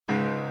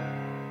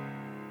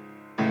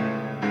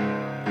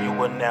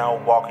are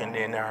now walking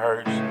in the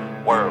Hurts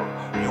world.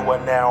 You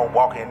are now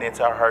walking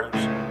into Hurts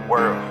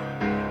world.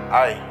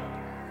 Aye.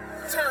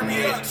 Turn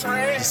me up,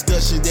 Trey.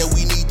 Discussion that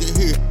we need to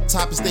hear.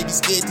 Topics they be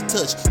scared to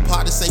touch.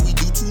 Parties say we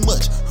do too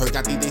much. Hurt,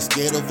 I think they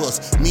scared of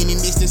us. Meaning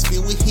this is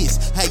filled with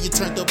hits. How you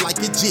turned up like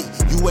a jit.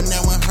 You are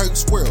now in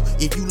Hurts world.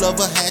 If you love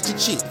her, had your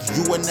chick.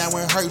 You are now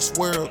in Hurts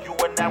world. You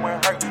are now in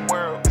Hurts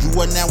world.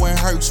 You are now in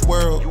Hurts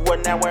world. You are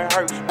now in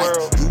Hurts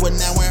world. You are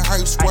now in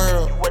Hurts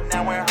world. You are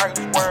now in Hurts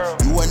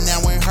world. You are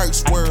now in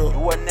Hurts world.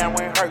 You are now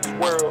in Hurts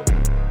world.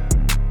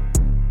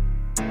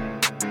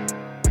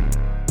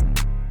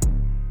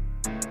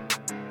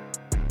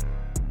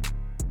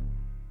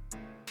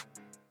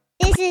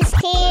 This is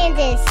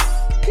Candace.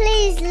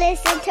 Please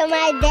listen to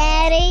my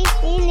daddy.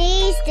 He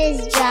needs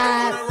this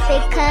job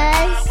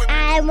because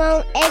I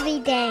want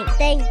everything.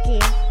 Thank you.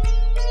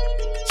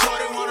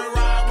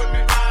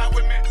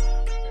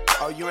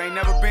 Oh, you ain't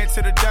never been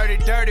to the dirty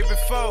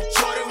before?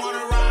 Shorty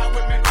wanna ride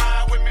with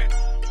me.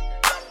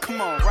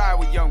 Come on, ride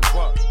with Young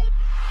Buck.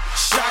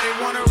 Shorty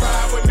wanna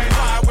ride with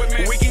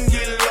me. We can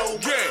get low.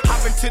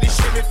 Hop into the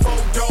Chevy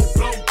 4-door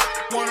blow.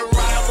 Wanna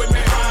ride with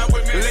me.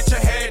 Let your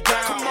head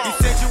down. You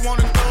said you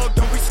wanna go,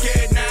 don't be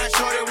scared now.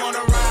 Shorty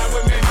wanna ride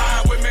with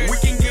me. We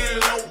can get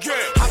low.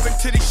 Hop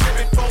into the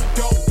Chevy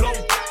 4-door blow.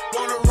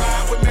 Wanna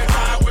ride with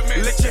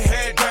me. Let your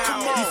head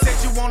down. You said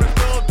you wanna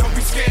go, don't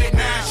be scared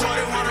now.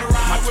 Shorty wanna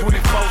ride with me.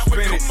 24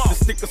 spinning, the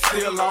sticker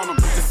still on them.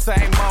 The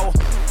same old,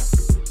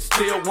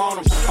 still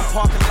want them. I'm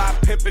parking lot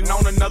pimping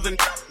on another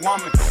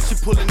woman. She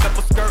pulling up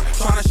a skirt,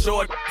 trying to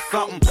show it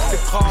something. The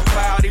car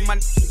cloudy, my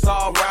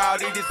all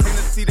rowdy. This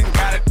Hennessy done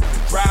got it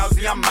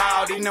drowsy. I'm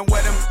outy, now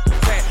where them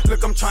at?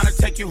 Look, I'm trying to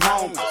take you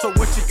home. So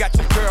what you got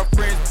your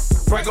girlfriend?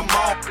 Break them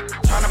off.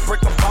 Trying to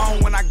break a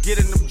bone when I get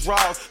in them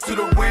drawers. To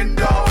the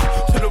window,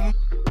 to the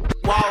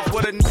walls.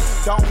 What a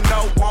don't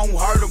know won't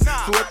hurt them.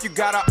 So if you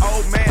got an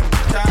old man,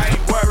 I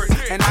ain't worried.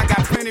 And I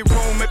got plenty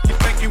room if you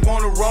think you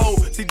wanna roll.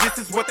 See, this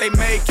is what they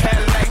made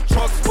Cadillac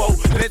trucks for.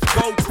 Let's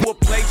go to a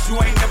place you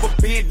ain't never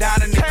been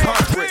down in the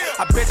country.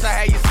 I bet I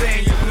had you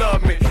saying you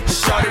love me.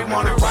 Shawty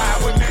wanna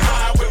ride with me.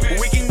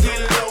 We can get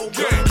low.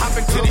 Hop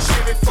into the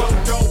Chevy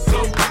 4-door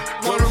blow.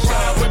 Wanna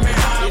ride with me.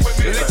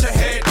 Let your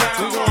head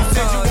down. You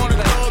said you wanna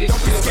go, don't be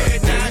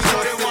scared now.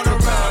 Shawty wanna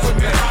ride with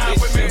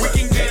me. We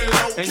can get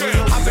low.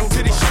 Hop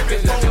into the Chevy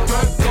 4-door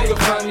blow.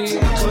 Find me in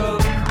the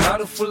club,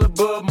 bottle full of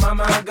bub.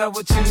 Mama, I got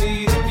what you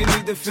need. If you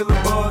need to feel the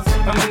buzz,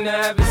 I'm into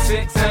having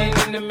sex. I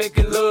ain't into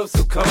making love.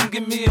 So come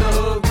give me a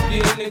hug. If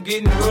you're into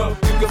getting rough,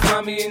 you can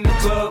find me in the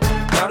club.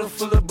 Bottle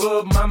full of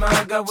bub. Mama,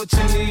 I got what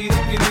you need.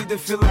 If you need to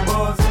feel the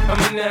buzz, I'm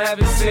into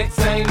having sex.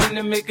 I ain't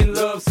into making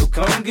love. So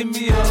come give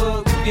me a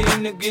hug. If you're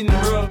into getting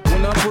rough.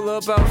 When I pull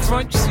up out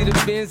front, you see the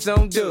Benz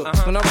on dub.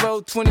 When I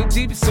roll 20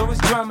 deep, it's always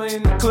drama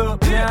in the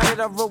club. Now that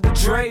I roll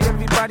with Dre,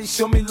 everybody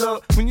show me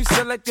love. When you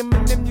sell like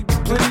Eminem, you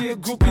get plenty of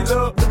groupie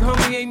love. Look,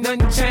 homie, ain't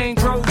nothing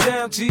changed. Roll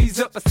down, G's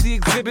up. I see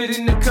exhibit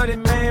in the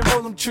cutting, man.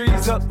 Roll them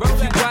trees up.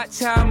 If you watch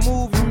how I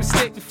move, you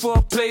mistake before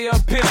I play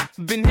up here.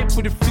 Been hit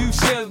with a few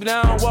shells, but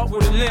I don't walk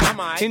with a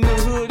limp. In the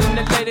hood, in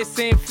the lady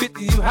saying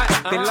 50, you hot.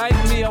 They like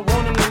me, I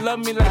want them to love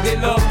me like they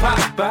love pop.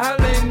 But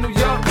holla in New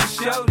York,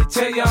 for sure, they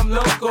tell you I'm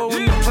loco.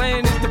 And the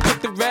plan is to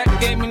put the rap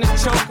game in the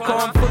choke.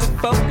 I'm fully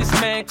focused,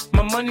 man.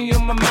 My money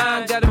on my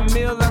mind, got a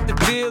meal out the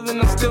deal,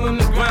 and I'm still in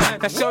the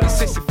grind. Now shorty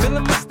says she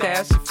feeling my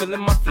style, she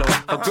feeling my flow.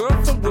 A girl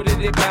from Wooded,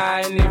 they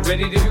buy, and they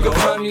ready to go.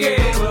 Find me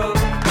in the club,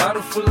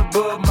 bottle full of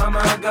bub. Mama,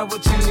 I got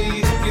what you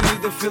need. If you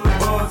need to feel the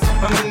buzz,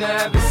 I'm into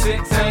having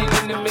sex, I ain't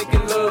into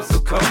making love. So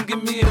come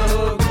give me a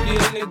hug. If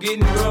you're into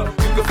getting rough,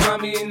 you can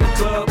find me in the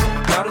club.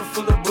 Bottle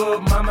full of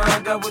bub. Mama, I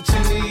got what you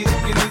need.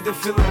 If you need to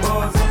feel the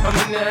buzz, I'm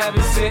into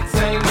having sex,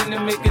 I ain't into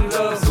making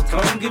love. So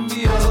come give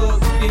me a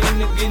hug. If you're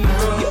into getting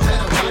rough. You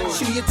better watch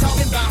who you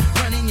talking about.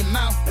 Running your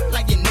mouth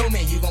like you know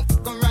me. You gon'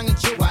 fuck around and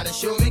chill while the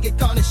show me. Get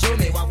called and show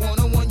me. Why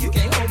one-on-one you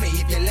can't hold me.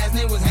 If your last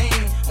name was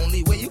Hayne,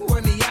 only way you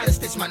wear me out is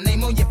stitch my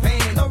name on your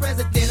pants. No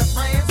resident of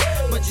France,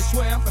 but you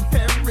swear I'm from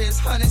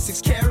Paris.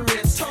 106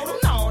 carats. Total,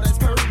 no, that's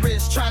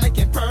Paris. Trying to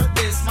compare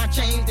this. My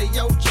chain to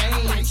your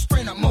chain. Like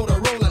Sprinter,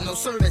 Motorola, no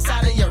service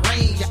out of your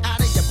range. You're out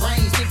of your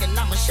brains, thinking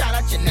I'ma shout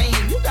out your name.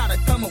 You gotta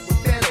come up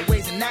with better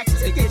ways and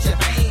actions to get your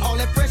vein. All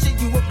that pressure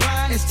you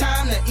applying, it's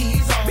time to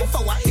ease off.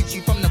 Before I hit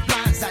you from the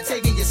blind side,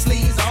 taking your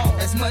sleeves off.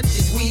 As much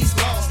as we's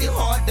lost, still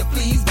hard to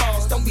please,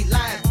 boss. Don't be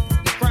lying,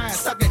 the crying,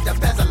 suck it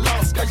up as a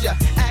loss. Cause your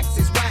axe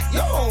is whack,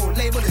 your whole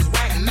label is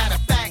whack. Matter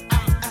of fact,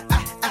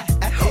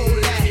 I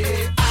hold that.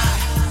 I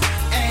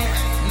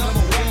am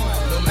number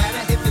one. No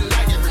matter if you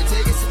like it,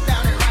 take it, sit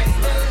down and write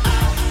it.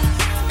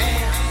 I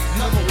am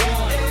number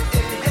one.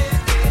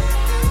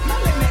 Now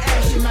let me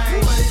ask you, man,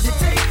 what does it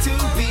take to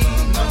be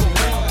number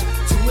one?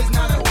 2 is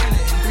not a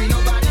winner, and 3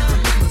 nobody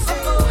remembers.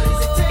 What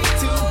does it take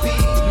to be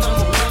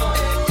number one?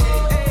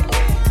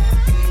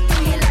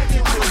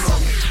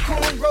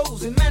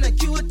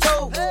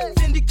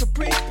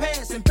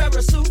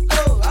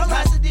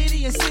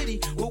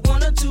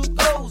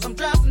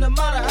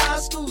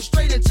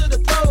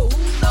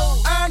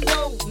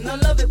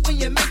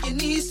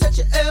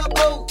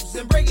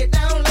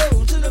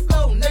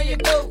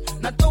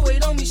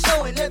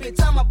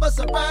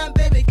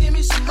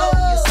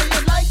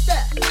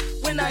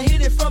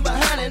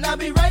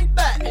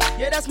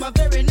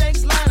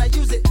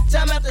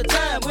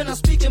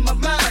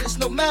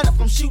 no matter if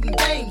I'm shooting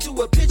game to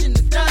a pigeon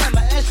to dime.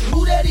 I ask you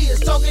who that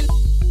is talking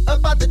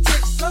about the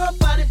tick.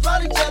 Somebody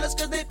probably jealous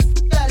cause they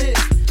got it.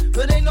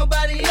 But ain't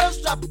nobody else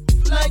drop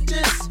like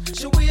this.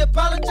 Should we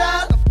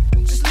apologize?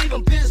 Just leave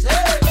them pissed.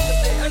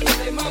 Hey, under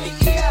they mommy,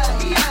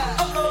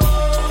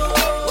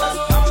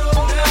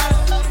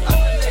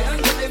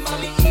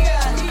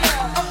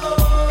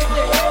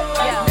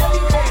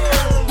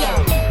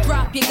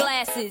 drop your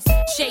glasses,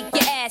 shake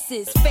your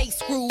asses, face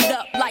screwed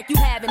up like you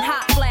having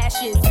hot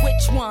flashes.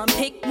 Which one?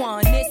 Pick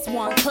one. This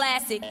one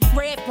classic.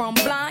 Red from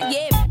blind,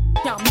 yeah.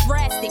 I'm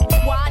drastic.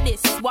 Why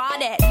this? Why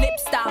that? Lip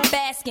stop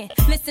asking.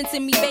 Listen to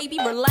me, baby,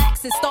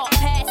 relax and start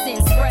passing.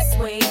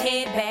 Expressway,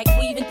 head back,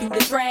 weaving through the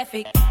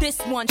traffic. This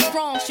one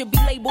strong should be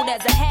labeled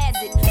as a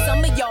hazard.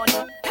 Some of y'all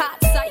hot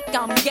psych,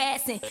 I'm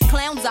gassing.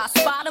 Clowns, I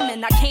spot them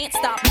and I can't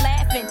stop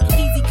laughing.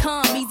 Easy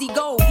come, easy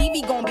go,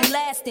 Evie gon' be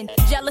lasting.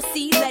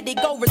 Jealousy, let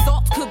it go,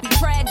 results could be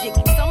tragic.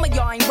 Some of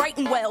y'all ain't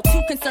writing well,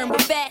 too concerned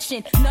with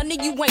fashion. None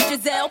of you ain't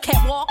Giselle,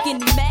 can't walk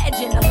and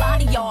imagine. A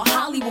lot of y'all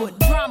Hollywood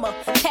drama,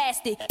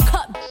 cast it,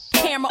 cut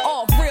camera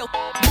off, real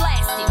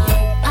blasted.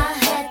 I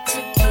had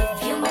to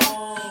give you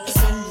more.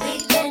 It's only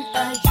been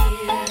a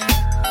year.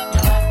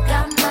 Now I've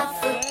got my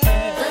foot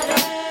in the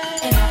door,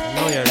 and I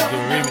know you had to do a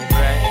remix,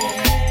 right?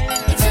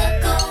 It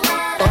took a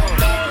while to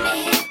get me,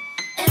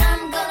 and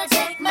I'm gonna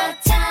take my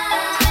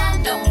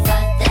time. Don't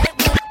fight that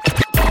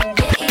when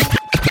you're in.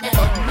 Now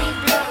let me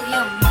blow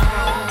your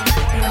mind.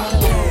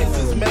 This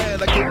is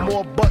mad, I get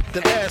more butt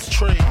than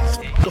ashtrays.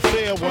 The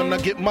fair one, I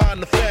get mine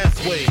the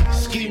fast way.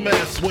 Ski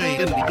mask way,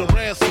 and the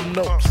ransom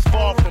notes.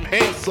 Far from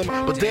handsome,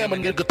 but damn a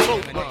nigga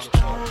tote.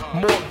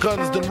 More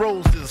guns than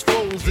roses,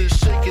 foes is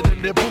shaking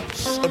in their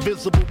boots. A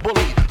visible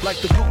bully,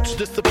 like the gooch,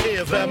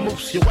 disappear,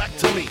 vamoose, you whack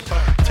to me.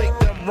 Take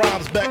them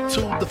rhymes back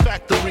to the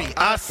factory.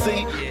 I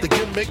see the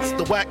gimmicks,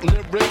 the whack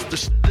lyrics, the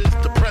shit is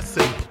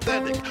depressing,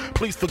 pathetic.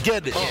 Please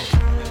forget it.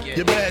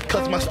 You're mad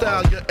cause my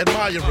style you're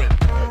admiring.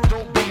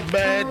 Don't be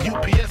mad,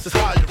 UPS is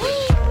hiring.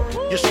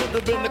 You should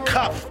have been a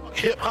cop,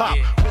 hip hop.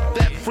 With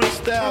that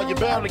freestyle, you're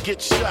bound to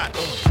get shot.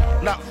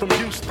 Not from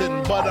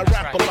Houston, but I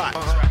rap a lot.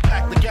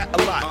 Pack the gat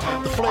a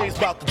lot. The flame's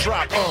about to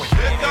drop. Here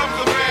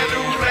comes a brand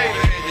new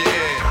flavor in your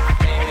ear.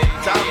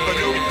 Time for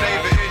new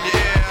flavor in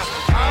your ear.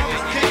 I'm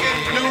just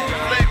kicking new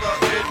flavor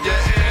in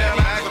your ear.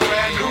 Like a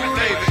brand new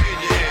flavor in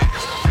your ear.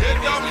 Here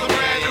comes a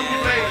brand new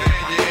flavor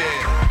in your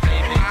ear.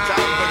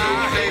 Time for new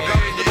flavor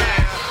in your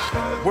ear.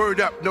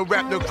 Word up, no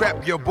rap, no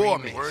crap, you bore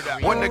me.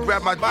 Wanna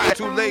grab my body,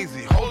 too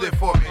lazy, hold it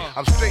for me.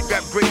 I'm straight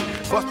rap great,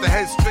 bust the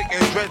head straight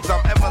and dreads,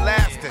 I'm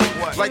everlasting.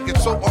 Like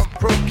it's so on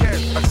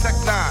Procast, a tech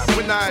 9,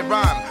 when I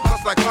rhyme,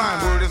 plus I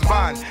climb, word is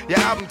mine. Your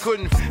album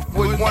couldn't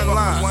with one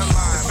line.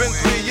 It's been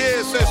 3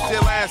 years since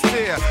your last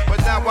year, but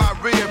now I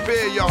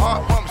reappear, your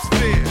heart pumps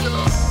fear.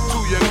 To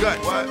your gut,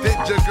 did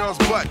your girl's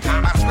butt.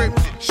 I scraped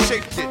it,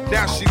 shaped it,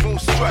 now she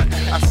won't strut.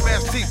 I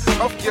smash teeth,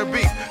 off your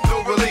beat,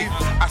 no relief.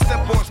 I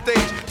step on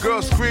stage,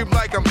 girls scream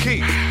like I'm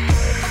Keith.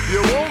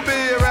 You won't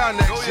be around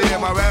next year.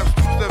 My rap's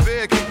too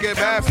severe, can get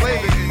bad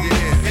flavor in your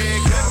ear. Here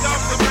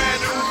comes a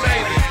brand new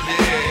flavor in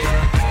your ear.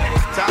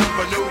 Time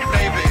for new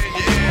flavor in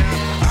your ear.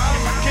 I'm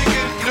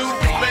kicking new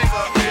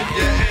flavor in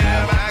your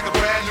ear. Like a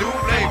brand new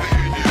flavor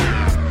in your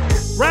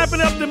ear.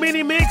 Wrapping up the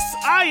mini mix,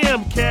 I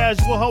am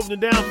Casual, holding it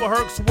down for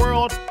Herc's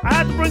World. I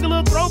had to bring a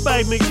little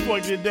throwback mix for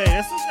you today.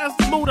 That's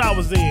the mood I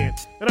was in.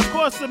 And of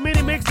course, the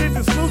mini mix is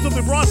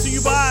exclusively brought to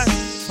you by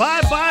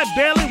Bye Bye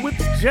Belly with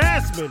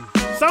Jasmine.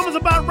 Summer's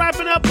about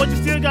wrapping up, but you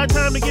still got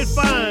time to get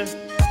fine.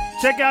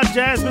 Check out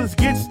Jasmine's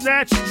Get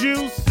Snatch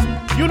Juice,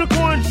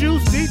 Unicorn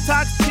Juice,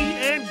 Detox Tea,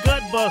 and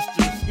Gut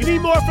Busters. You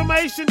need more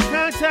information?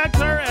 Contact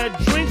her at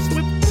Drinks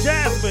with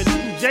Jasmine,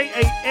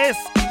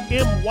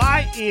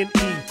 JASMYNE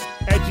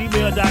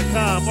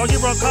 @gmail.com, or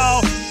give her a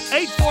call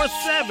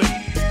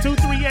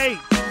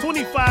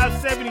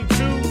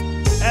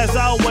 847-238-2572. As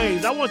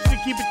always, I want you to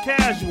keep it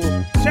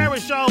casual.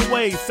 Cherish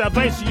always.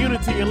 Salvation,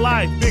 unity, and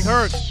life. Big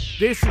Herc,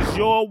 this is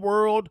your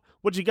world.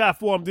 What you got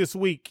for them this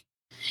week?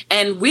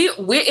 And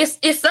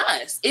it's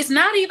us. It's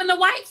not even the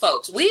white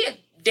folks. We're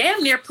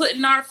damn near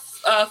putting our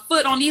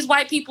foot on these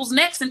white people's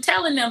necks and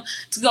telling them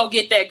to go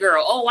get that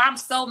girl. Oh, I'm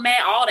so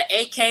mad. All the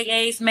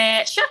AKAs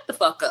mad. Shut the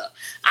fuck up.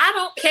 I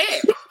don't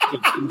care.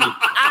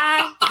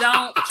 I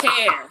don't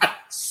care.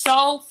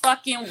 So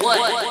fucking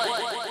what?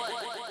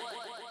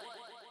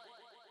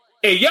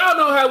 And y'all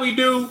know how we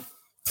do.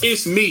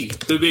 It's me,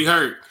 the Big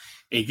Herc.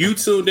 And you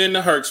tuned in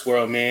to Herc's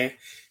World, man.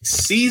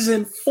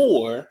 Season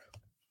 4,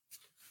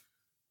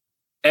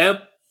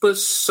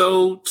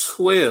 episode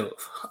 12.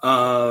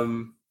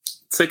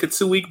 Took a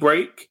 2-week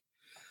break.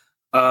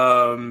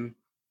 And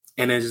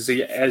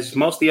as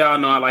most of y'all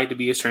know, I like to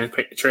be as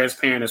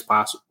transparent as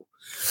possible.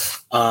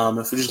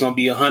 If we're just going to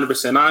be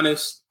 100%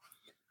 honest,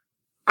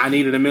 I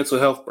needed a mental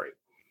health break.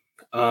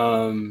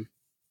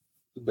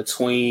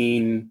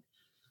 Between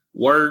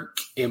work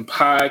and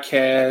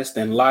podcast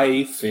and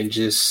life and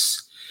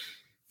just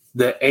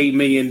the 8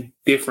 million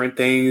different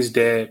things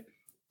that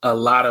a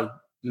lot of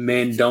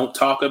men don't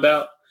talk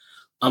about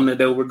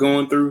that we're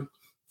going through,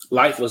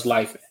 life was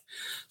life.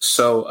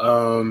 So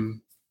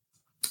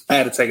I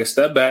had to take a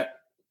step back,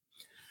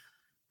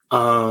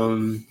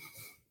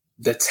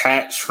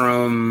 detach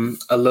from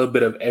a little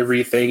bit of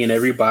everything and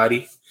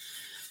everybody,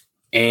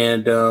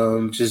 and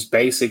just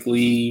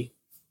basically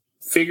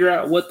figure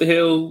out what the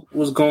hell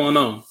was going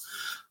on.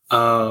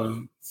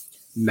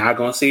 Not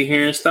gonna sit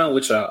here and stunt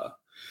with y'all.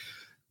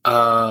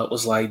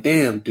 Was like,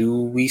 damn,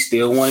 do we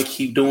still want to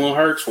keep doing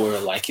Herc's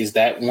World? Like, is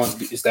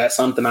that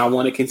something I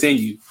want to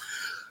continue?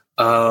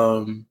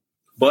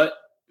 But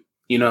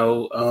you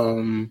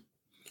know,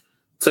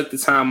 took the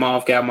time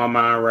off, got my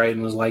mind right,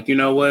 and was like, you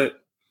know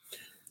what?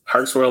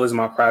 Herc's World is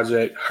my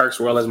project. Herc's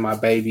World is my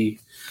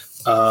baby.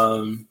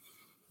 I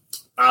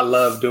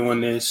love doing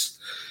this.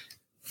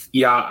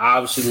 Y'all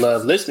obviously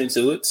love listening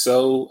to it.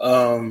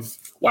 So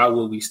why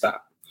would we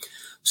stop?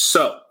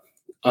 So,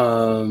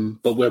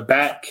 but we're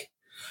back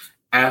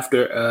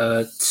after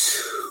a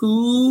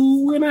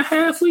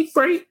 2.5 week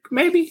break,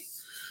 maybe.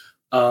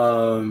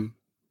 You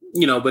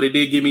know, but it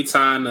did give me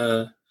time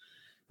to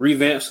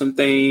revamp some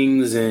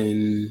things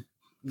and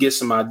get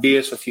some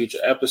ideas for future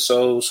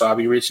episodes. So I'll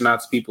be reaching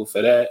out to people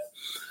for that.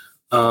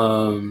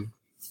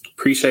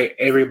 Appreciate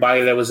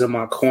everybody that was in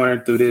my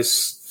corner through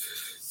this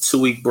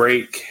 2-week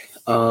break.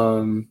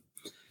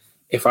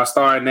 If I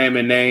start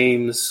naming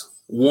names,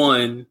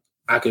 one,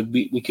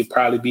 we could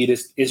probably be,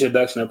 this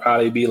introduction will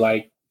probably be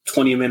like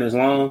 20 minutes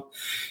long.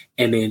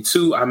 And then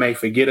two, I may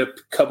forget a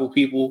couple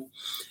people.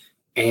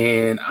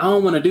 And I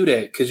don't want to do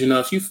that because, you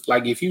know, if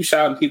you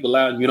shouting people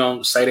out and you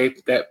don't say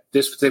that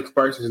this particular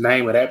person's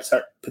name or that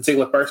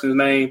particular person's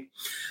name,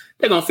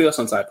 they're going to feel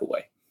some type of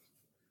way.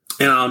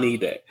 And I don't need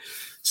that.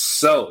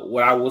 So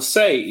what I will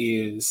say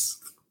is,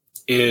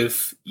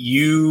 if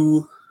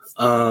you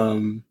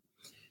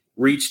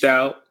reached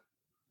out,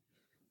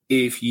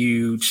 if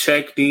you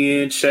checked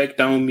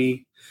on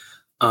me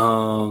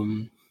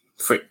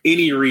for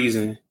any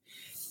reason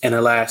in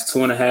the last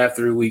 2.5,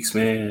 3 weeks,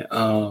 man,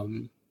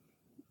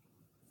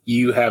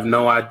 you have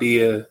no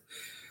idea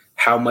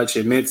how much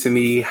it meant to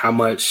me, how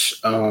much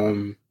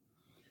I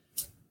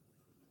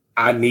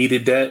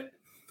needed that,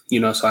 you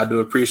know, so I do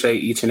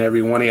appreciate each and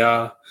every one of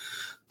y'all.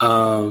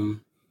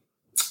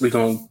 We're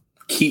going to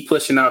keep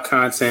pushing out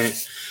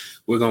content.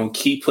 We're going to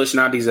keep pushing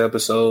out these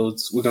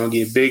episodes. We're going to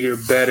get bigger,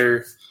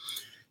 better,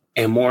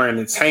 and more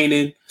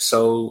entertaining.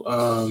 So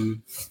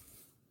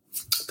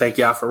thank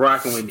y'all for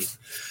rocking with me.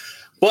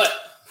 But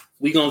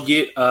we're going to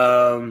get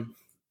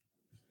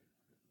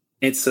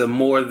into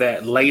more of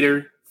that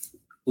later.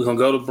 We're going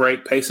to go to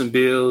break, pay some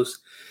bills.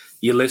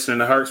 You're listening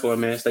to Herc's World,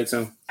 man. Stay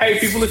tuned. Hey,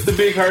 people, it's the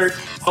Big Herc,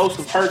 host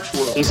of Herc's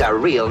World. He's a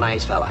real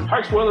nice fella.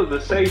 Herc's World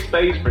is a safe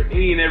space for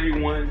any and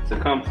everyone to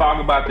come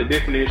talk about the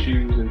different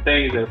issues and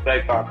things that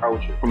affect our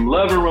culture. From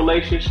love and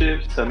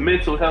relationships to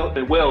mental health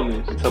and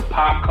wellness to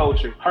pop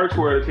culture, Herc's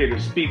World is here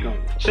to speak on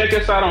it. Check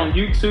us out on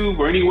YouTube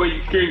or anywhere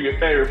you stream your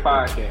favorite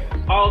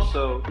podcast.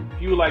 Also, if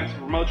you would like to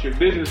promote your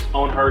business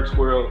on Herc's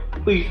World,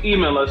 please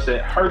email us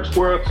at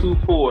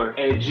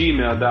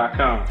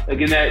hercsworld24@gmail.com.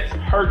 Again, that's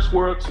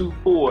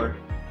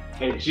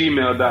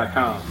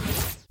hercsworld24@gmail.com.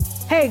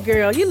 Hey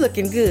girl, you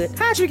looking good.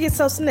 How'd you get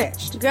so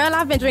snatched? Girl,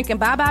 I've been drinking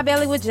Bye Bye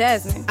Belly with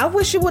Jasmine. I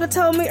wish you would have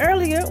told me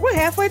earlier. We're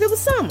halfway through the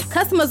summer.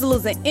 Customers are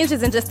losing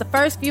inches in just the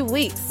first few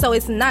weeks, so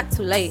it's not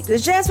too late.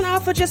 Does Jasmine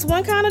offer just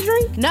one kind of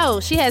drink? No,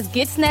 she has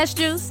Get Snatch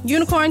Juice,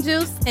 Unicorn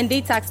Juice, and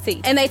Detox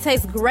Tea. And they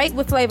taste great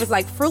with flavors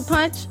like Fruit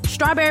Punch,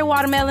 Strawberry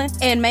Watermelon,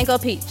 and Mango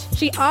Peach.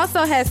 She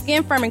also has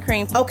Skin Firming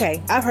Cream.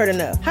 Okay, I've heard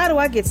enough. How do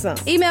I get some?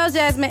 Email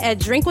Jasmine at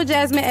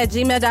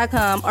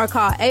drinkwithjasmine@gmail.com or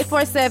call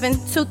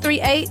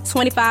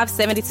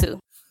 847-238-2572.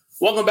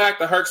 Welcome back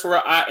to Herc's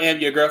World. I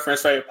am your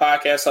girlfriend's favorite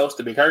podcast host,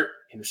 The Big Herc.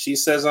 And if she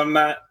says I'm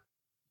not,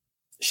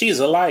 she's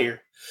a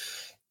liar.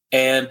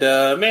 And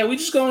man, we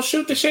just gonna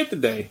shoot the shit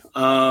today.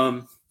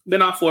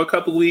 Been off for a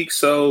couple weeks,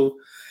 so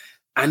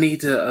I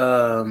need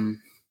to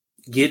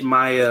get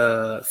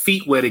my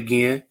feet wet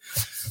again.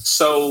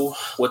 So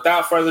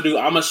without further ado,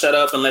 I'm gonna shut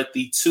up and let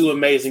the two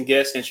amazing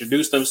guests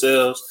introduce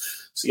themselves.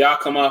 So y'all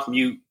come off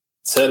mute,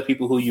 tell the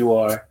people who you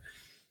are,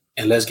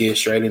 and let's get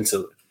straight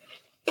into it.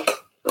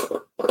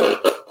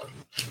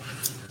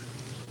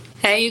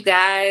 Hey you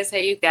guys,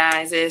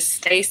 it's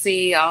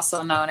Stacy,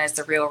 also known as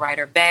the Real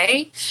Writer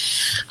Bay.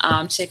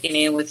 I'm checking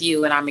in with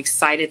you and I'm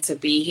excited to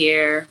be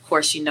here. Of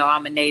course, you know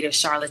I'm a native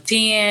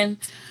Charlottean,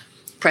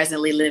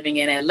 presently living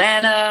in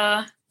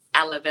Atlanta,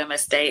 Alabama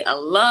State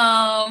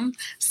alum.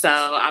 So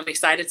I'm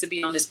excited to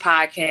be on this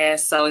podcast.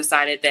 So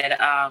excited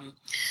that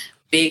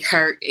Big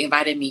Herc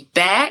invited me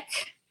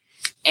back.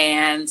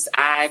 And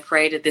I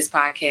pray that this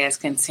podcast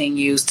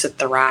continues to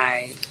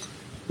thrive.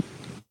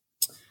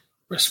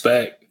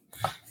 Respect.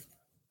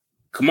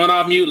 Come on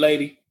off mute,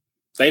 lady.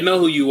 They know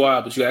who you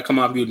are, but you gotta come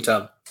off mute and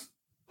tell them.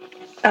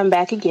 I'm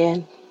back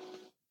again.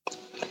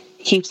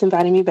 He keeps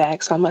inviting me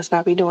back, so I must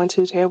not be doing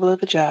too terrible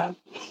of a job.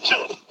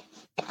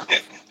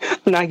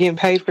 I'm not getting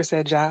paid for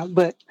said job,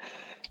 but,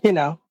 you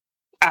know,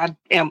 I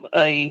am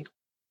a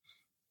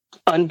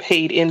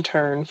unpaid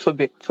intern for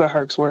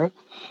Herc's World.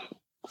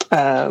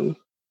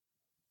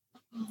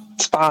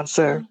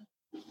 Sponsor,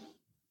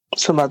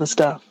 some other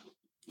stuff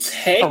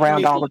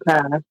around all the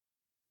time.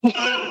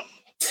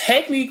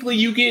 technically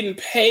you getting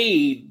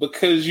paid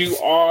because you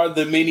are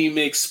the mini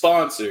mix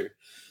sponsor.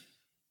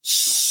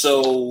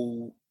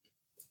 So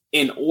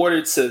in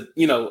order to,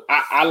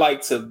 I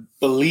like to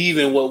believe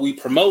in what we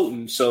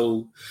promoting.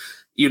 So,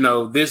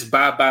 this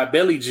bye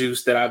belly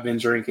juice that I've been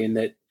drinking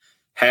that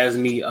has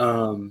me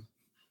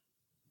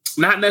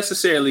not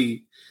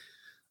necessarily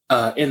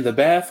in the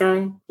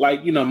bathroom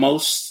like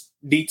most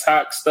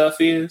detox stuff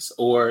is,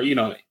 or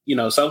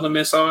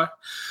supplements are.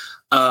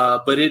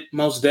 But it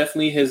most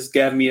definitely has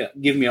given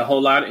me a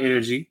whole lot of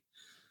energy.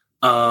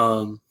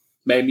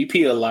 Made me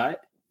pee a lot,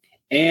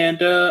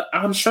 and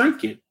I'm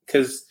shrinking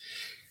because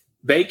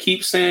they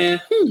keep saying,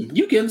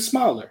 "You getting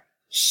smaller."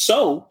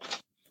 So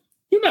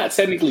you're not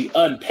technically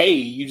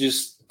unpaid. You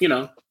just, you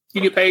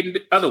get paid in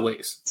other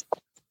ways.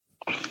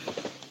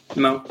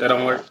 No, that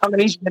don't work. I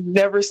mean, you should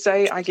never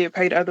say I get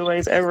paid other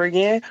ways ever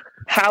again.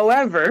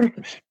 However,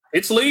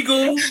 it's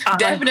legal.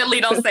 Definitely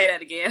don't say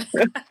that again.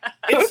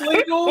 It's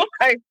legal.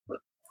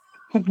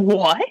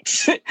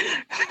 What?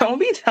 Don't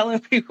be telling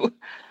people.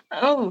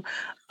 Oh,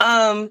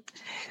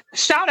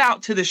 shout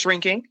out to the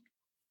shrinking.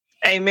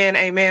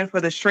 Amen for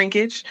the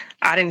shrinkage.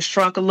 I didn't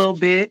shrunk a little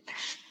bit.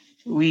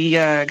 We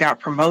got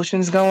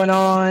promotions going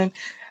on.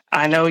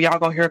 I know y'all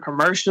gonna hear a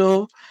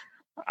commercial.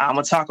 I'm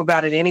gonna talk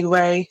about it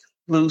anyway.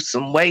 Lose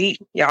some weight.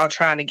 Y'all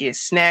trying to get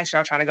snatched.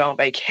 Y'all trying to go on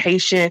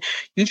vacation.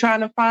 You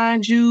trying to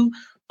find you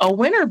a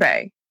winter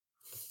bae.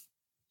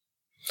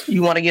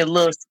 You want to get a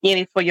little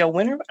skinny for your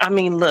winter? I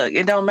mean, look,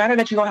 it don't matter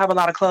that you're going to have a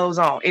lot of clothes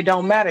on. It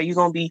don't matter. You're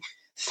going to be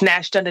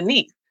snatched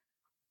underneath.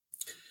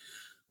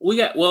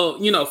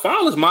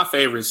 Fall is my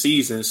favorite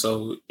season.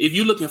 So if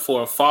you're looking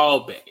for a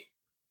fall bae,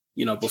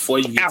 before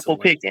you get apple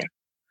picking,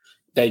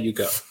 there you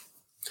go.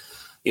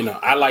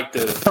 I like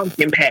the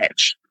pumpkin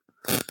patch.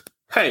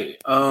 Hey,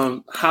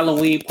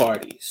 Halloween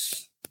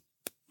parties.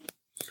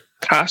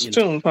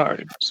 Costume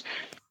parties.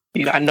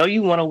 I know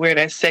you want to wear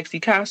that sexy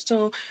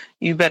costume.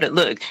 You better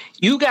look.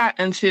 You got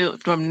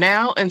from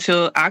now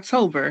until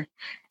October,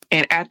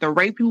 and at the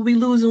rate people be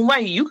losing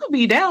weight, you could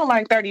be down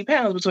like 30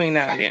 pounds between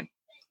now and then.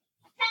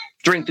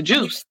 Drink the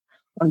juice.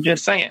 I'm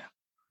just saying.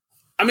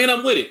 I mean,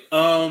 I'm with it.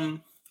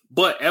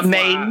 But FYI,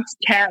 Maids,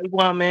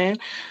 Catwoman,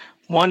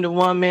 Wonder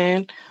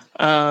Woman,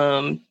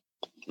 the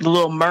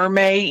Little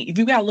Mermaid. If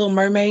you got Little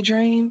Mermaid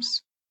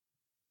dreams,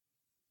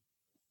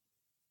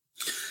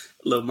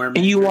 Little Mermaid,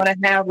 and you want to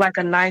have like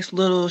a nice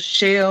little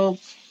shell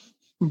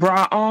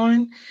bra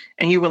on,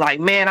 and you were like,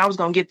 man, I was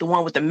gonna get the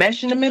one with the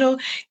mesh in the middle.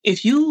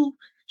 If you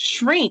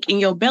shrink in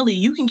your belly,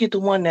 you can get the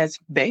one that's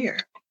bare.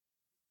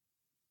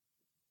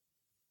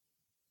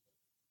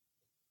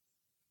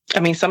 I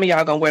mean, some of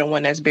y'all gonna wear the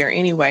one that's bare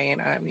anyway,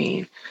 and I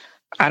mean,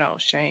 I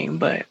don't shame,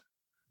 but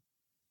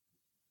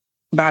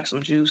buy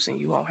some juice and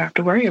you won't have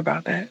to worry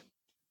about that.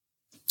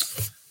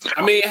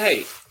 I mean,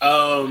 hey,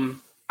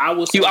 I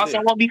will. You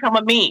also won't become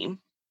a meme.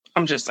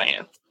 I'm just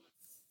saying.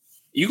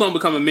 You're gonna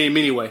become a meme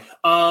anyway.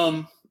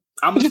 I'm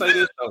gonna say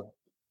this though,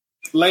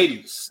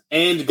 ladies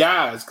and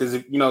guys,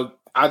 because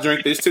I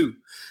drink this too.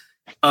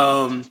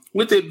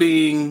 With it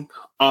being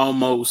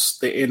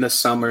almost the end of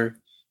summer,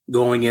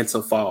 going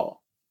into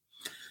fall,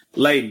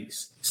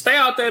 ladies, stay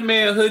out that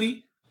man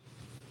hoodie.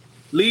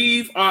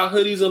 Leave our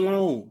hoodies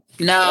alone.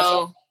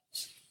 No.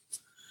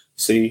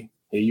 See,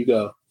 here you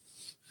go.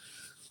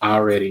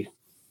 Already.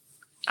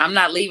 I'm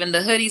not leaving the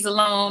hoodies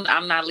alone.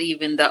 I'm not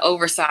leaving the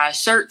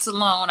oversized shirts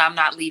alone. I'm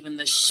not leaving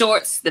the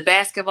shorts, the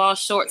basketball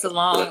shorts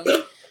alone.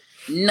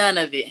 None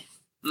of it.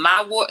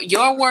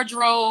 Your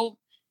wardrobe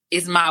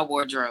is my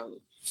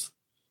wardrobe.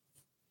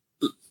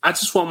 I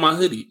just want my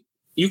hoodie.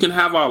 You can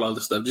have all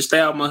other stuff. Just stay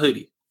out my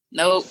hoodie.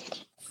 Nope.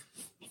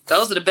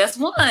 Those are the best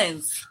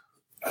ones.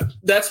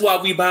 That's why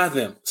we buy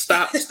them.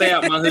 Stay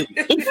out my hoodie.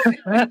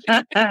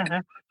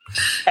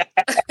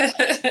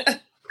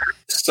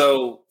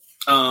 So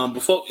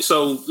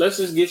let's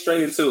just get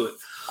straight into it.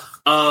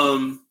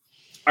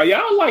 Are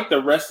y'all like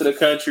the rest of the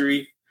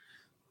country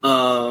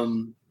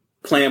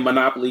playing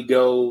Monopoly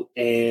Go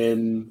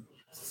and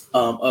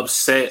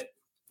upset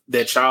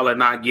that y'all are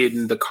not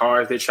getting the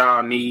cards that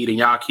y'all need and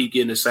y'all keep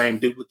getting the same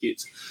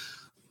duplicates?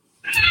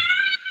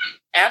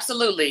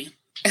 Absolutely.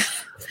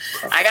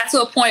 I got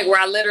to a point where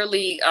I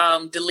literally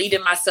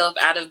deleted myself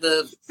out of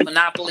the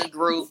Monopoly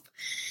group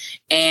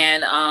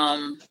and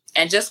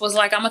just was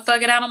like, I'm gonna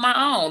thug it out on my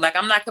own. Like,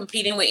 I'm not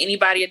competing with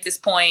anybody at this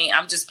point.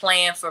 I'm just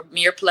playing for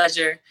mere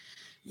pleasure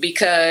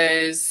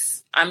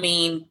because, I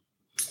mean,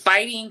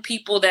 fighting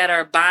people that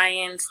are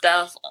buying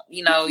stuff,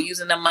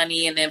 using the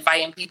money, and then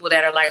fighting people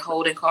that are like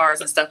holding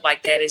cards and stuff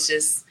like that,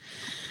 it's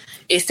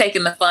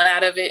taking the fun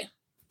out of it.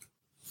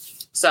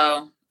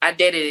 So I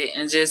did it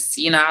and just,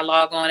 I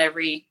log on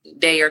every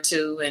day or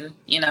two and,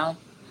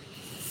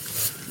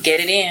 get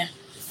it in.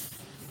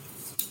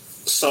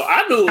 So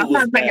I knew it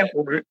was bad.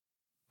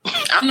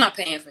 I'm not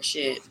paying for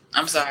shit.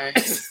 I'm sorry.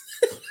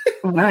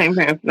 I ain't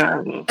paying for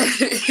nothing.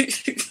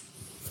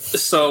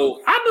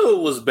 So I knew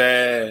it was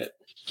bad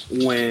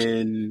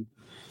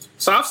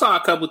so I saw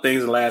a couple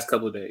things the last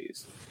couple of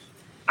days.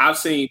 I've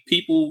seen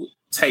people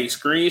take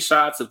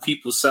screenshots of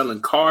people selling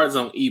cards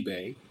on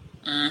eBay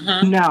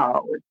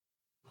No.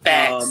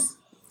 Facts.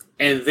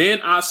 And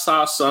then I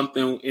saw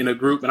something in a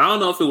group, and I don't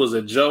know if it was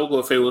a joke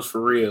or if it was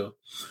for real,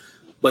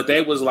 but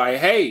they was like,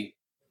 hey,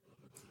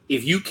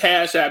 if you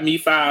cash at me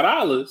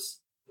 $5,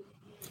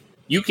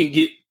 you can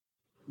get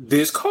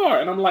this car.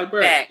 And I'm like,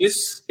 bro,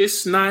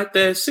 it's not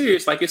that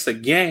serious. Like, it's a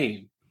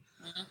game.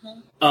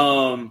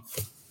 Herc,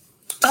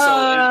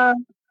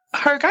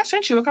 I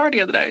sent you a card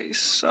the other day,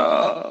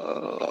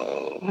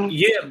 so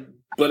yeah,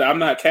 but I'm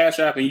not cash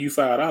apping you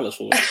 $5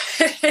 for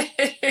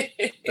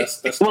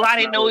it. Well, I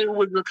didn't know it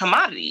was a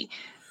commodity.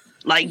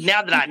 Like,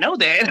 now that I know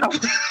that,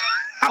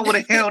 I would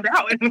have held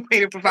out and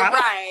paid it for $5.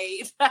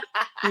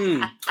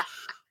 Right.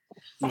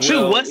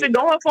 Shoot, what's it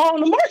going for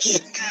on the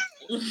market?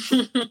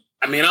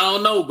 I mean, I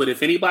don't know, but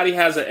if anybody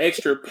has an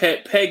extra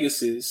pet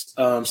Pegasus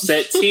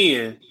set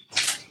 10,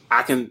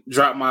 I can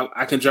drop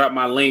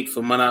my link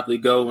for Monopoly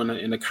Go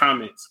in the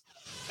comments.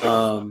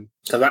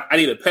 Because I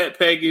need a pet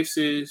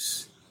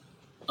Pegasus,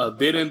 a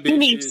bit ambitious. You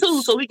need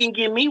 2 so he can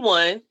give me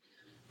one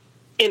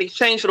in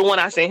exchange for the one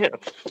I sent him.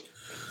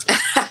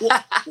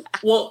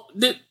 Look,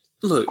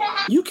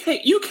 you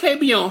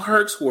can't be on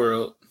Herc's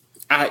World,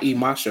 i.e.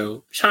 my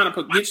show, trying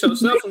to get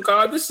yourself some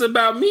cards. This is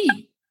about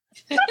me.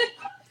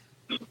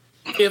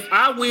 If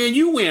I win,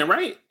 you win,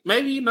 right?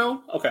 Maybe you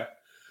know. Okay.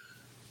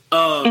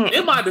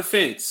 In my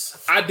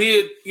defense, I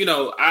did.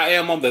 I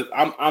am on the.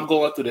 I'm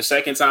going through the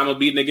second time of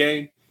beating the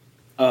game.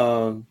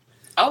 Oh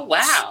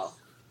wow!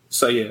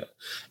 So yeah,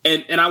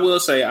 and I will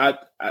say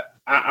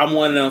I'm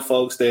one of them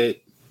folks that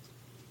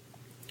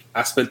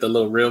I spent the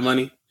little real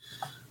money.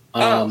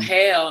 Oh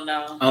hell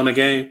no! On the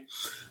game,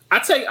 I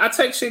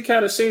take shit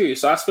kind of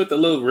serious. So I spent the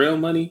little real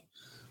money.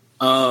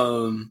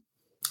 And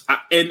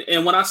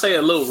when I say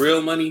a little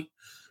real money,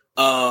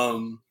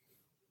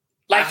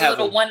 like the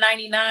little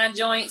 $1.99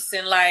 joints,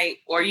 and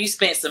or you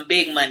spent some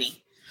big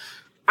money.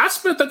 I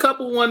spent a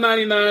couple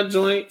 $1.99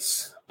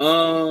 joints,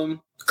 a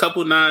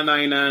couple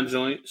 $9.99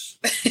 joints.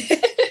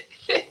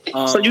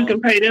 So you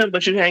can pay them,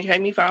 but you can't pay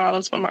me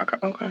 $5 for my car.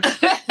 Okay.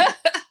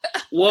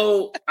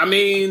 Well, I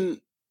mean,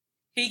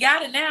 he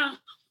got it now.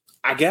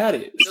 I got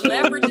it. The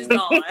leverage is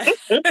on.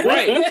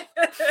 Right.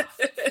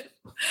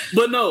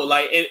 But no,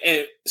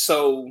 and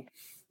so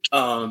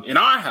in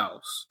our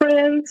house,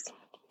 friends.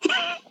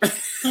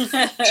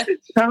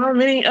 How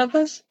many of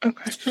us?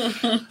 Okay.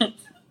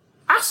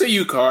 I see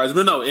you cards,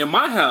 but no, in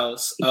my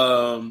house,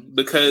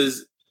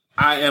 because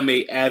I am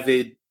a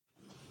avid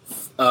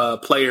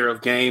player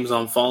of games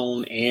on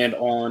phone and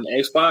on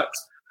Xbox.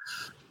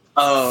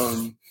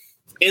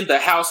 In the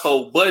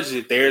household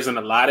budget, there's an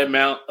allotted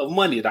amount of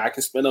money that I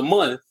can spend a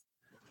month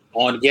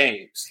on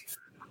games.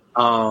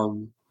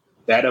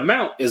 That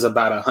amount is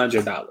about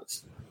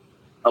 $100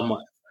 a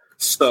month.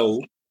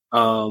 So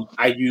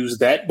I use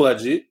that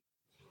budget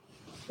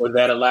or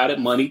that allotted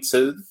money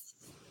to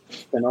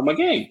spend on my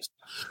games.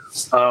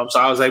 So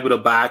I was able to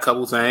buy a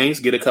couple things,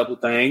 get a couple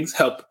things,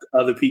 help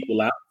other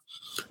people out.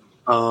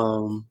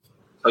 So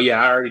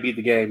yeah, I already beat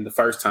the game the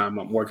first time.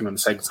 I'm working on the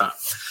second time.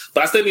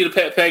 But I still need a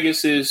pet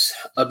Pegasus,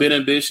 a bit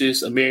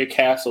ambitious, a Mary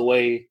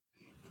Castaway,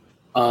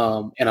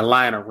 and a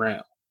Lion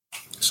Around.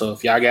 So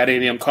if y'all got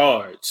any of them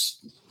cards,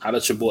 holla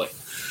at your boy.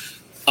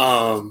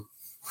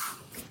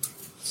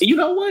 You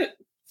know what?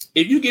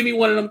 If you give me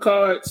one of them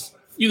cards,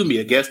 you can be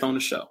a guest on the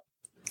show.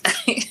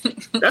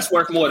 That's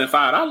worth more than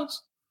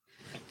 $5.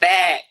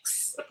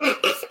 Facts.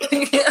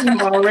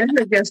 I'm already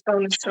a guest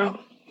on the show.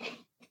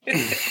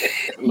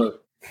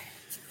 Look.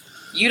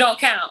 You don't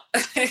count.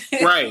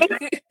 Right.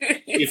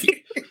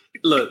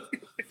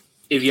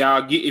 If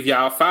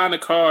y'all find the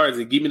cards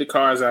and give me the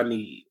cards I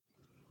need,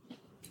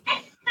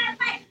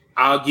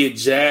 I'll get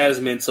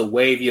Jasmine to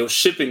waive your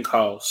shipping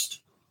cost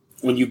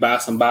when you buy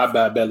some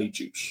Bye Belly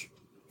juice.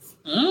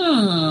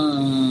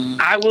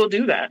 I will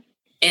do that.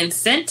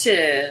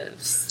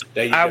 Incentives.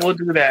 I will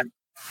do that.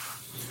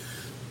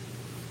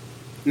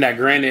 Now,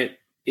 granted,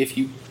 if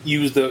you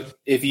use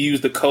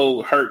the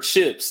code Hurt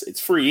Ships, it's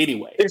free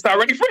anyway. It's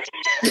already free.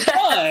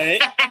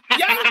 But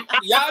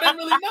y'all didn't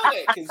really know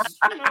that because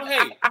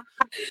hey,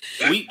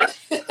 we can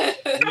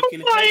help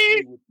you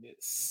with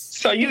this.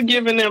 So you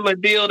giving them a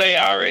deal they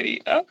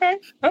already okay.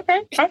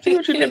 I see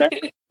what you did there.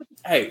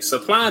 Hey,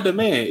 supply and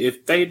demand.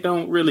 If they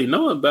don't really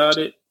know about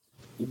it,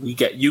 you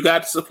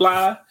got to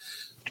supply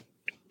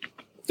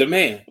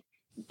demand.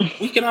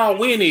 We can all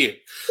win here.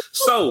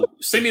 So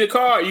send me the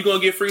card. You're gonna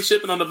get free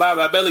shipping on the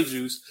Bye Belly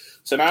juice.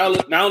 So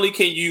not only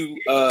can you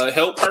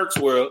help Herc's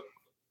World,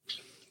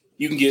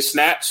 you can get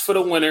snaps for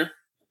the winter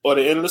or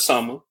the end of the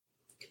summer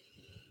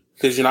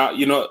because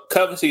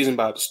cover season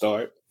about to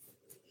start.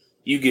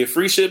 You get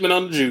free shipping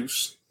on the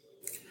juice,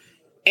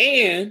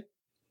 and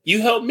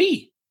you help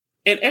me.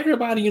 And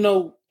everybody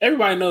knows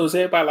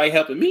everybody like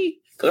helping me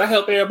because I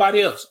help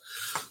everybody else.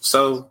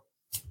 So,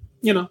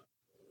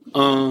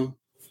 and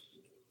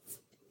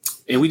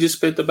we just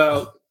spent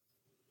about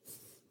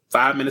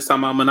 5 minutes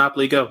talking about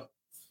Monopoly Go.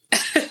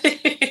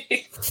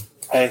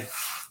 Hey.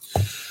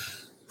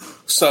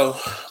 So,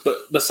 but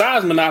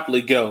besides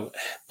Monopoly Go,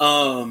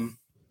 in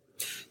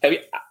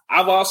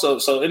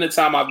the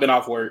time I've been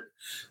off work,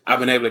 I've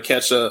been able to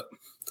catch up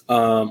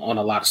on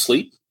a lot of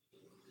sleep,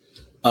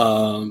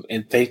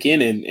 and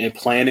thinking and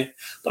planning.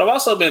 But I've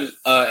also been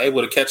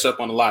able to catch up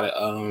on a lot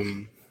of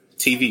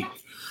TV.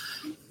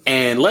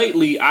 And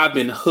lately, I've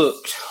been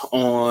hooked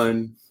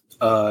on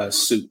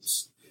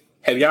Suits.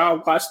 Have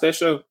y'all watched that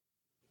show?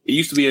 It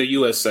used to be a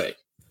USA.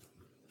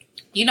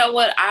 You know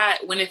what?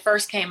 When it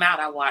first came out,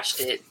 I watched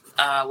it,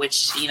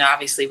 which,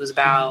 obviously was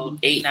about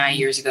 8-9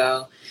 years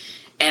ago.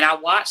 And I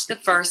watched the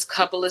first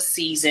couple of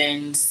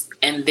seasons,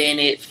 and then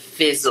it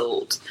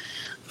fizzled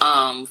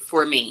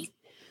for me.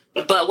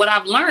 But what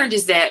I've learned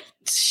is that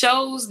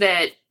shows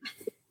that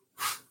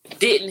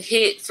didn't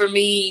hit for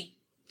me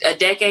a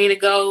decade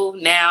ago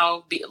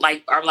now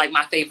are like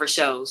my favorite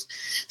shows.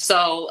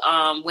 So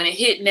when it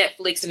hit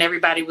Netflix and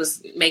everybody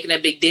was making a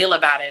big deal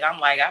about it, I'm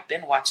like, I've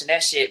been watching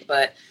that shit.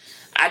 But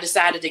I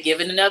decided to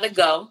give it another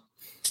go.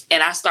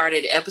 And I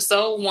started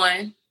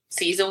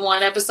season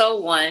 1,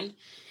 episode 1.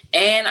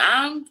 And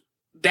I'm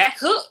back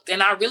hooked.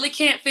 And I really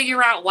can't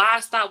figure out why I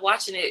stopped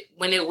watching it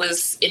when it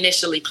was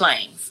initially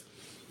playing.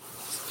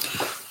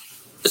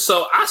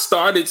 So I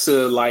started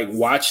to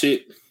watch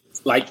it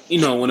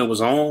when it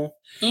was on.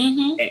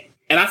 Mm-hmm.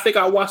 And I think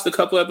I watched a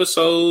couple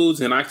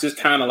episodes and I just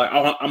kind of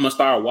I'm going to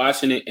start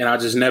watching it. And I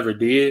just never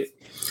did.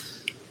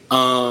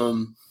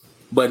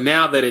 But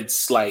now that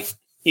it's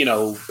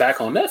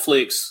back on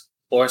Netflix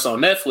or it's on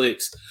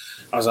Netflix,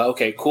 I was like,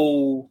 okay,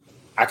 cool.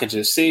 I can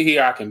just sit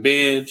here. I can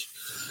binge.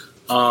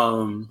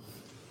 So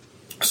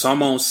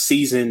I'm on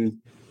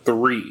season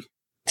 3.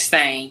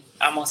 Same.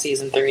 I'm on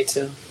season 3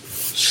 too.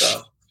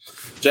 So,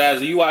 Jazz,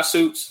 do you watch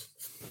Suits?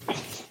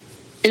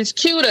 It's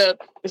queued up.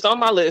 It's on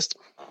my list.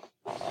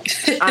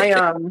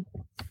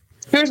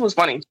 Here's what's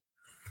funny.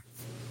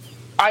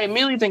 I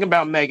immediately think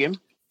about Megan.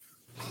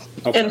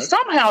 Okay. And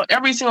somehow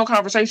every single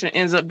conversation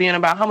ends up being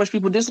about how much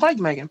people dislike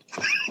Megan.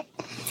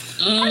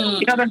 On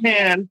the other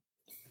hand,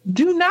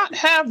 do not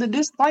have the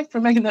dislike for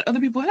Megan that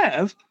other people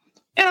have.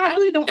 And I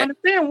really don't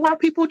understand why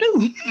people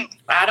do.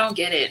 I don't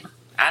get it.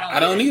 I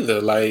don't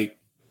either.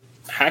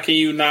 How can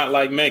you not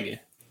like Megan?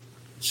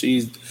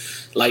 She's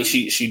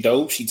she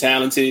dope, she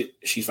talented,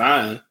 she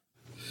fine.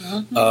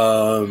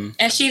 Mm-hmm.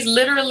 And she's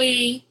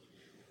literally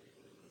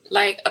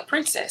like a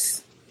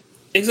princess.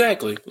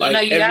 Exactly.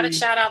 You gotta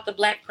shout out the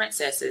black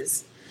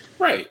princesses.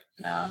 Right.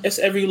 No. It's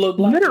every little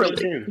black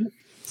literally.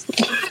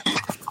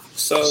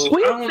 So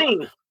sweet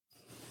thing.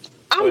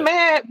 I'm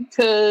mad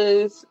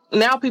because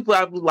now people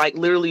have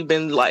literally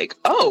been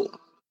oh,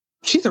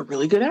 she's a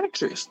really good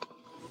actress.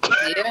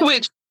 Yeah.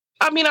 Which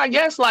I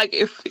guess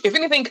if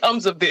anything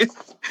comes of this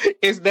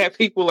is that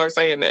people are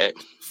saying that.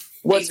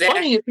 What's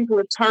funny is people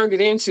have turned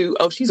it into,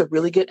 oh, she's a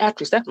really good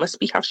actress. That must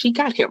be how she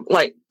got him.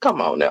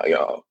 Come on now,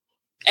 y'all.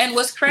 And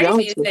what's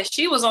crazy is that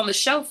she was on the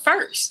show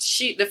first.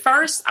 The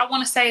first, I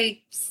want to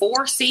say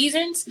 4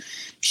 seasons,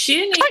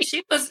 she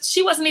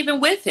wasn't even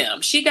with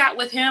him. She got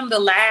with him the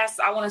last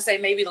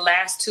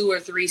 2 or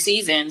 3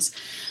 seasons,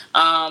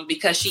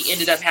 because she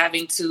ended up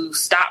having to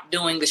stop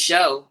doing the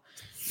show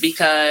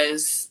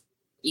because,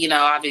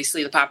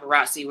 obviously the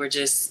paparazzi were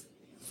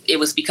it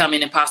was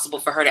becoming impossible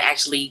for her to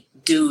actually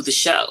do the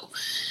show.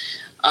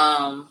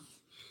 And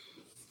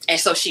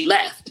so she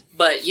left.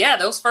 But yeah,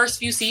 those first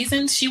few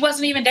seasons, she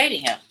wasn't even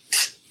dating him.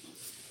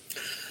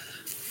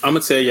 I'm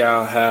going to tell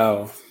y'all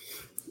how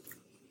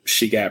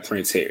she got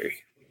Prince Harry.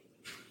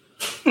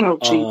 Oh,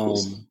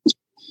 Jesus.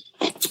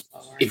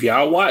 If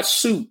y'all watch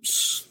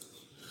Suits,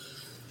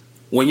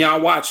 when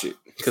y'all watch it,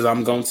 because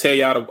I'm going to tell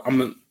y'all,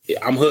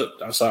 I'm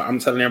hooked. I'm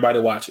telling everybody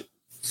to watch it.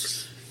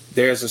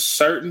 There's a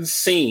certain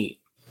scene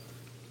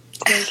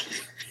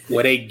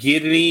where they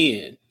get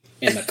it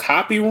in the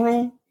copy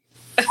room.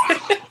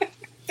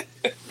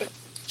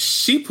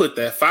 She put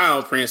that fire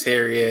on Prince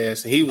Harry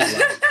ass, and he was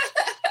like,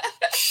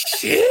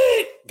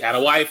 shit, gotta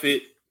wipe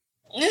it.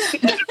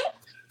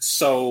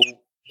 So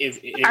if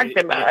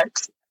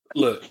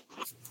look,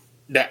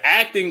 the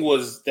acting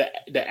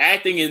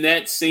in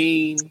that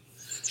scene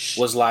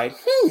was like,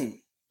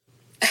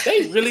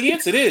 they really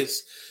into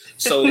this.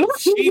 So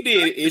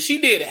if she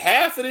did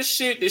half of the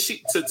shit that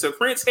she to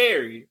Prince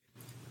Harry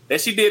that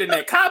she did in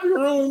that copy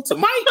room to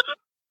Mike,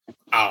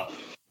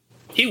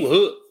 he was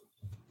hooked.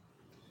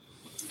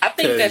 I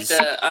think that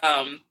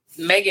the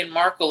Meghan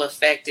Markle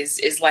effect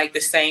is like the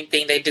same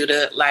thing they do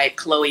to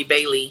Chloe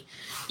Bailey.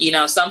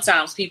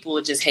 Sometimes people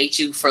will just hate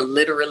you for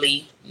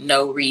literally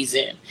no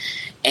reason.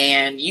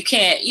 And you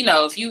can't,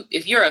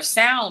 if you're of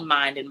sound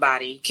mind and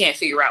body, you can't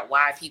figure out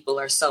why people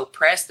are so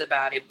pressed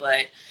about it.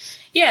 But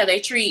yeah, they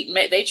treat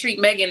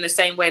Meghan the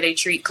same way they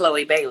treat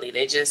Chloe Bailey.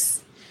 They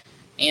just,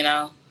 hate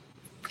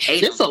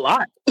It's them. A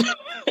lot.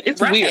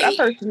 It's right. Weird. I've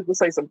heard people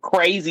say some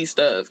crazy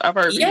stuff. I've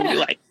heard people be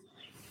like,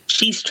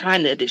 she's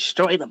trying to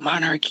destroy the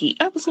monarchy.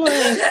 I was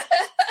like,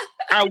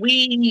 are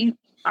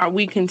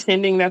we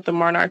contending that the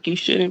monarchy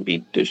shouldn't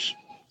be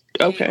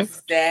okay?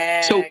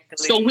 Exactly.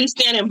 So we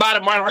standing by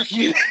the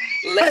monarchy.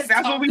 Let's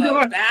talk what we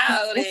doing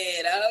about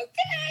it. Okay.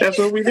 That's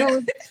what we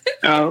doing.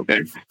 Oh,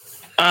 okay.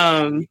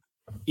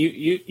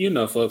 You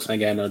know, folks ain't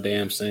got no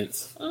damn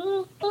sense.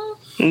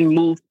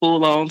 Move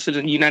full on to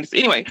the United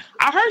States. Anyway,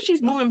 I heard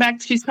she's moving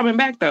back. She's coming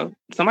back though.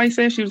 Somebody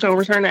said she was gonna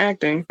return to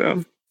acting.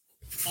 So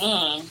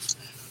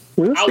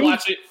we'll I'll see.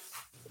 watch it.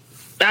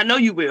 I know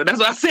you will. That's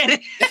why I said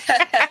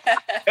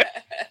it.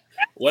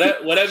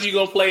 Whatever you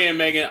gonna play in,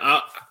 Megan,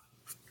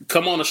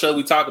 come on the show.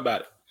 We talk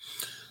about it.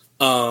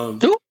 I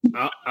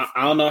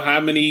don't know how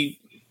many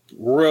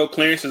royal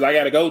clearances I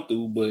got to go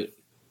through, but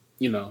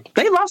you know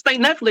they lost their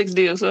Netflix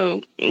deal,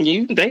 so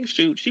they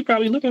shoot. She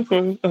probably looking for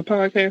a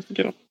podcast to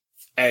do.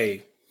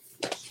 Hey,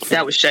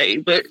 that was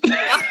shade, but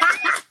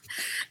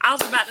I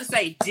was about to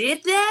say,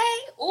 did they?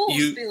 Oh,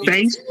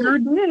 they sure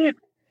did.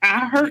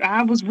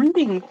 I was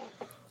reading.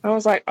 I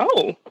was like,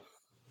 oh,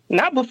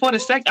 not before the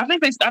second.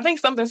 I think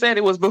something said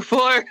it was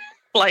before,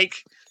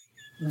 like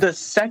the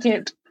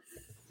second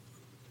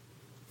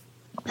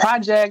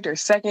project or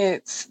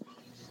second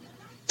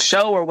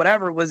show or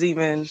whatever was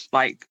even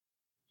like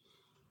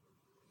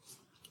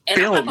and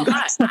filmed. I'm not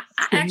gonna lie,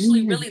 I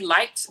actually really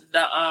liked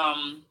the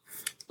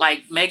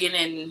like Meghan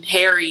and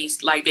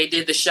Harry's, like they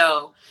did the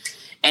show,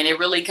 and it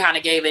really kind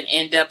of gave an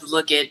in-depth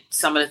look at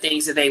some of the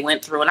things that they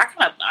went through. And I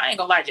ain't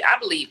gonna lie to you, I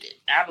believed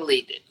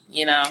it,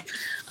 you know.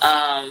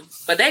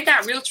 But they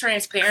got real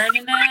transparent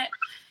in that,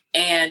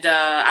 and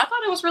I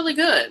thought it was really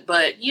good.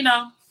 But you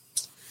know,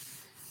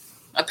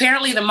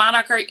 apparently the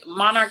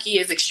monarchy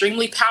is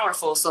extremely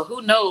powerful, so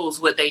who knows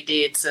what they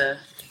did to,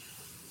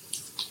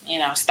 you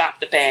know,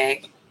 stop the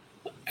bag.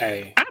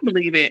 Hey, I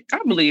believe it. I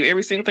believe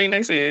every single thing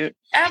they said.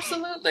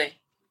 Absolutely.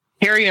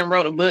 Harry and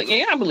wrote a book.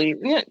 Yeah, I believe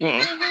it.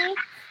 Yeah.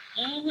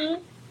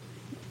 Mm-hmm.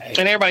 And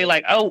everybody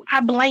like, oh,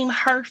 I blame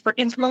her for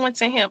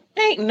influencing him.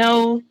 Ain't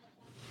no.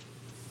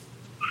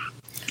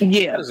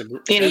 Yeah.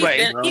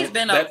 Anyway, he's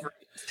been over.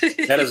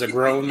 That is a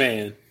grown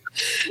man.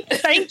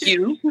 Thank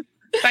you.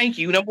 Thank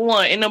you. Number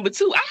one. And number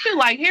two, I feel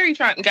like Harry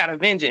got a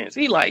vengeance.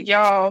 He like,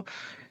 y'all,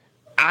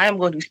 I am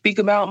going to speak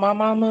about my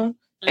mama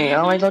and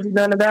y'all ain't going to do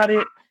nothing about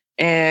it.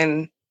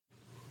 And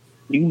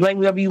you can blame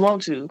whoever you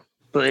want to.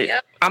 But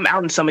I'm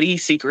out in some of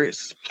these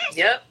secrets.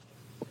 Yep.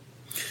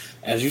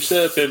 As you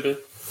said, Pimpin'.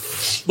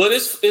 But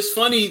it's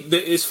funny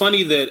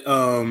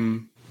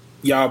that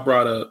y'all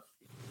brought up,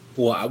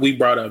 well, we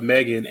brought up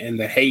Meghan and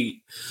the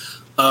hate,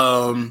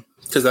 because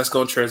that's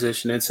going to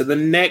transition into the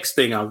next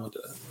thing I want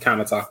to kind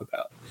of talk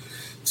about.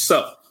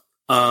 So,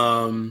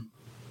 y'all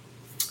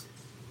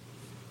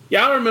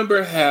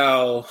remember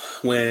how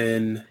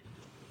when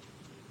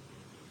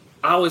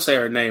I always say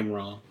her name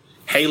wrong,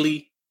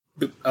 Halle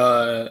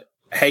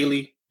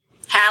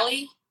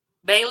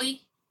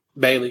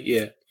Bailey,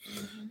 yeah.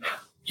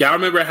 Y'all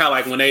remember how,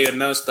 like, when they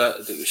announced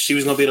that she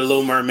was going to be the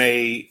Little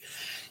Mermaid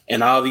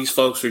and all these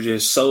folks were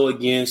just so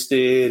against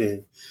it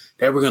and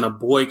they were going to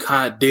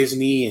boycott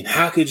Disney and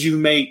how could you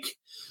make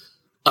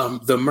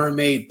the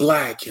mermaid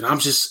black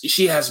and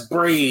she has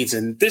braids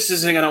and this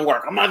isn't going to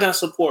work. I'm not going to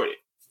support it.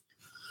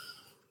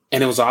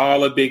 And it was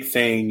all a big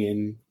thing.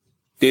 And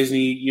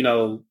Disney, you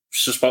know,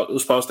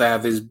 was supposed to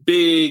have this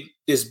big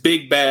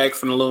bag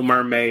from the Little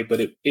Mermaid, but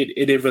it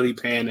didn't really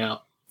pan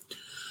out.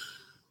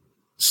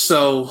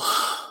 So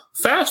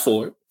fast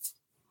forward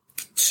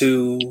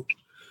to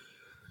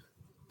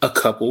a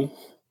couple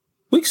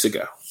weeks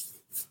ago.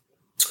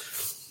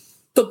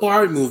 The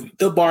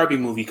Barbie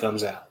movie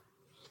comes out.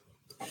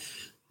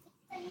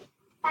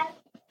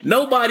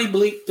 Nobody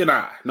blinked an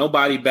eye.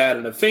 Nobody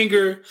batted a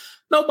finger.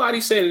 Nobody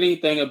said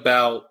anything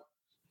about,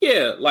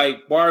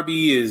 like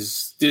Barbie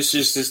is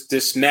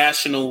this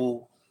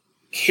national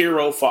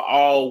hero for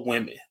all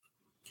women.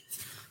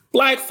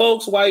 Black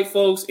folks, white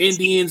folks,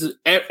 Indians,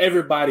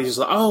 everybody's just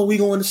like, oh, we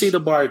going to see the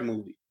Barbie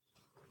movie.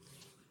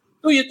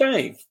 Do your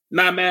thing.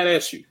 Not mad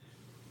at you.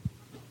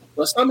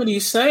 But some of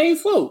these same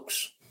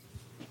folks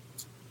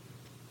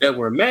that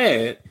were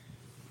mad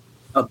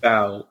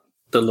about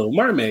the Little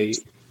Mermaid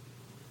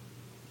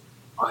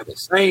are the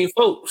same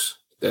folks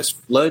that's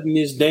flooding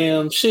this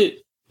damn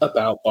shit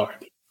about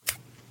Barbie.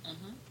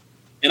 Mm-hmm.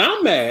 And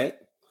I'm mad.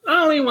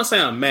 I don't even want to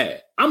say I'm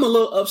mad. I'm a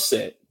little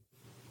upset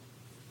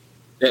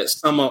that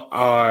some of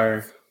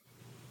our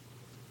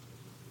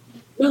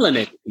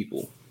melanated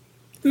people.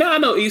 Now I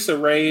know Issa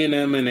Rae and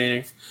them in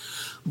there,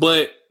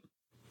 but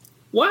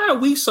why are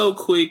we so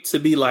quick to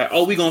be like,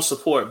 oh, we gonna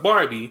support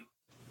Barbie,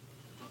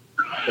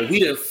 but we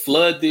didn't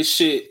flood this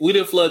shit. We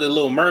didn't flood the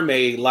Little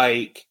Mermaid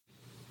like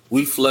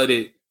we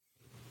flooded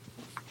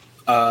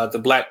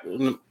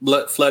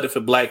flooded for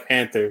Black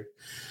Panther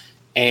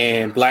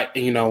and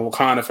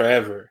Wakanda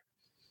Forever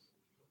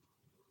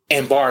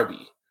and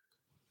Barbie.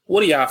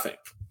 What do y'all think?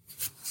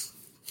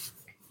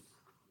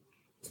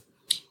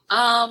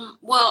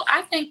 Well,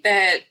 I think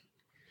that,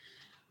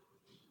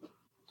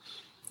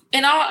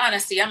 in all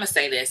honesty, I'm going to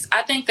say this.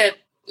 I think that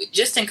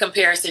just in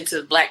comparison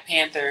to Black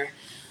Panther,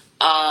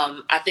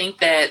 I think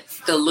that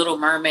The Little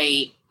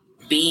Mermaid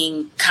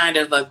being kind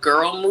of a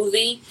girl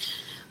movie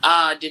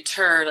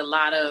deterred a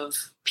lot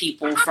of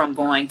people from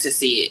going to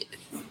see it.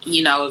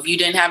 You know, if you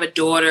didn't have a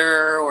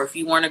daughter or if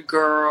you weren't a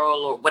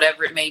girl or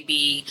whatever it may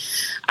be,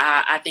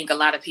 I think a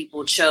lot of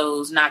people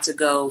chose not to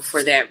go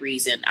for that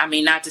reason. I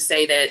mean, not to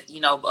say that,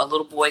 you know, a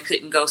little boy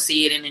couldn't go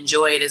see it and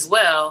enjoy it as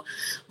well,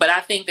 but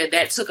I think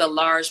that took a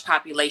large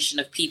population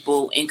of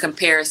people in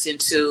comparison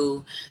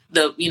to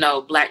the, you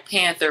know, Black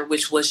Panther,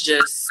 which was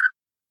just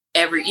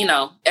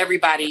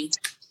everybody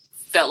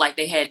felt like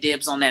they had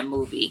dibs on that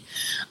movie.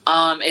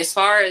 As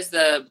far as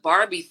the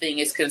Barbie thing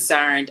is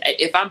concerned,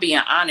 if I'm being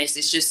honest,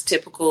 it's just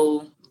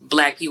typical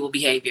Black people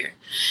behavior.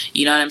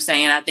 You know what I'm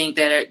saying? I think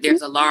that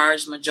there's a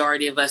large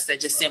majority of us that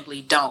just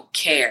simply don't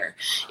care.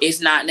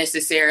 It's not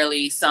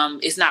necessarily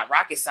it's not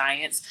rocket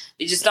science.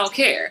 They just don't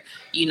care.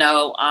 You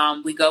know,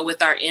 we go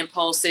with our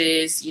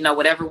impulses, you know,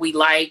 whatever we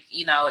like,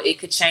 you know, it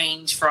could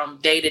change from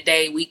day to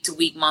day, week to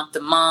week, month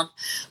to month,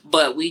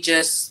 but we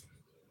just,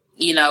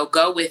 you know,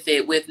 go with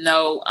it with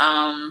no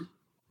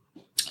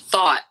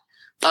thought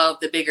of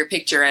the bigger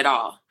picture at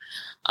all.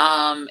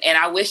 And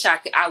I wish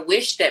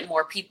that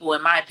more people,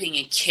 in my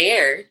opinion,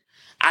 cared.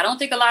 I don't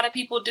think a lot of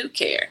people do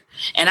care.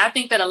 And I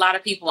think that a lot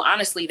of people,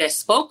 honestly, that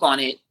spoke on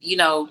it, you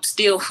know,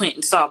 still went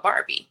and saw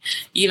Barbie.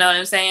 You know what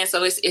I'm saying?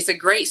 So it's a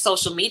great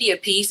social media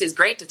piece. It's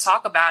great to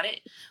talk about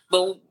it,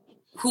 but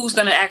who's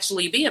going to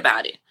actually be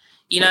about it?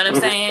 You know what I'm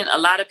saying? A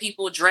lot of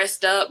people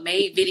dressed up,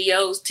 made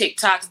videos,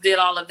 TikToks, did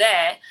all of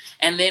that.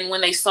 And then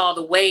when they saw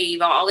the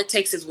wave, all it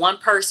takes is one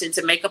person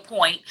to make a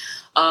point.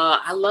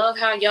 I love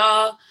how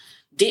y'all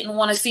didn't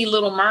want to see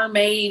Little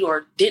Mermaid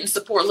or didn't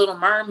support Little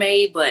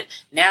Mermaid, but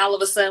now all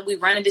of a sudden we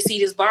running to see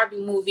this Barbie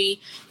movie.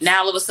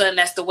 Now all of a sudden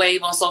that's the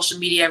wave on social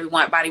media.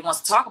 Everybody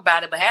wants to talk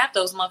about it, but half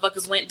those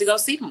motherfuckers went to go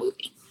see the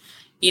movie.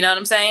 You know what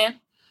I'm saying?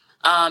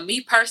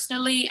 Me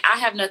personally, I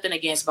have nothing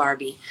against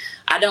Barbie.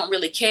 I don't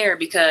really care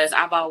because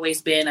I've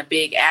always been a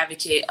big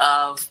advocate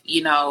of,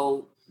 you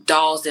know,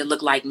 dolls that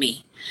look like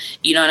me.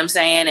 You know what I'm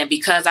saying? And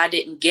because I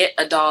didn't get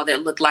a doll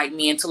that looked like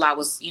me until I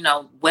was, you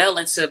know, well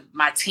into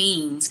my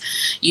teens,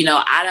 you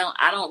know, I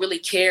don't really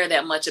care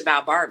that much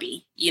about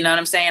Barbie. You know what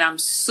I'm saying?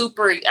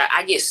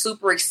 I get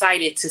super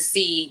excited to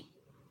see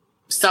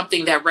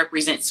something that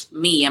represents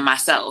me and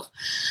myself.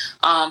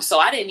 So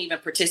I didn't even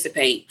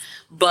participate,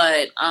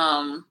 but,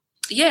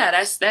 yeah,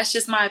 that's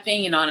just my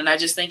opinion on it. I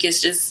just think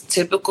it's just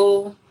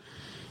typical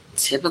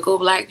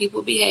Black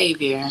people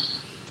behavior.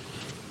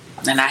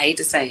 And I hate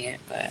to say it,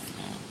 but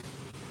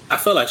I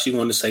feel like she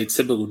wanted to say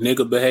typical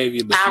nigga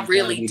behavior, but I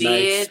really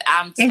did. Nice.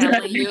 I'm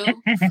telling you,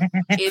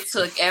 it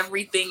took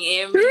everything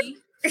in me.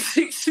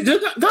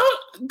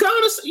 Go,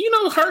 you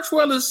know,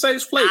 Hertzwell is a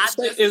safe place.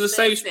 Is a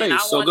safe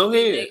space. So go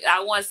ahead.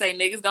 I want to say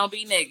niggas gonna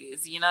be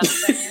niggas. You know what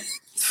I'm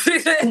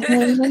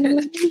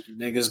saying?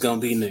 Niggas gonna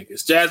be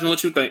niggas. Jasmine,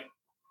 what you think?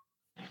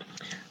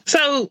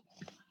 So,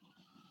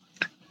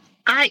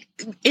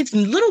 it's a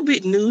little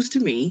bit news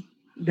to me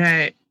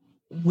that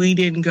we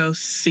didn't go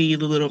see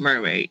The Little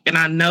Mermaid. And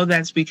I know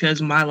that's because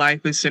my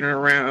life is centered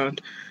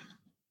around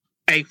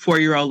a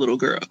 4-year-old little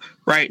girl,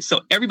 right?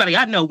 So everybody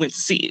I know went to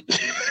see it.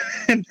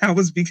 And that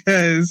was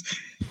because,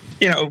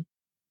 you know,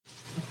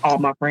 all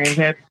my friends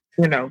had,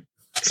 you know,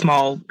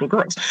 small little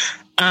girls.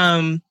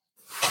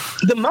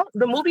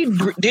 The movie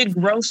did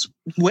gross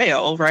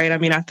well, right? I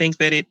mean, I think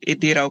that it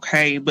did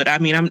okay, but I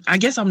mean, I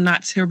guess I'm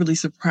not terribly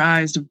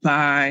surprised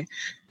by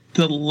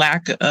the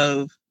lack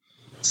of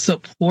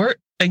support.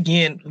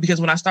 Again,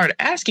 because when I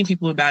started asking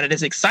people about it,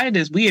 as excited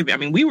as we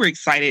were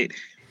excited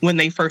when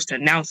they first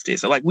announced it.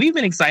 So, like, we've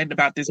been excited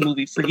about this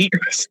movie for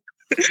years.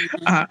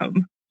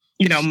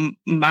 You know,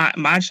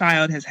 my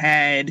child has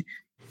had,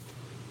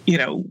 you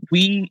know,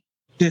 we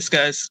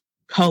discuss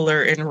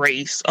color and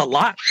race a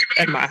lot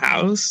at my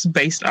house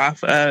based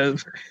off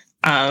of,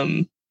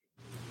 you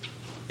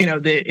know,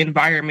 the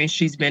environment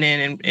she's been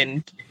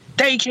in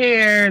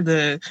daycare,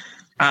 the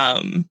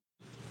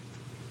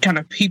kind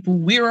of people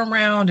we're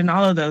around and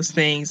all of those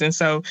things. And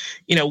so,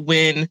 you know,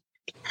 when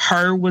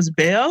her was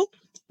Belle,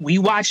 we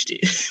watched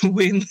it.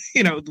 When,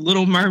 you know, The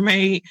Little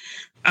Mermaid,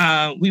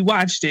 we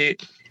watched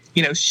it.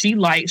 You know,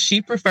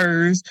 she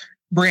prefers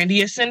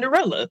Brandy as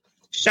Cinderella.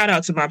 Shout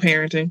out to my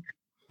parenting.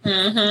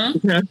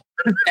 Mm-hmm.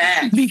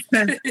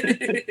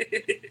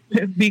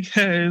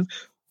 because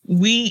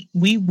we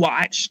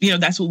watch, you know,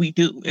 that's what we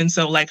do. And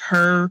so, like,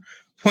 her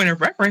point of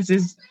reference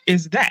is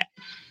that.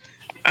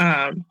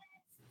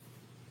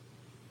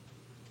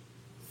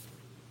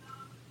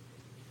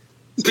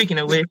 Speaking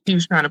of which, he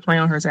was trying to play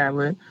on her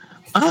tablet.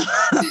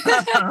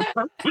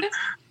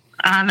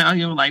 I know,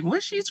 you were like, why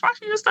she just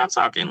stop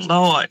talking?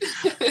 Lord.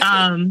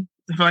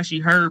 Before she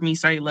heard me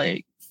say,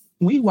 like,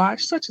 we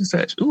watched such and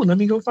such. Ooh, let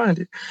me go find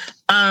it.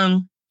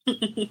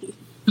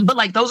 But,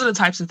 like, those are the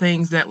types of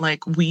things that,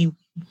 like, we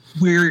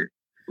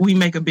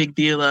make a big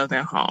deal of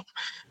at home.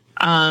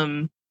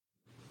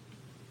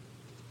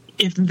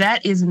 If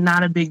that is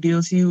not a big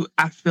deal to you,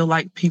 I feel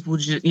like people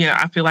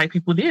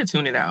did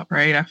tune it out,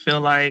 right? I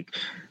feel like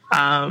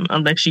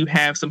unless you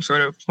have some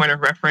sort of point of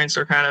reference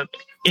or kind of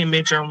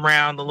image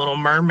around The Little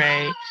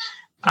Mermaid,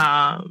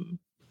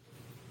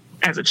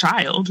 as a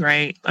child,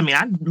 right? I mean,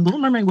 Little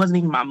Mermaid wasn't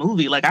even my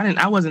movie. Like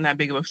I wasn't that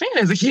big of a fan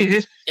as a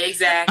kid.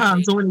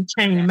 Exactly. So when it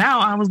came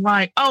out, I was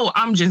like, oh,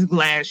 I'm just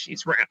glad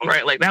she's round,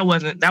 right? Like that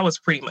was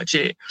pretty much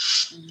it.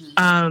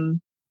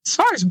 As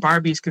far as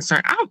Barbie's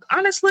concerned, I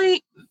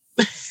honestly,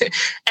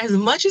 as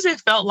much as it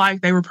felt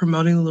like they were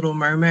promoting The Little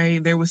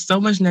Mermaid, there was so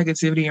much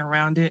negativity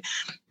around it.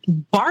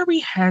 Barbie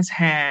has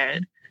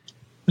had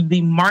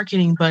the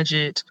marketing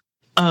budget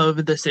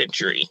of the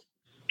century,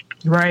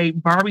 right?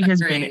 Barbie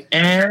has been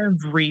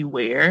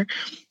everywhere.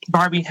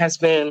 Barbie has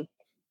been,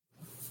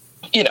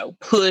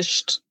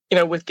 pushed,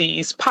 with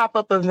these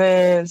pop-up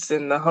events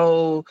and the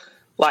whole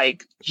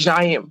like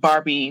giant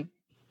Barbie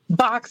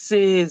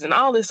boxes and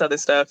all this other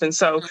stuff. And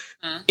so,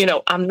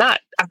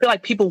 I feel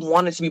like people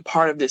wanted to be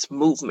part of this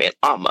movement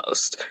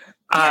almost.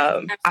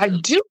 I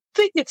do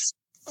think it's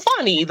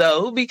funny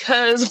though,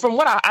 because from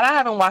what I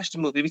haven't watched the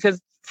movie,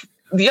 because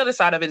the other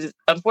side of it is,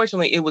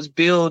 unfortunately, it was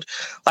billed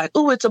like,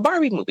 oh, it's a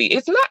Barbie movie.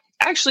 It's not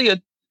actually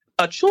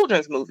a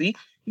children's movie.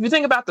 If you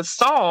think about the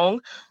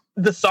song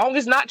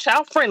is not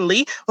child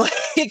friendly.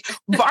 Like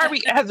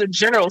Barbie as a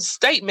general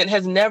statement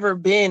has never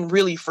been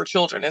really for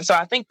children. And so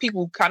I think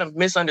people kind of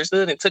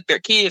misunderstood and took their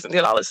kids and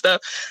did all this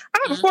stuff. I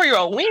have a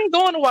 4-year-old. We ain't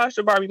going to watch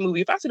the Barbie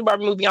movie. If I see the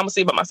Barbie movie, I'm going to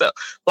see it by myself.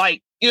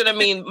 Like, you know what I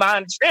mean? My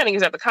understanding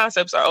is that the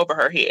concepts are over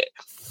her head.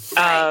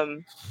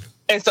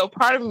 And so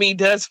part of me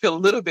does feel a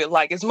little bit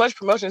like, as much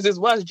promotion as this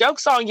was,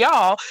 joke's on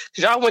y'all,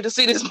 because y'all went to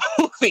see this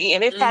movie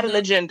and it had an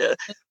agenda.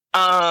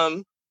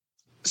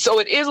 So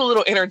it is a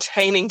little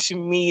entertaining to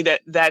me that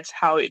that's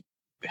how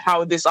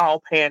this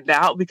all panned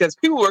out, because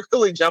people were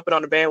really jumping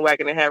on the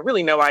bandwagon and had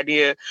really no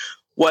idea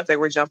what they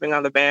were jumping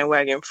on the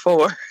bandwagon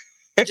for.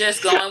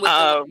 Just going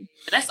with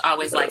that's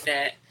always like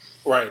that.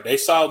 Right. They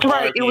saw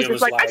Barbie. Right. It was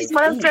just like, I just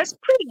want to dress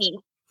pretty.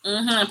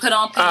 Put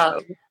on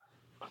pink.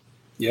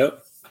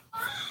 Yep.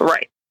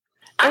 Right.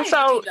 And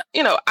so,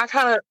 I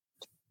kind of,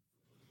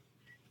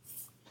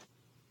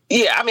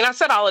 I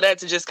said all of that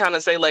to just kind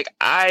of say, like,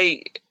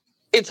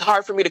 it's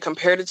hard for me to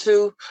compare the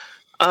two.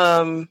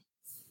 I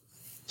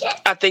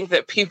think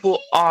that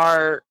people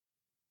are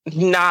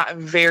not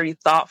very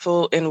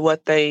thoughtful in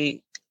what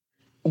they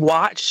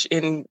watch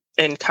and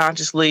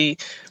consciously,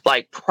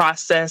 like,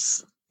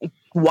 process,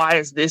 why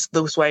is this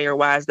way or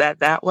why is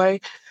that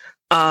way?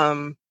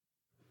 But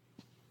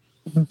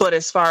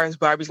as far as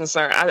Barbie's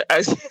concerned,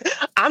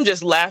 I'm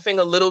just laughing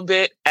a little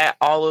bit at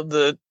all of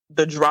the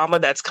drama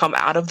that's come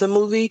out of the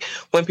movie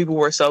when people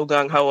were so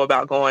gung-ho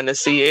about going to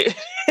see it.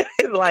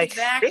 Like,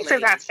 this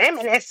is a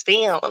feminist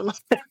film.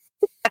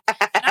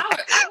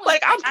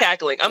 Like, I'm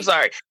cackling. I'm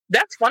sorry.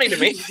 That's funny to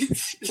me.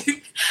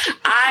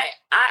 I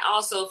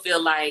also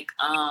feel like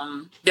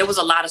there was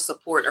a lot of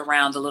support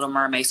around The Little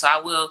Mermaid. So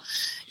I will,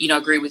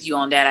 agree with you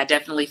on that. I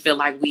definitely feel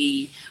like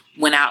we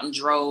went out in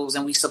droves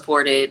and we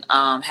supported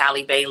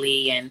Halle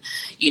Bailey and,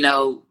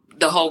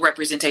 the whole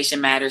representation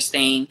matters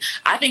thing.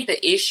 I think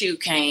the issue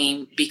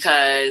came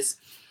because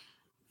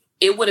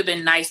it would have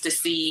been nice to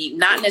see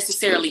not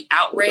necessarily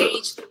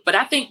outrage, but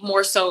I think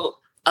more so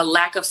a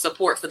lack of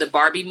support for the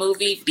Barbie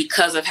movie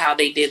because of how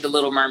they did The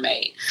Little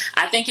Mermaid.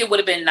 I think it would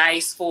have been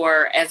nice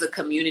for, as a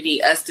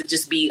community, us to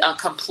just be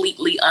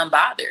completely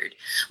unbothered.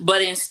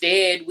 But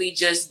instead, we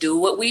just do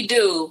what we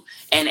do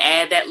and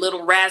add that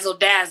little razzle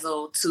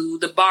dazzle to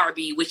the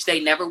Barbie, which they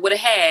never would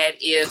have had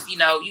if, you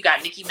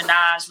got Nicki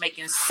Minaj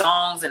making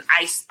songs and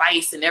Ice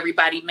Spice and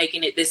everybody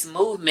making it this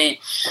movement.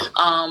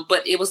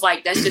 But it was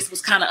like, that just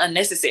was kind of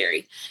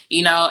unnecessary,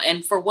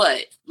 and for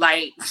what?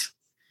 Like,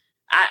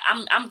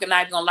 I'm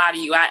not gonna lie to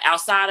you.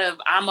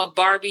 I'm a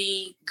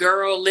Barbie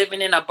girl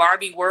living in a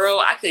Barbie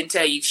world. I couldn't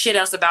tell you shit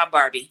else about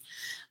Barbie.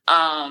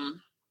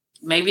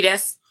 Maybe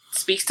that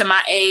speaks to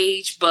my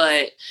age,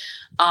 but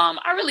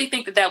I really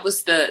think that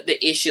was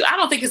the issue. I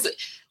don't think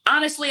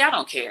honestly, I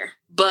don't care.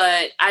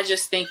 But I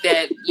just think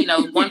that,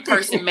 one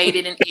person made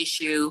it an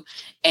issue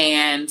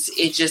and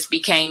it just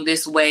became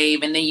this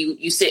wave. And then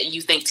you sit and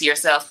you think to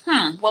yourself,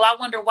 well, I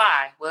wonder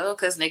why. Well,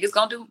 because niggas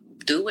gonna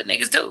do what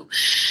niggas do.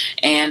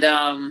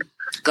 And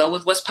go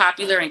with what's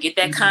popular and get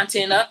that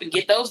content up and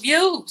get those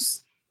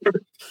views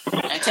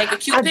and take a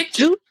cute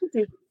picture.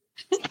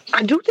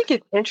 I do think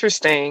it's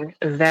interesting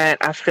that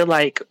I feel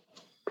like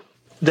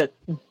the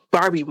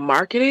Barbie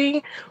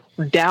marketing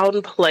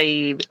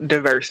downplayed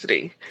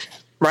diversity,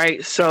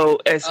 right? So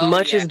as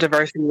much as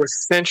diversity was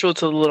central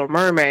to The Little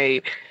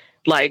Mermaid,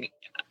 like,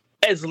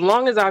 as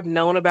long as I've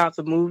known about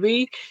the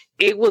movie,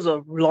 it was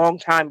a long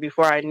time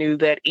before I knew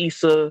that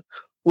Issa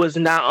was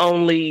not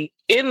only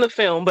in the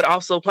film, but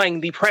also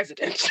playing the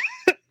president.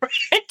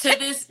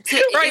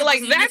 Right?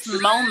 Like, that's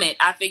this moment.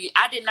 I figured,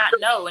 I did not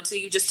know until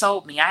you just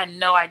told me. I had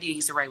no idea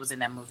Issa Rae was in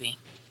that movie.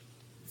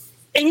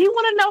 And you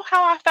want to know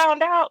how I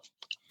found out?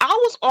 I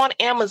was on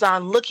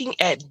Amazon looking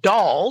at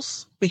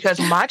dolls because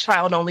my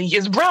child only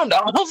gets brown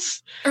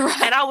dolls.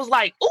 Right. And I was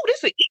like, oh, this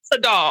is an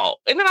Issa doll.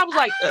 And then I was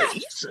like,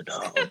 Issa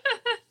doll.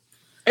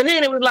 And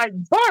then it was like,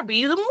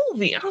 Barbie, the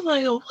movie. I was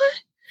like, oh,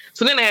 what?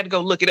 So then I had to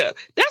go look it up.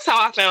 That's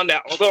how I found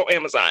out on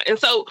Amazon. And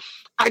so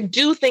I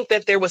do think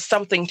that there was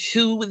something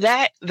to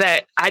that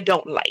I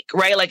don't like,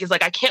 right? Like, it's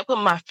like I can't put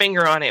my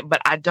finger on it, but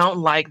I don't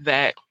like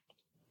that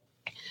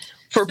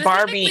for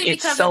Barbie Specifically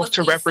because it itself was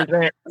to Issa.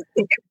 represent. I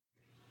think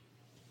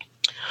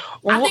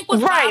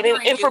what's Right,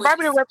 bothering and for you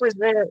Barbie to is-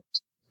 represent,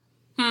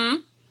 I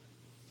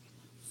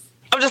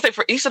would just say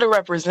for Issa to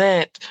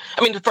represent,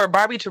 I mean, for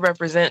Barbie to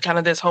represent kind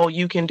of this whole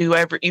you can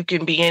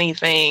be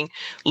anything,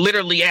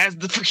 literally as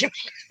the freaking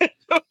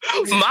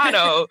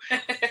motto,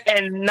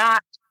 and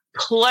not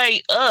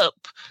play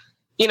up.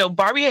 You know,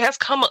 Barbie has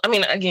come, I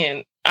mean,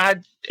 again, I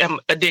am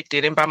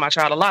addicted and buy my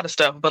child a lot of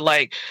stuff, but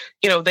like,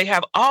 you know, they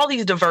have all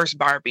these diverse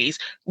Barbies.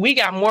 We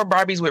got more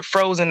Barbies with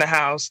froze in the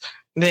house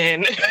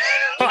than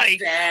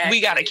like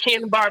we got a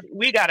Ken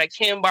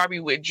Barbie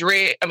with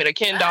dread. I mean, a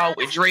Ken doll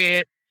with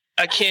dread,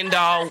 a Ken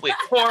doll with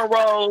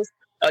cornrows,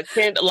 a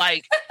Ken,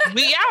 like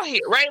we out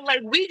here, right?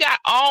 Like we got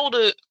all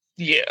the,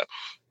 yeah.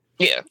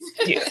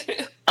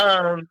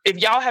 If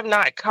y'all have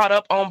not caught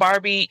up on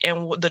Barbie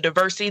and the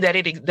diversity that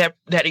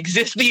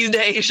exists these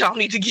days, y'all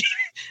need to get.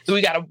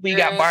 We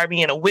got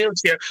Barbie in a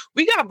wheelchair.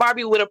 We got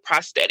Barbie with a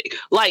prosthetic.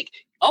 Like,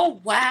 oh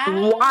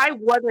wow, why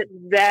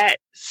wasn't that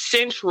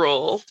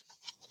central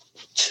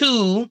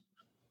to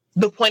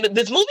the point of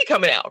this movie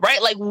coming out?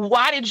 Right? Like,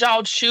 why did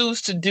y'all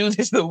choose to do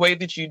this the way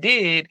that you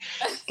did,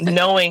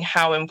 knowing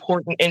how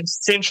important and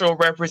central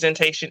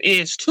representation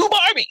is to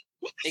Barbie?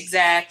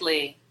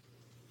 Exactly.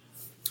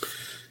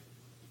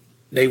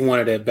 They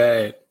wanted it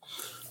bad.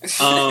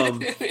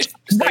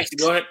 Stacey,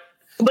 go ahead.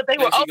 But they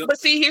were. But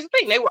see, here's the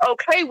thing: they were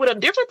okay with a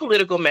different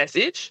political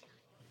message,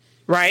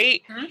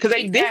 right? Because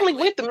they definitely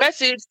went the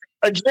message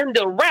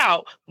agenda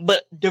route,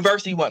 but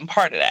diversity wasn't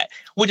part of that.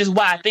 Which is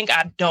why I think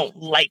I don't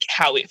like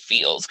how it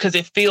feels, because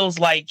it feels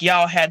like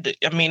y'all had to.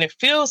 I mean, it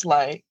feels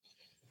like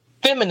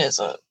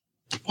feminism,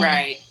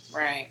 right?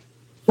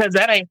 Because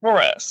that ain't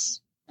for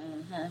us.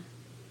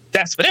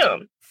 That's for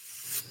them.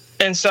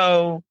 And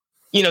so,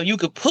 you know, you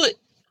could put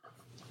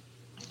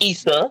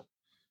Issa,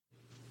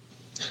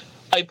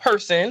 a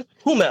person,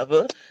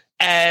 whomever,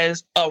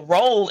 as a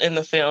role in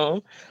the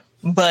film,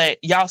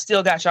 but y'all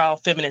still got y'all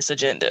feminist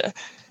agenda,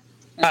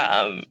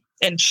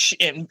 and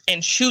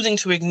choosing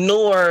to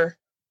ignore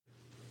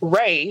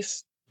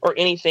race or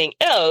anything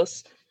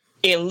else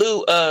in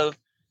lieu of,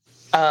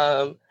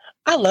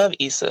 I love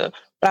Issa,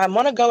 but I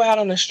want to go out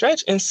on a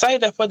stretch and say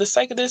that for the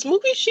sake of this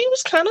movie, she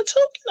was kind of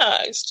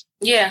tokenized.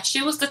 Yeah,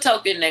 she was the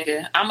token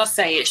nigga. I'm going to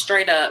say it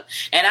straight up.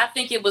 And I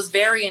think it was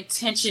very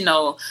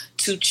intentional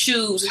to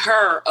choose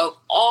her of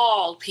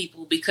all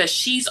people, because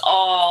she's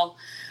all,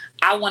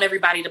 I want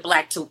everybody to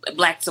black to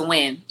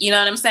win. You know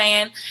what I'm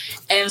saying?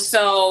 And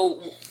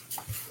so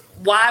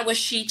why was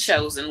she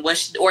chosen?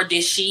 Or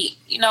did she,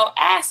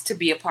 ask to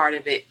be a part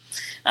of it?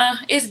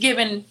 It's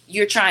given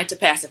you're trying to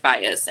pacify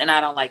us, and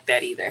I don't like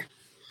that either.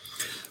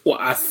 Well,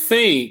 I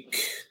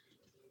think,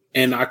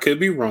 and I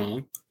could be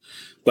wrong,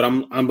 but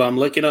I'm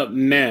looking up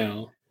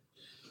now.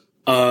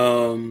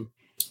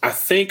 I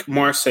think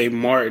Marseille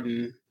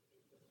Martin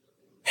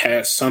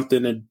has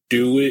something to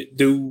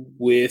do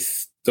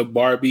with the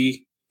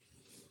Barbie.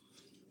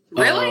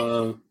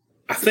 Really?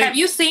 I think. Have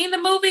you seen the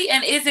movie?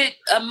 And is it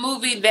a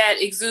movie that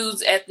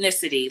exudes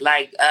ethnicity,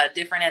 like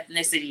different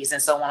ethnicities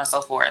and so on and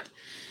so forth?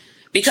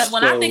 Because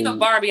when I think of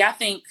Barbie, I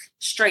think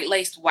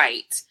straight-laced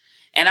white.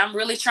 And I'm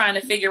really trying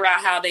to figure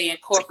out how they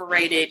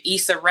incorporated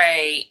Issa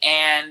Rae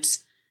and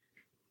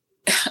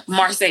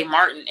Marseille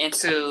Martin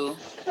into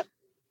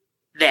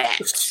that.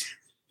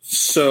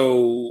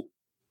 So,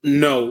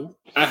 no,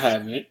 I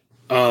haven't.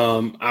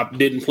 I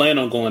didn't plan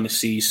on going to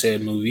see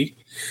said movie.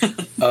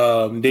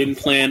 Didn't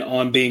plan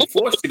on being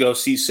forced to go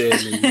see said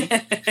movie.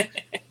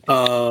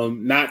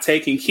 Not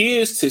taking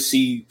kids to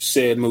see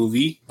said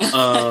movie.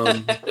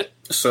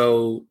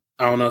 So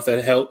I don't know if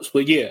that helps,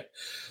 but yeah.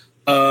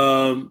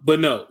 But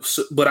no,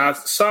 but I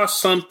saw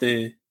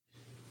something.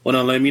 Well,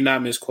 no, let me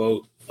not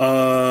misquote.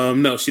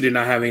 No, she did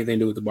not have anything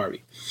to do with the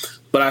Barbie.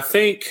 But I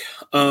think,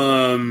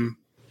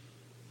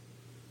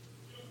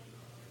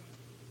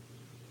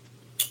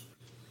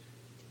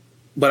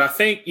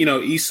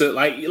 Issa,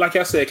 like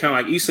I said, kind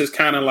of like Issa's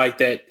kind of like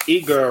that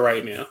it girl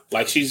right now.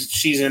 Like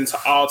she's into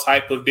all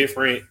type of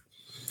different,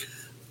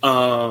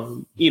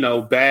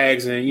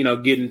 bags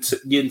and getting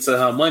to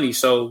her money.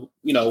 So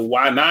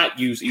why not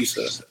use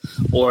Issa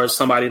or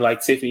somebody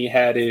like Tiffany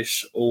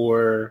Haddish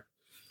or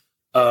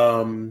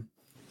hell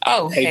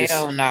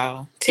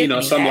no,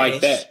 Tiffany something Haddish.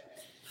 Like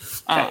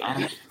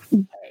that.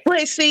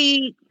 But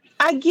see,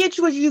 I get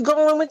where you're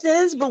going with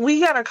this, but we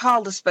gotta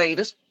call the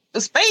spade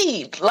a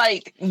spade.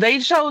 Like, they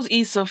chose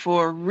Issa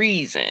for a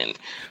reason,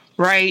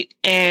 right?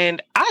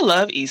 And I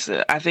love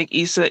Issa. I think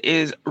Issa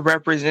is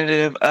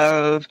representative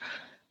of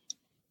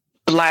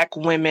Black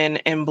women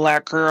and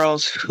Black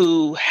girls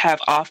who have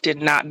often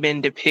not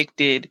been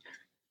depicted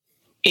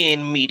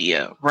in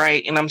media,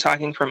 right? And I'm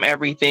talking from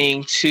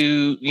everything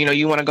to,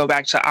 you want to go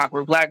back to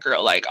Awkward Black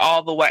Girl, like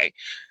all the way.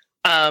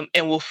 And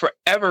will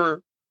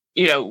forever,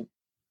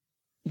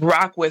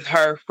 rock with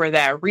her for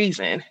that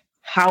reason.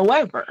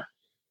 However,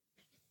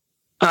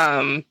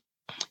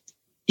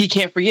 you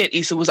can't forget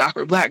Issa was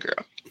Awkward Black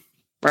Girl.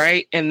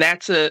 right? And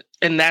that's a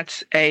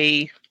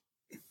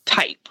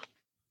type,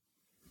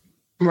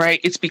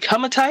 right? It's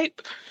become a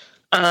type.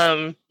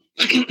 I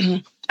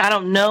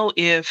don't know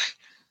if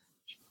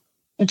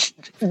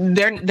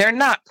they're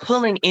not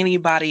pulling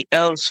anybody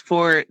else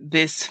for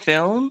this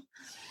film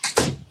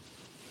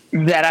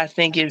that I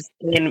think is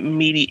in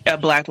media, a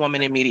Black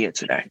woman in media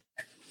today.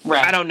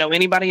 Right. I don't know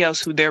anybody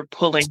else who they're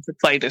pulling to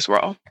play this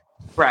role.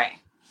 Right.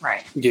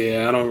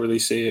 Yeah, I don't really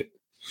see it.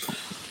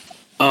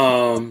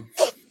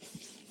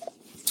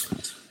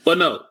 But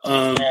no,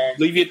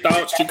 leave your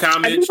thoughts, your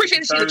comments. I do appreciate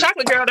to see the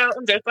chocolate girl though.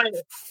 I'm just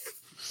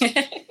saying.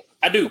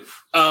 I do.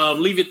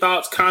 Leave your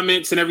thoughts,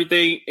 comments, and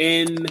everything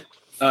in.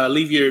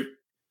 Leave your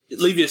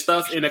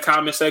stuff in the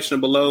comment section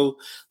below.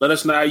 Let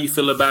us know how you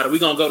feel about it. We're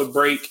gonna go to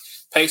break,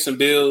 pay some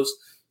bills,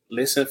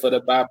 listen for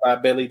the Bye Bye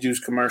Belly Juice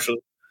commercial.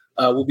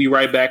 We'll be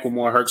right back with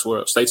more Herc's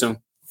World. Stay tuned.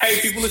 Hey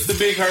people, it's the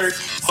Big Herc,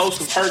 host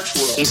of Herc's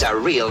World. He's a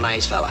real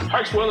nice fella.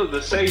 Herc's World is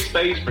a safe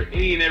space for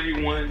any and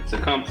everyone to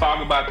come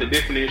talk about the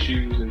different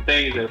issues and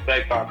things that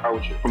affect our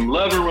culture. From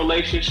love and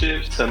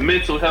relationships to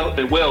mental health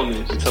and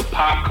wellness to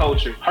pop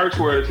culture, Herc's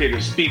World is here to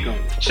speak on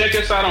it. Check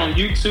us out on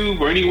YouTube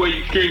or anywhere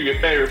you stream your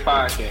favorite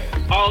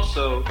podcast.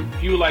 Also,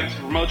 if you would like to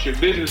promote your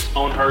business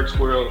on Herc's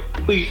World,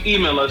 please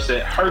email us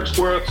at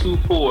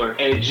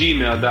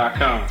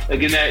hercsworld24@gmail.com.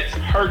 Again, that's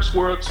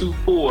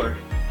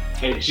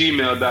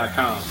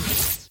hercsworld24@gmail.com.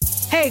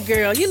 Hey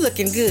girl, you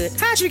looking good.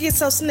 How'd you get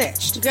so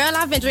snatched? Girl,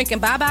 I've been drinking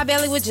Bye Bye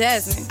Belly with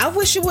Jasmine. I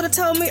wish you would have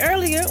told me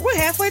earlier. We're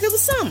halfway through the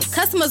summer.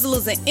 Customers are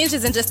losing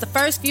inches in just the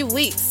first few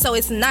weeks, so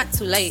it's not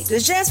too late.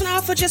 Does Jasmine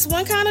offer just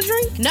one kind of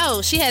drink?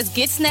 No, she has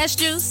Get Snatch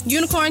Juice,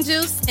 Unicorn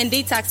Juice, and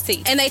Detox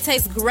Tea. And they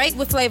taste great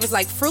with flavors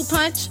like Fruit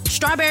Punch,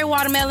 Strawberry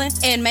Watermelon,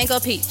 and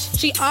Mango Peach.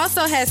 She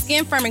also has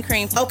Skin Firming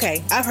Cream.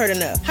 Okay, I've heard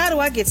enough. How do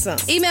I get some?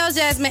 Email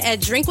Jasmine at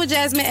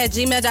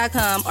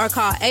drinkwithjasmine@gmail.com or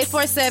call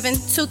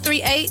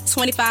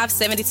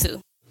 847-238-2572.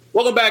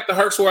 Welcome back to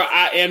Herc's World.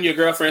 I am your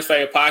girlfriend's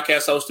favorite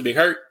podcast host, to be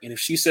Herc. And if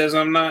she says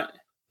I'm not,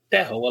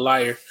 that hoe a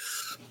liar.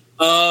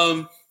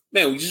 Man,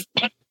 we just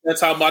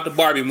talk about the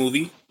Barbie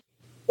movie.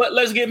 But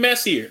let's get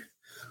messier.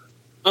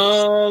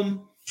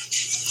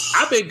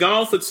 I've been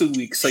gone for 2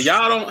 weeks, so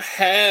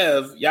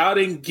y'all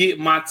didn't get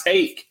my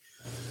take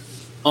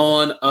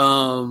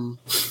on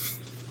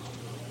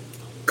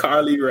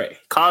Carly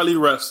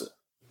Russell.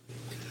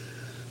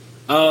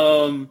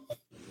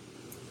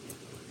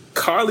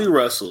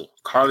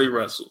 Carly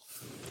Russell.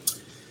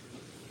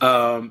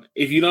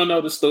 If you don't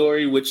know the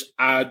story, which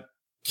I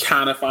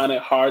kind of find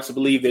it hard to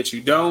believe that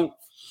you don't,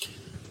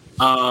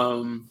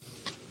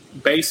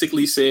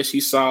 basically says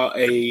she saw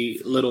a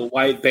little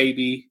white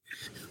baby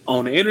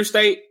on the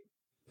interstate,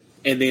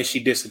 and then she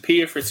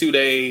disappeared for 2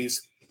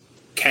 days,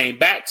 came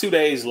back 2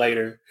 days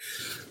later,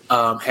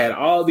 had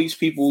all these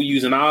people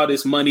using all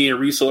this money and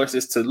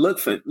resources to look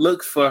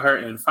for her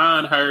and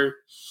find her.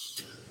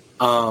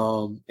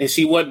 And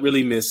she wasn't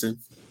really missing.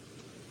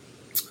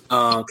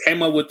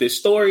 Came up with this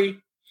story,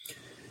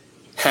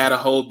 had a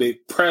whole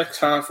big press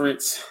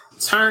conference.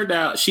 Turned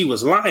out she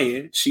was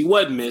lying. She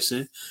wasn't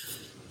missing.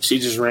 She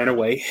just ran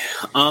away.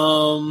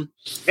 And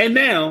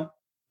now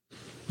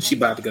she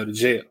about to go to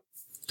jail.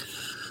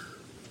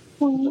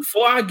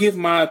 Before I give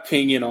my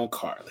opinion on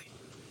Carly,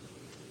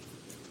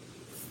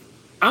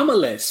 I'm gonna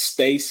let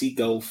Stacy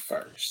go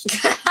first.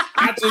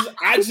 I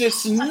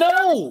just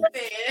know.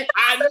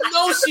 I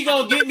know she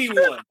gonna give me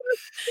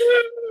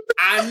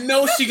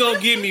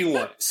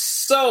one.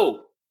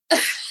 So,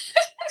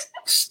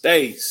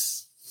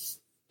 Stace,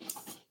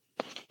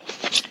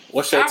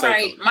 what's your take? All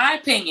right, my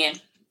opinion,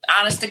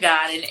 honest to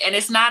God, and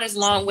it's not as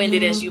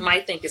long-winded as you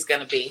might think it's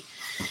gonna be.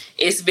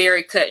 It's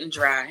very cut and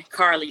dry.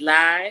 Carly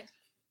lied.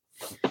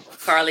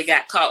 Carly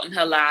got caught in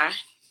her lie.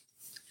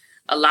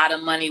 A lot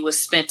of money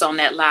was spent on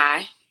that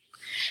lie,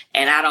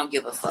 and I don't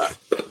give a fuck.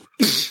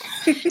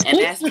 And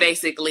that's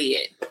basically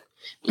it.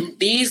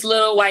 These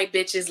little white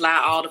bitches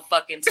lie all the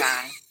fucking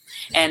time.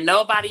 And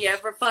nobody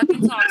ever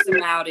fucking talks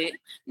about it.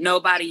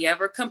 Nobody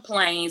ever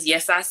complains.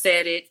 Yes, I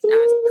said it.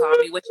 Call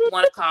me what you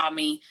want to call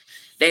me.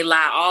 They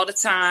lie all the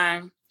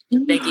time.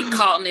 They get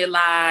caught in their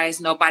lies.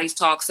 Nobody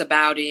talks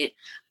about it.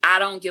 I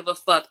don't give a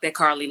fuck that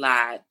Carly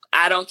lied.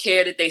 I don't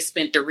care that they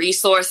spent the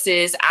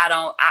resources.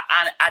 I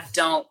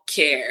don't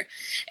care.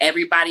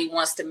 Everybody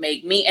wants to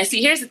make me. And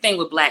see, here's the thing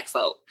with Black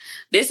folk.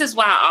 This is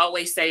why I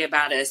always say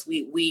about us,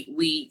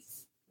 we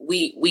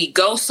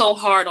go so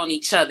hard on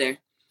each other,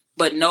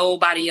 but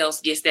nobody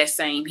else gets that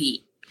same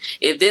heat.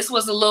 If this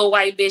was a little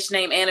white bitch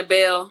named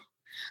Annabelle,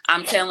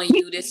 I'm telling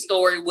you, this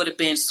story would have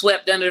been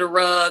swept under the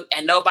rug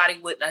and nobody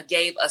would have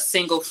gave a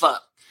single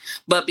fuck.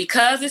 But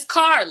because it's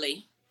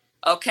Carly,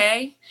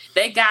 okay,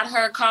 they got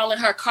her calling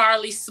her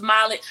Carly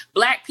Smiling.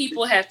 Black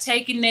people have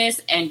taken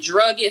this and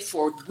drug it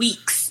for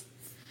weeks.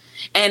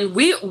 And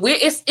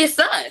it's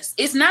us.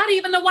 It's not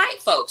even the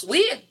white folks.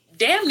 We're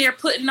damn near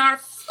putting our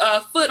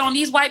foot on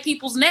these white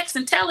people's necks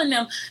and telling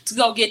them to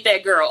go get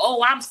that girl.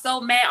 Oh, I'm so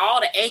mad.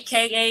 All the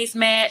AKAs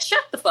mad.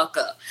 Shut the fuck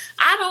up.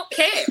 I don't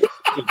care.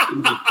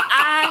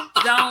 I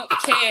don't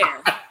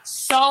care.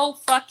 So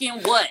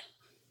fucking what?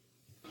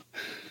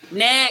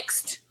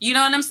 Next. You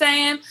know what I'm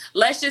saying?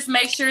 Let's just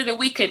make sure that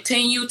we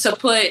continue to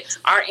put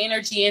our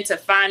energy into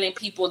finding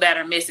people that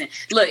are missing.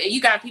 Look,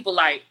 you got people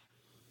like,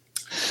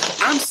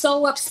 I'm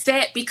so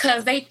upset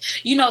because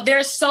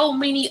there's so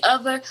many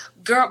other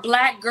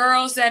black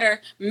girls that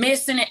are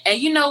missing. And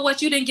you know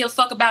what? You didn't give a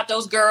fuck about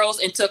those girls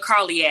until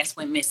Carly ass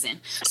went missing.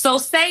 So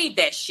save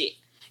that shit.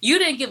 You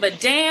didn't give a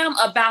damn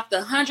about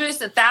the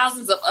hundreds and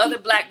thousands of other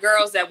black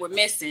girls that were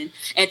missing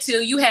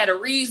until you had a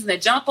reason to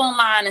jump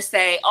online and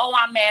say, oh,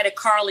 I'm mad at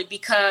Carly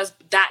because ...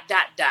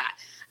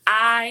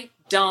 I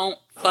don't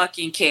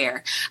fucking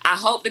care. I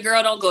hope the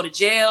girl don't go to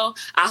jail.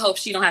 I hope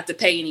she don't have to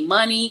pay any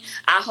money.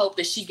 I hope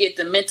that she get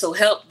the mental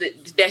help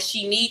that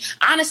she needs.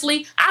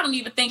 Honestly, I don't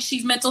even think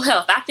she's mental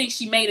health. I think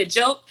she made a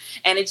joke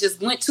and it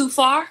just went too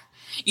far.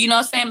 You know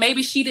what I'm saying?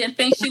 Maybe she didn't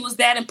think she was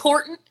that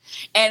important.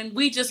 And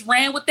we just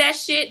ran with that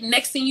shit.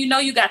 Next thing you know,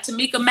 you got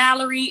Tamika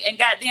Mallory and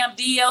goddamn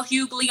D.L.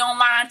 Hughley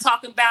online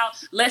talking about,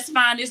 let's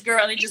find this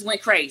girl. And it just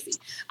went crazy.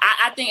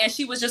 I think, and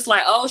she was just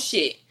like, oh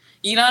shit.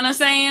 You know what I'm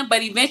saying?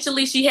 But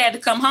eventually she had to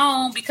come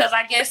home because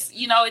I guess,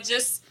 it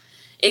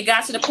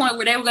got to the point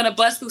where they were going to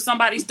bust through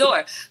somebody's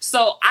door.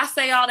 So I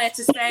say all that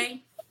to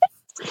say,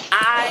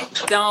 I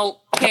don't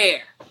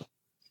care.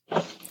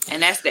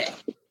 And that's that.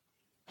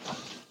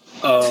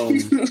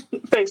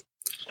 Thanks.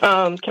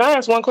 Can I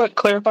ask one quick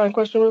clarifying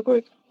question real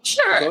quick?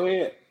 Sure. Go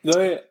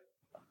ahead.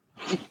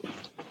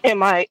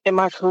 Am I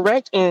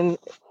correct in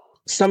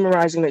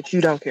summarizing that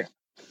you don't care?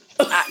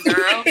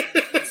 Girl,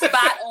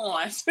 spot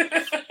on. I just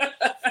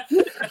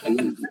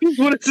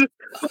wanted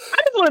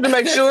to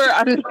make sure.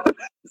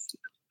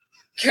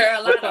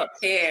 Girl, I don't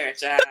care,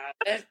 child.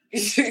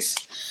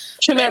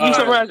 Can that be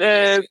summarized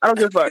as I don't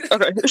give a fuck?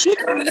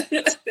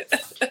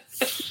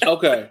 Okay.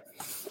 Okay.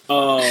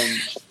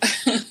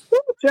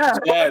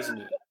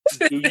 Jasmine,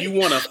 do you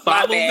want to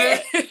follow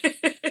that?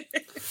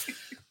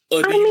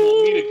 Or do you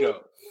want me to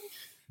go?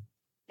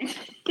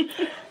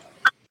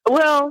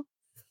 Well,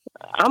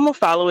 I'm going to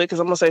follow it because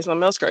I'm going to say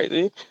something else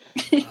crazy.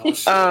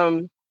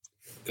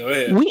 Go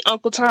ahead. We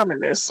Uncle Tom in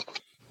this.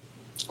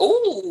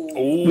 Ooh.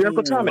 We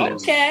Uncle Tom in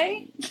this.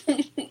 Okay.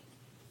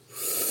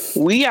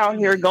 We out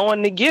here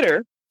going to get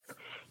her.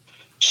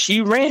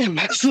 She ran.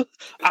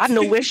 I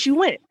know where she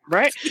went,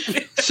 right?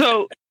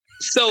 So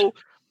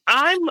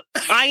I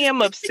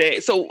am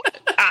upset. So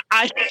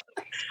I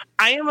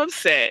am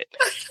upset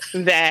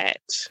that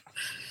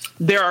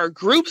there are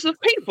groups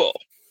of people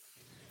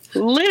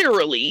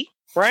literally,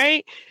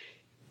 right,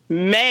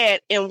 mad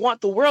and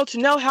want the world to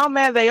know how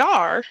mad they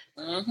are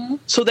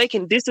so they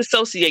can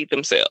disassociate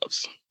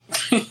themselves.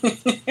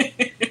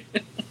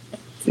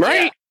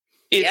 Right?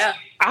 Yeah.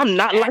 I'm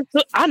not like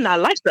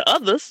the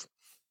others.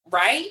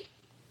 Right?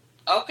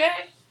 Okay.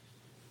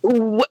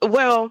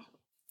 Well,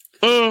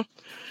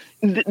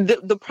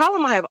 the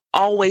problem I have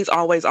always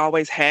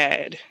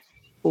had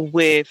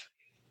with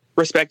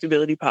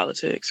respectability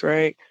politics,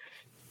 right,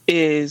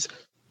 is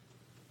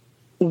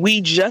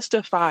we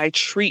justify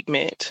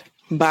treatment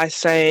by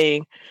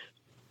saying,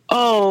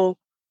 oh,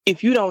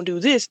 if you don't do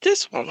this,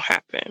 this won't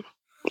happen.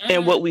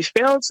 And what we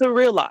fail to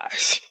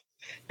realize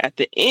at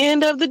the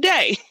end of the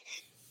day,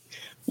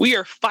 we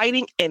are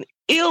fighting an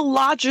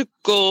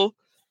illogical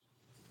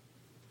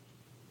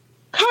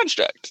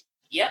construct.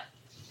 Yep.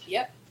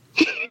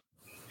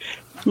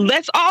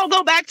 Let's all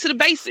go back to the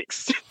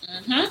basics.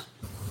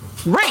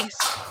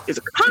 Race is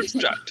a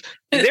construct.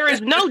 There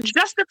is no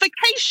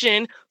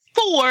justification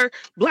for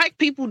black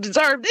people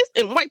deserve this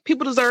and white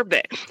people deserve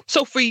that.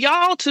 So for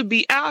y'all to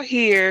be out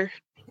here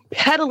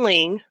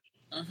peddling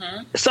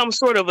some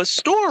sort of a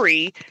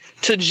story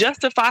to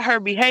justify her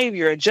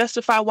behavior,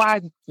 justify why ...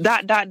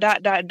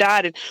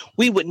 and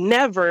we would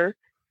never,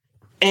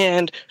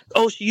 and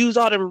she use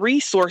all them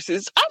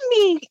resources. I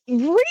mean,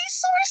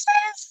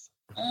 resources?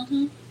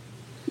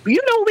 You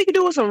know what we could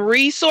do with some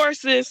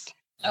resources?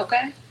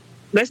 Okay.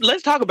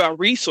 Let's talk about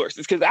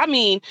resources, because I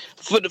mean,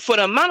 for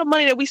the amount of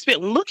money that we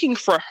spent looking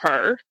for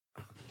her,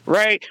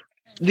 right?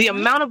 The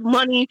amount of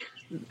money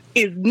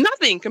is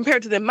nothing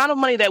compared to the amount of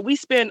money that we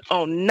spend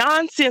on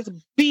nonsense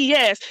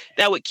BS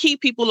that would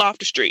keep people off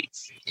the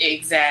streets.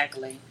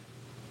 Exactly.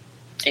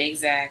 I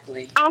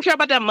don't care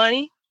about that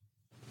money.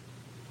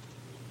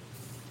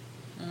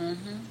 You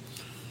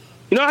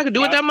know what I could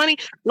do with that money?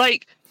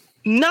 Like,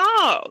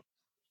 no,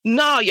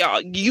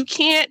 y'all, you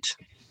can't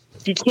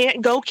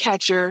go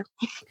catch her.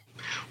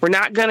 You're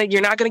not gonna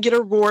get a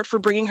reward for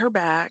bringing her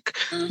back.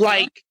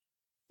 Like,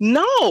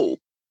 no.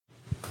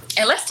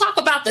 And let's talk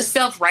about the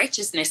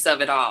self-righteousness of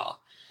it all.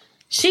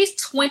 She's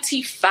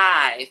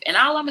 25. And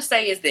all I'm going to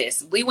say is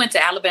this. We went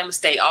to Alabama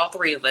State, all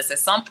three of us. At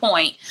some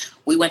point,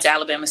 we went to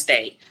Alabama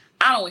State.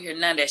 I don't want to hear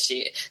none of that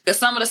shit. Because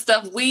some of the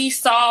stuff we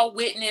saw,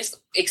 witnessed,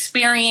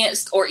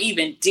 experienced, or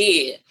even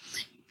did.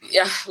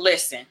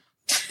 Listen.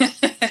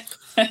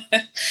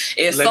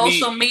 If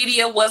social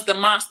media was the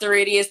monster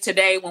it is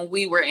today when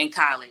we were in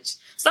college.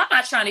 So I'm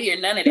not trying to hear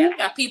none of that. I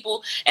got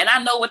people, and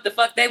I know what the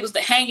fuck they was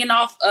hanging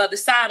off the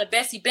side of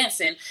Bessie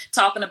Benson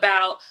talking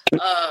about,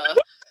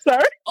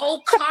 sorry?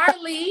 Oh,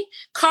 Carly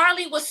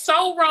was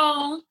so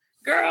wrong.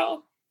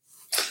 Girl,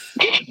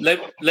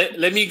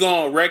 let me go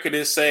on record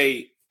and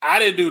say I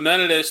didn't do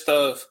none of that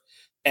stuff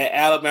at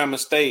Alabama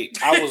State.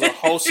 I was a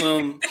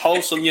wholesome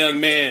young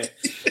man,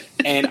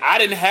 and I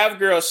didn't have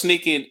girls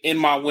sneaking in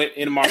my room.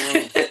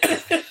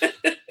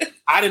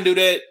 I didn't do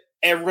that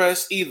at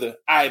Russ either.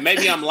 All right,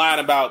 maybe I'm lying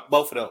about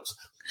both of those,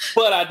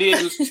 but I did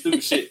do some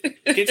stupid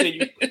shit.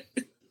 Continue.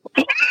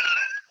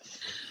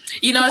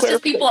 You know, it's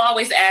just people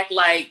always act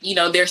like, you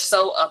know, they're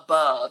so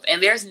above.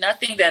 And there's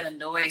nothing that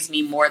annoys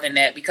me more than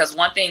that, because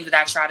one thing that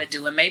I try to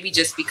do, and maybe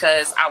just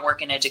because I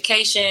work in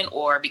education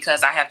or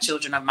because I have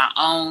children of my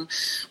own,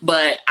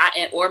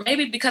 or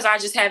maybe because I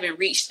just haven't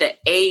reached the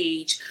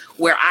age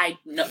where I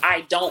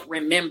don't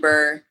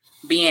remember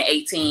being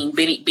 18,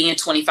 being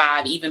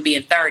 25, even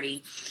being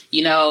 30,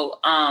 you know,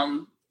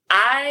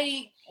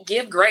 I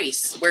give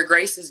grace where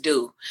grace is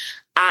due.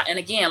 And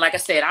again, like I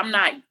said, I'm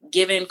not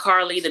giving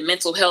Carly the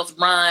mental health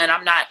run.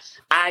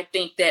 I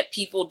think that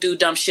people do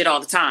dumb shit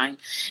all the time.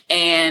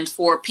 And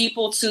for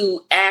people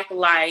to act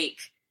like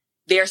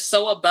they're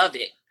so above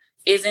it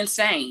is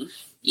insane.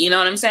 You know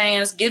what I'm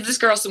saying? Give this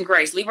girl some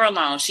grace. Leave her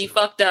alone. She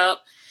fucked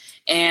up.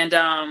 And,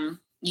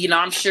 you know,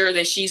 I'm sure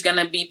that she's going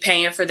to be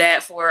paying for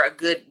that for a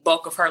good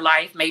bulk of her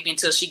life, maybe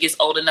until she gets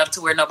old enough to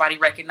where nobody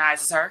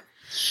recognizes her.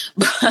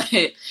 But,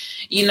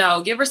 you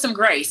know, give her some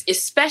grace,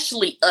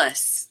 especially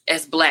us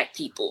as Black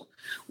people.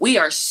 We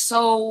are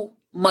so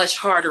much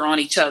harder on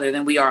each other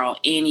than we are on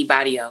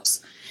anybody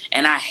else.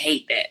 And I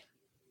hate that.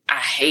 I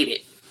hate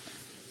it.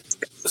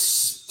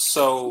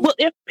 So, well,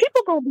 if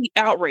people gonna be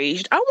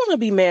outraged, I want to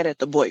be mad at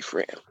the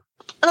boyfriend.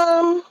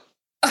 Who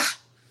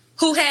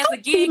has a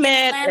gig in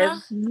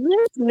Atlanta?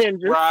 This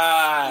ninja.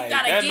 Right.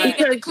 Got a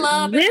gig at the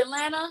club in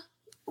Atlanta?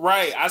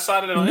 Right. I saw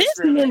that on this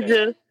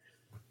Instagram.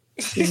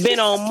 Ninja been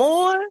on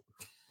more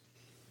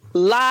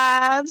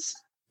lives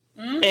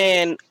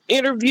and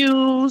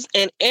interviews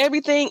and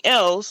everything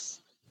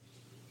else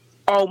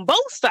on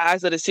both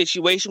sides of the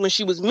situation when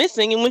she was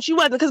missing and when she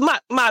wasn't. Because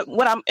am I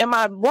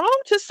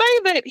wrong to say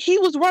that he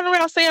was running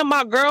around saying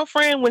my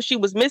girlfriend when she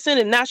was missing,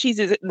 and now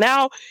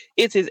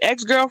it's his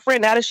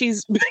ex-girlfriend now that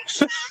she's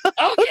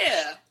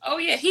oh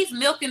yeah, he's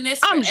milking this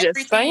for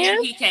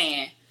everything he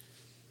can.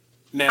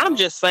 Now, I'm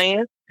just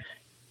saying.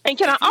 And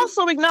can I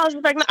also acknowledge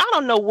the fact that I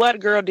don't know what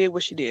girl did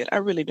what she did. I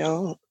really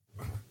don't.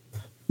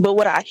 But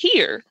what I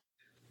hear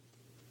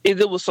is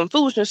there was some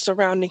foolishness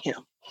surrounding him.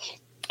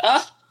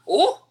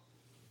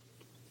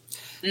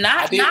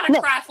 Not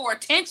a cry for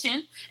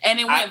attention, and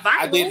it went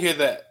viral. I did hear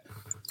that.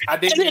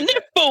 And then this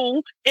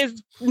fool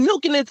is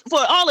milking it for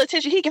all the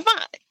attention he can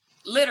find.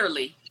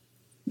 Literally.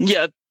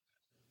 Yeah.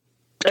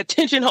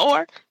 Attention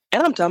whore.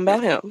 And I'm talking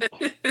about him.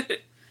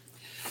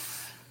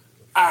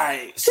 All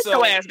right, sit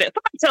your ass down.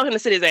 Somebody tell him to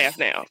sit his ass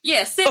down.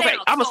 Yeah, sit down.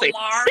 I'm gonna say,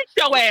 sit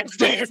your ass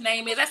down. His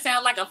name is. That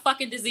sounds like a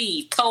fucking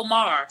disease.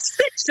 Tomar.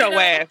 Sit your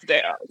ass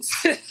down.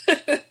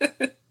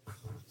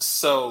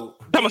 So,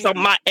 talking about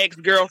my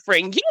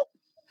ex-girlfriend.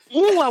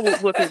 I would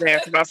whoop his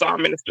ass if I saw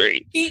him in the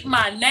street. Keep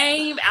my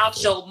name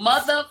out your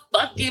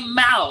motherfucking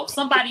mouth.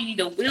 Somebody need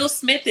to Will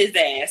Smith his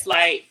ass.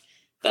 Like,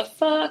 the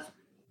fuck?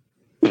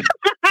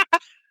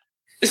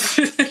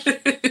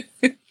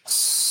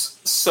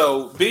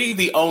 So, being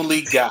the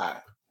only guy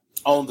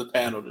on the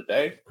panel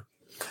today,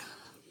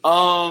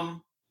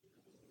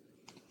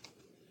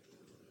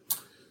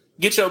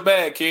 get your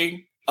bag,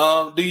 King.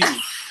 Do you?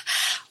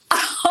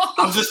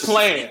 I'm just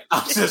playing.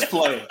 Don't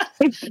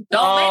make me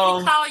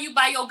call you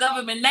by your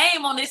government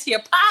name on this here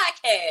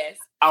podcast.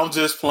 I'm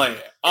just playing.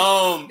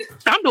 I'm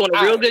doing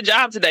a real good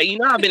job today. You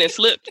know I've been in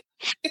slipped.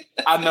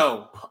 I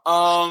know.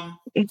 All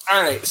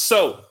right.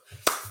 So,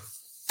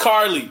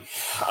 Carly,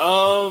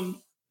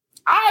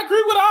 I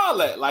agree with all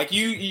that. Like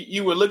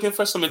you were looking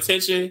for some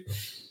attention.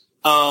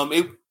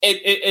 And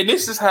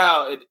this is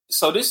how.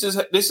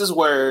 This is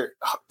where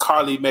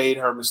Carly made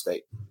her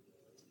mistake.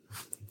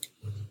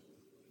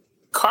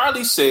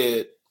 Carly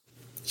said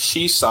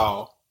she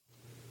saw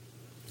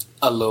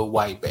a little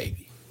white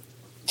baby.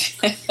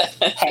 She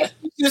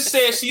just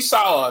said she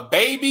saw a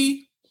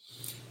baby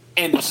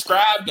and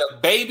described a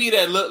baby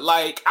that looked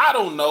like, I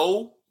don't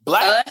know,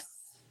 black.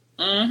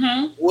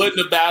 Wouldn't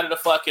have batted a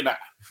fucking eye.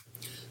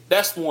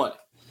 That's one.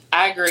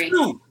 I agree.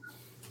 Two,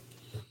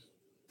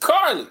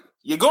 Carly,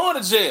 you're going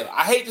to jail.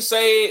 I hate to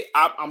say it.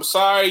 I'm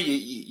sorry.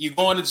 You're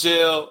going to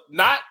jail.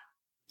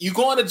 You're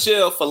going to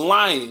jail for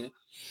lying.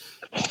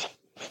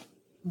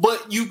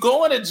 But you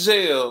going to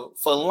jail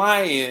for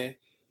lying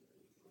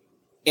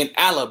in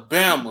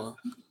Alabama,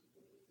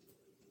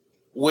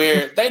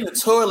 where they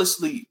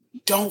notoriously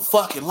don't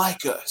fucking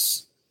like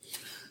us.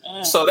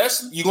 So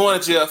you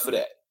going to jail for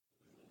that.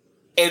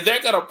 And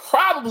they're going to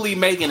probably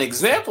make an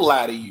example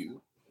out of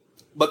you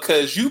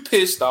because you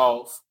pissed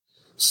off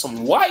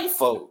some white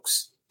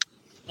folks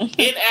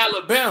in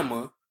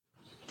Alabama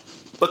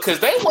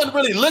because they wasn't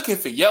really looking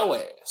for your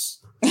ass.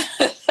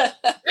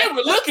 They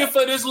were looking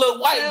for this little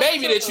white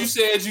baby that you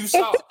said you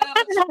saw.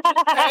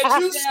 Had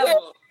you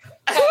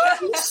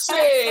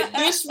said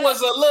this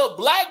was a little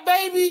black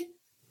baby,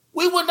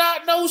 we would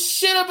not know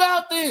shit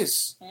about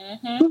this.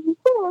 Mm-hmm.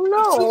 Oh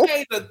But you no.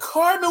 made the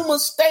cardinal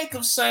mistake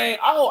of saying,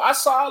 "Oh, I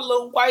saw a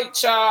little white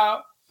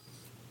child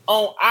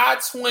on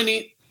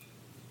I-20,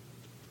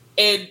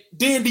 and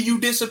then you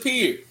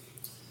disappeared."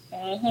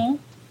 Mm-hmm.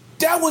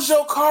 That was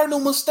your cardinal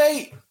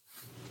mistake.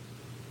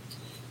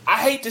 I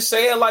hate to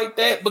say it like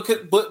that,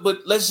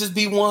 but let's just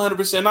be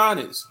 100%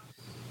 honest.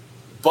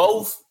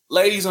 Both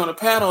ladies on the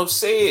panel have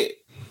said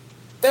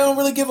they don't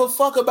really give a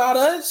fuck about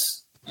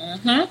us.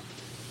 Mm-hmm.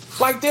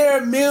 Like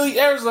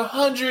there's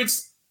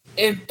hundreds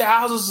and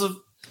thousands of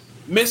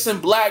missing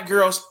black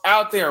girls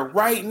out there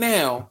right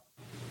now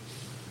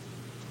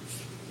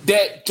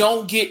that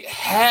don't get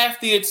half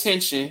the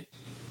attention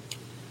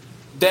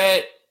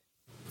that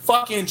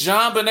fucking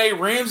John Benet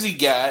Ramsey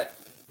got.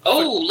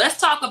 Oh, let's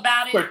talk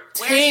about it. For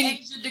Where's 10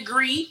 extra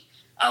degree?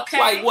 Okay.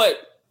 Like what,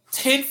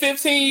 10,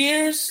 15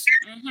 years?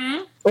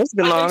 Mm-hmm. It's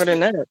been longer than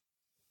that.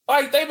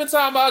 Like they've been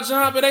talking about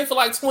John Benet for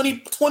like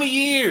 20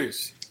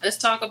 years. Let's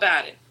talk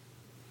about it.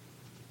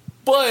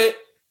 But,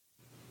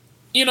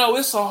 you know,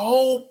 it's a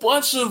whole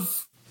bunch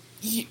of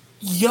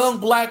young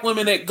black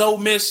women that go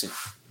missing.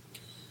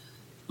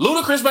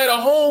 Ludacris made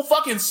a whole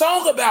fucking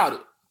song about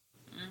it.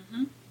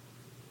 Mm-hmm.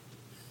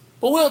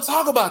 But we don't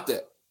talk about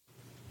that.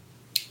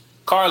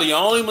 Carly, your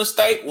only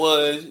mistake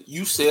was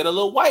you said a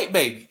little white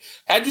baby.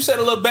 Had you said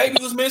a little baby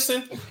was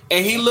missing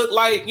and he looked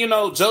like, you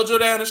know, JoJo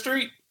down the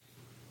street,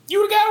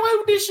 you would have got away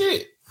with this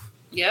shit.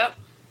 Yep.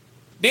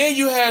 Then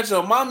you had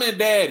your mama and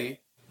daddy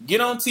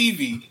get on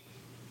TV.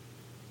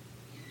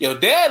 Your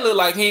dad looked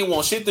like he ain't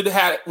won't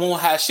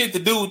have shit to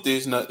do with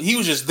this. No, he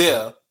was just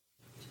there.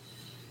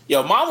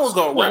 Your mama was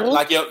gonna ride,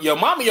 like your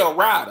mama, your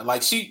rider.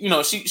 Like she, you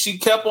know, she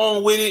kept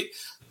on with it.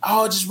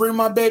 Oh, just bring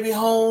my baby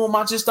home.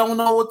 I just don't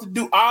know what to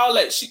do. All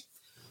that shit.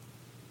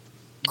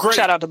 Great.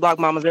 Shout out to Block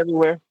Mamas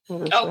everywhere.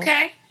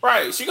 Okay.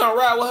 Right. She gonna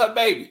ride with her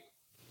baby.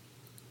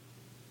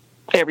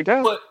 Every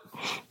time. But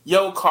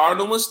your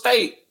cardinal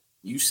mistake,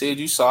 you said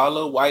you saw a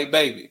little white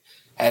baby.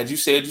 Had you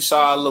said you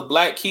saw a little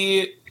black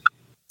kid,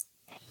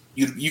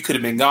 you could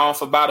have been gone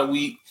for about a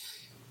week.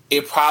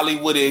 It probably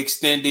would have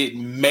extended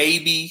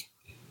maybe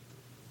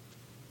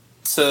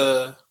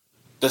to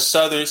the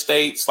southern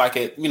states, like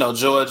at, you know,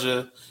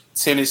 Georgia,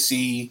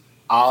 Tennessee,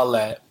 all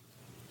that.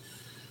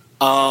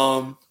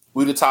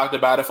 We'd have talked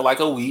about it for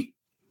like a week,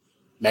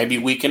 maybe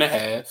a week and a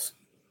half,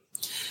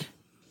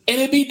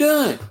 and it'd be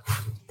done.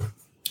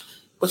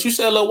 But you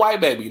said a little white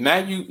baby. Now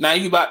you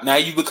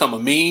become a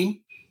meme.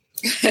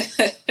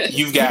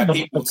 You've got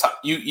people.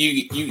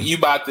 You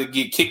about to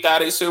get kicked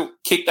out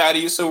of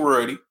your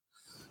sorority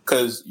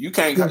because you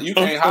can't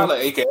holler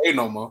AKA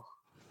no more.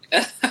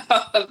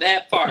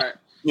 That part.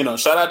 You know,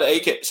 shout out to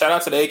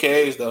the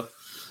AKAs though.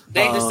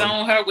 They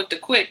disown her with the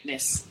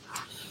quickness.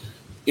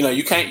 You know,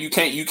 you can't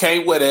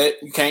wear that.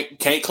 You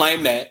can't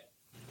claim that.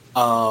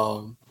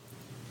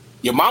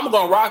 Your mama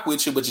gonna rock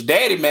with you, but your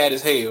daddy mad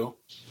as hell.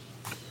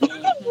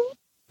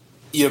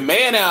 Your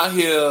man out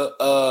here,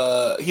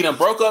 he done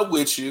broke up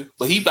with you,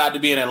 but he about to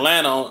be in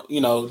Atlanta, you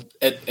know,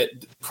 at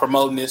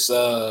promoting this.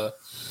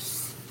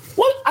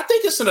 What I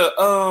think it's in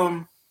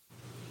a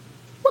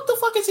what the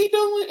fuck is he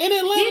doing in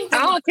Atlanta?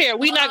 I don't care.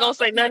 We not gonna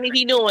say nothing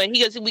he doing.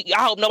 He goes.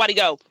 I hope nobody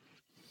go.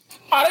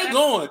 Oh, they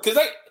going because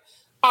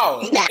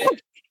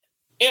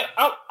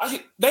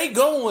they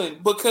going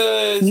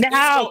because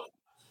no.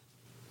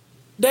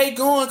 They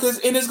going because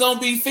and it's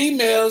gonna be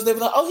females. They be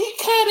like, oh, he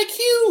kind of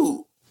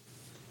cute.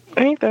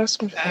 Ain't that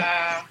some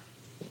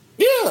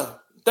yeah,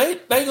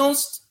 they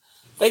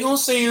gonna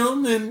see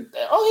him and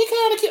oh, he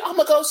kind of cute. I'm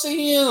gonna go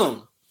see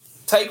him.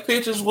 Take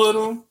pictures with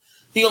him.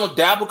 He gonna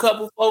dab a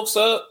couple folks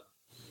up.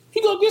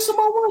 He gonna get some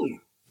more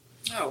money.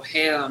 Oh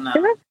hell no!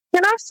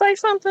 Can I say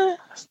something?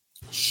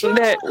 Sure.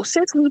 That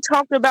since we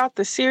talked about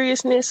the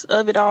seriousness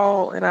of it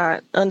all, and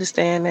I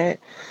understand that,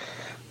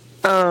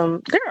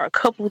 there are a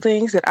couple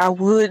things that I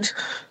would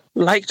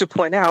like to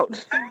point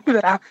out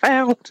that I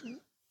found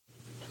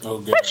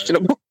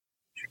questionable.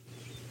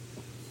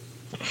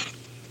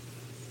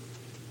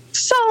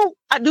 So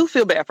I do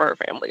feel bad for her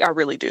family. I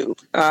really do.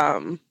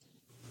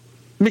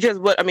 Because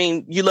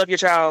you love your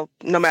child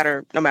no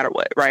matter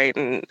what, right?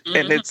 And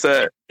this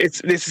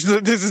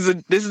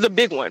is a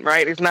big one,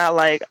 right? It's not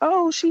like,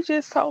 oh, she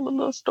just told a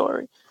little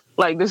story.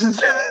 Like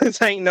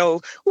this ain't no,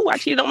 oh, I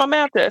cheated on my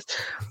math test.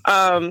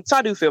 So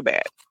I do feel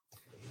bad.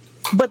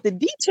 But the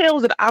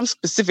details that I'm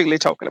specifically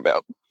talking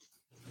about,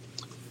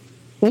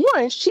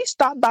 one, she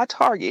stopped by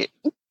Target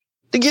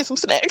to get some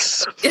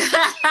snacks.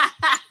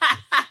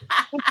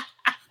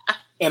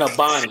 And a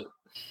bonnet.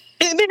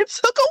 And then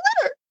took a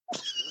winner.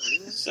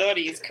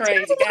 Shorty is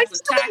crazy. Got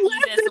some Takis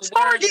and some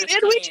Target,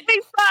 and we can't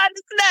find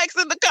the snacks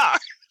in the car.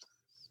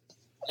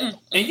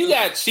 And you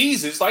got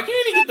cheeses. Like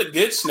you need to get the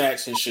good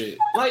snacks and shit.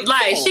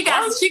 Like she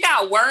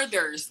got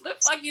Werther's.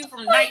 Looks like you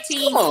from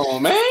 19. Come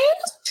on, man.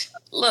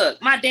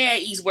 Look, my dad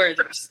eats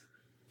Werther's.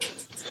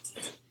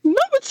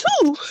 Number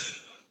two,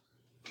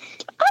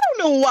 I don't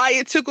know why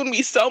it tickled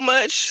me so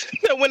much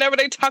that whenever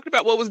they talked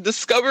about what was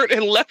discovered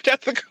and left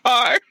at the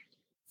car,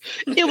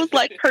 it was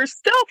like her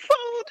cell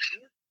phone.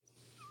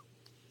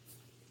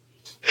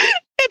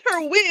 in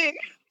her wig.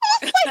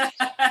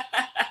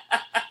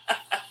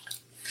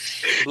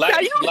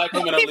 Black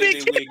women don't leave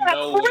their wig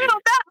no way.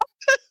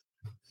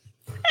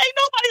 Ain't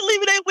nobody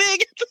leaving their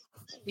wig.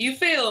 You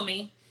feel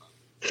me?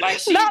 Like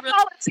she Not really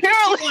she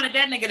wanted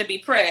that nigga to be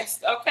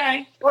pressed,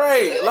 okay?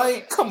 Right,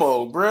 like, come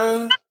on,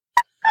 bruh.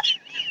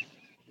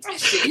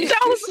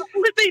 That was the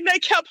only thing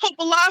that kept hope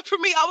alive for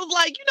me. I was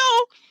like,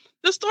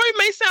 the story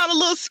may sound a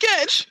little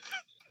sketch,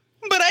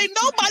 but ain't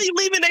nobody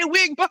leaving their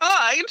wig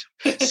behind.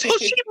 So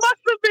she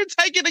must have been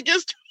taken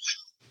against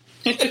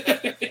You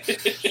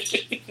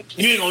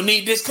ain't gonna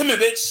need this. Come here,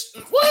 bitch.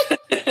 What?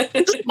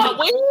 This is my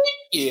wig?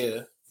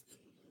 Yeah.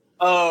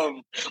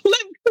 I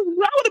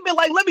would have been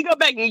like, let me go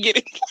back and get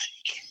it.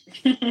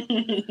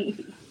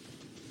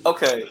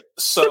 Okay,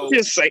 so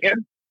just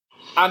saying.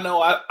 I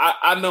know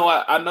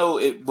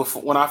it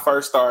before, when I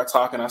first started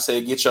talking, I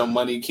said get your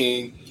money,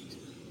 King.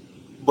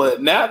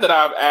 But now that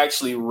I've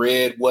actually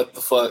read what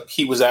the fuck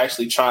he was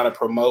actually trying to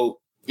promote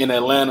in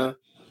Atlanta,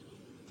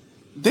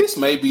 this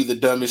may be the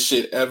dumbest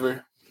shit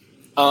ever.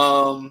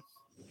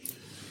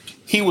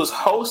 He was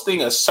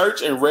hosting a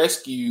search and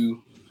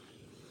rescue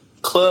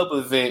club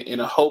event in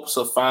the hopes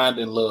of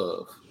finding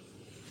love.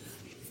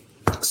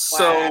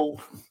 So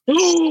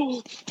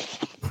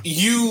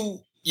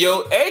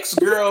your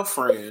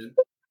ex-girlfriend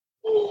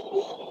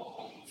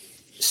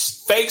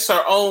fakes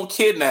her own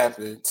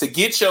kidnapping to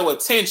get your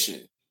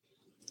attention.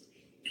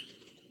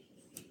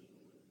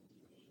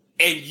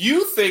 And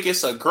you think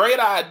it's a great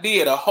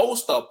idea to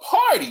host a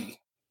party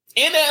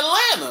in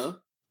Atlanta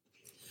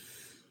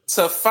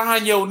to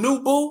find your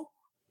new boo?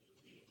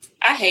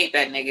 I hate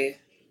that nigga.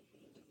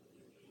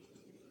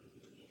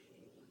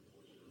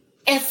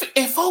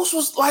 If folks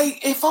was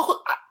like,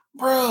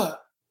 bruh.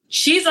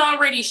 She's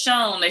already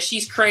shown that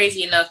she's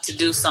crazy enough to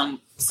do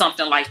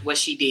something like what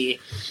she did.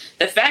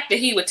 The fact that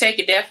he would take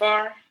it that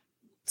far,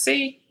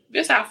 see,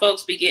 this how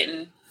folks be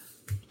getting.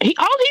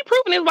 All he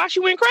proving is why she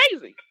went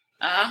crazy.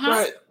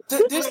 Right.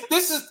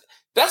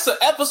 That's an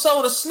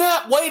episode of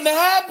Snap waiting to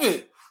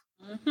happen.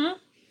 Mm-hmm.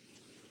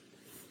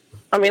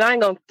 I mean, I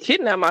ain't gonna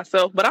kidnap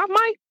myself, but I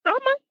might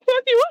fuck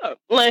you up.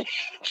 Like,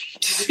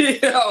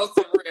 oh,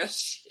 for real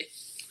shit.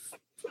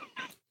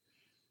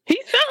 He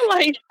sound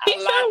like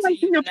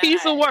he's a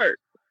piece of work.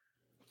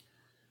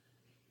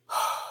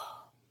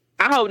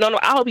 I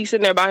hope he's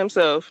sitting there by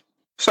himself.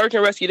 Search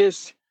and rescue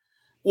this.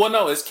 Well,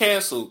 no, it's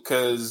canceled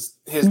because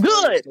his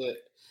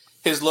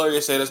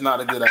lawyer said it's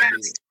not a good idea.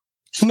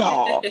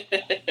 No.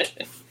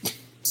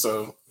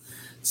 So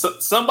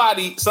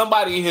somebody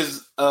in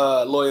his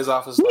lawyer's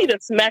office need to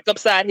smack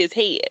upside his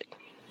head.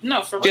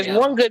 No, for just real.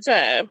 One good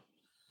time.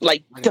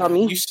 Like,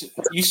 dummy.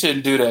 You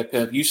shouldn't do that,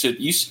 pimp. You should.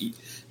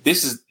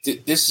 This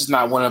is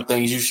not one of the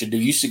things you should do.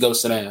 You should go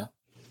sit down.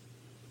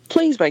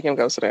 Please make him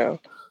go sit down.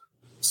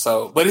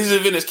 So, but his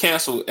event is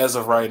canceled as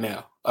of right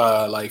now.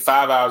 Like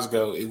 5 hours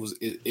ago,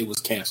 it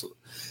was canceled.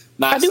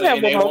 I do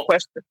have one more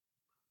question.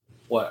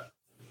 What?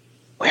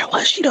 Where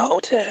was she the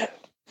whole time?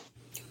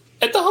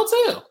 At the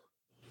hotel.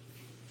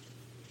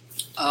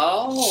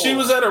 Oh, she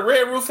was at a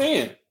Red Roof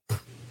Inn.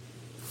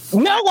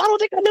 No, I don't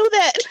think I knew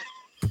that.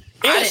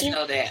 I didn't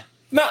know that.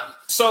 No,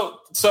 so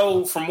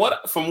from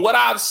what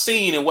I've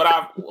seen and what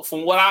I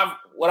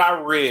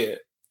read,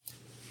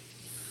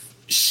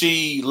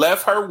 she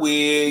left her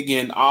wig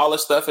and all the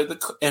stuff in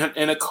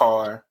the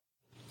car,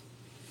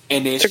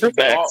 and then she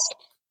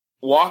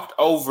walked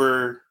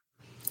over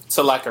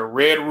to like a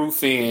Red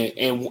Roof Inn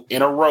and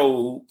in a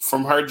robe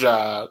from her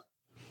job,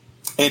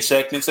 and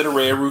checked into the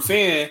Red Roof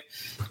Inn,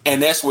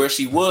 and that's where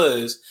she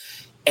was.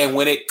 And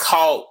when it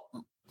caught,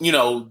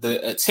 the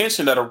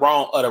attention of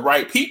the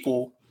right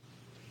people.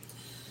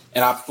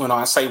 And when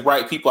I say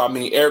right people, I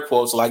mean air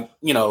quotes, like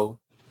you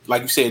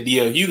said,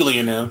 D.L. Hughley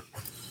and them.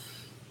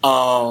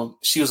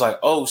 She was like,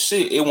 "Oh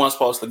shit, it wasn't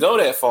supposed to go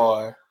that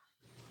far."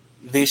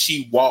 Then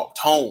she walked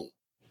home,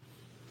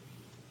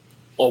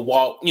 or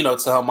walked,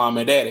 to her mom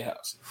and daddy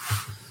house.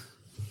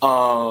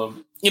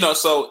 So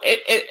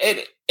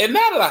and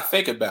now that I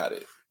think about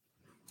it,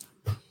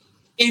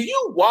 if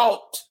you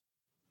walked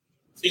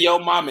to your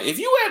mama, if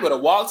you were able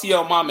to walk to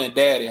your mom and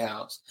daddy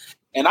house,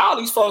 and all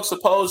these folks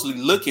supposedly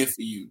looking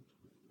for you.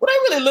 Were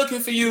they really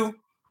looking for you?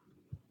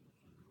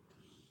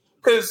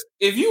 Because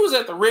if you was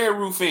at the Red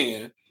Roof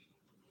Inn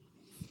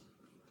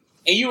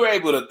and you were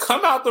able to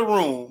come out the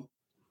room,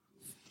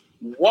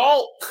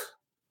 walk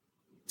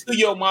to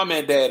your mom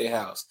and daddy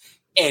house,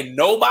 and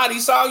nobody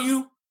saw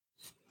you,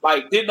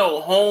 like did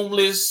no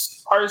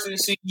homeless person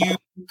see you,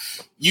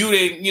 you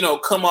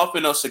didn't, come up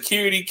in a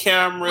security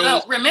camera.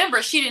 Well,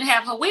 remember, she didn't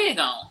have her wig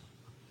on.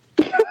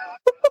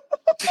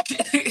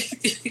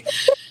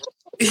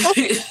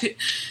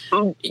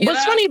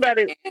 What's funny about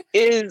it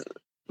is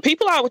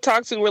people I would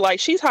talk to were like,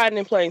 she's hiding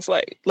in plain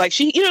sight. Like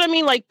she, you know what I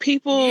mean? Like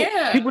people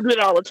do it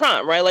all the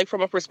time, right? Like from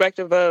a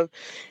perspective of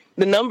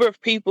the number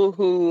of people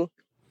who,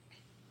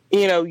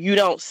 you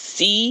don't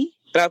see,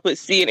 but I put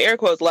see in air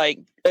quotes, like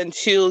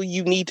until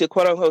you need to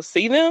quote unquote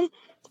see them,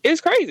 it's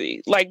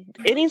crazy. Like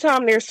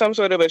anytime there's some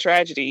sort of a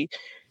tragedy,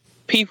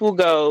 people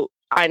go,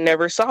 I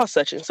never saw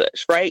such and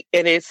such, right?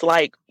 And it's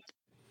like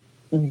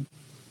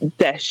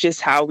that's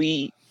just how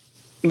we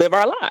live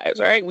our lives,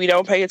 right? We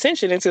don't pay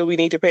attention until we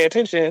need to pay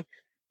attention.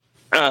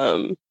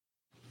 And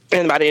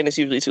by the end, it's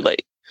usually too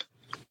late.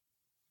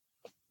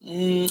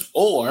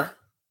 Or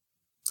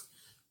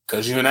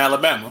because you're in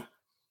Alabama,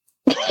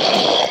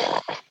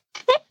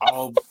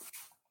 all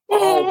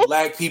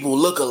black people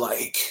look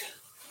alike.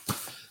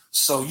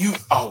 So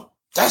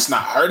that's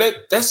not her.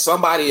 That's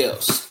somebody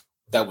else.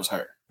 That was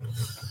her.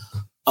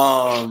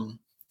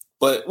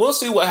 But we'll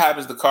see what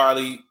happens to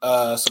Carly.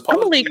 I'm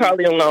gonna leave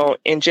Carly alone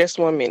in just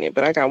 1 minute,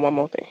 but I got one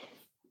more thing.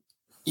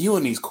 You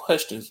and these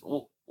questions.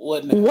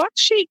 What now? Why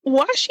she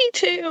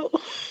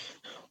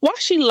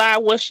lie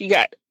once she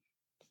got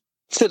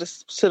to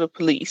the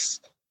police?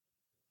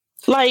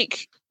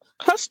 Like,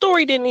 her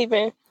story didn't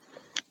even.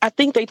 I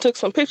think they took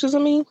some pictures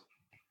of me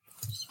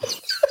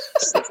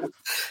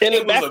in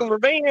the back of a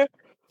van.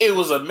 It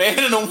was a man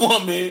and a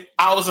woman.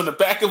 I was in the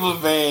back of a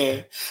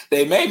van.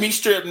 They made me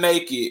strip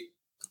naked.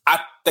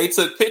 They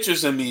took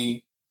pictures of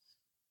me,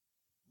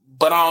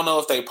 but I don't know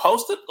if they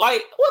posted.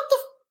 Like, what?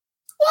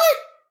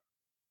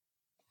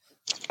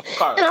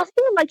 And I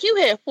feel like you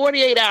had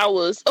 48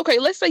 hours. Okay,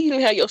 let's say you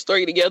didn't have your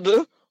story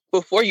together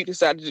before you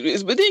decided to do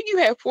this, but then you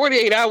had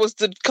 48 hours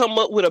to come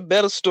up with a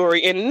better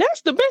story, and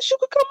that's the best you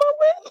could come up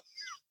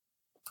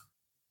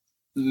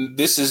with?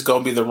 This is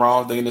going to be the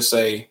wrong thing to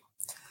say.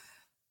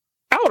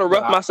 I would have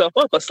roughed myself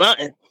up or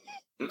something.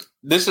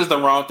 This is the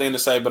wrong thing to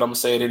say, but I'm going to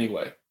say it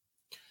anyway.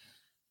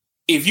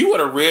 If you at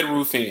a Red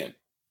Roof Inn,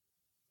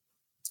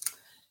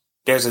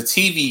 there's a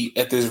TV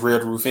at this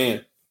Red Roof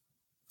Inn.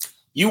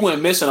 You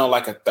went missing on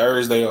like a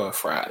Thursday or a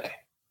Friday.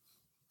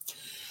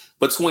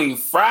 Between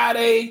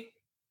Thursday,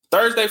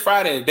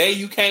 Friday, the day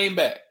you came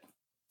back,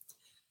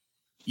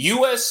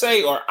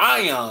 USA or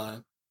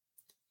Ion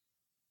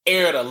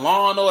aired a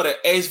Law and Order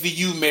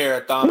SVU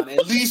marathon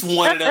at least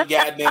one of them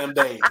goddamn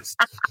days.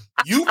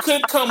 You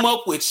couldn't come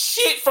up with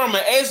shit from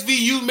an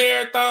SVU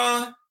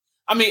marathon.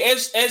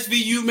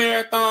 SVU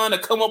marathon to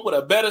come up with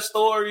a better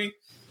story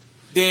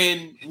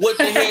than what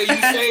the hell you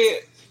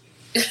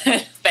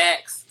said.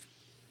 Facts.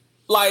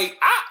 Like,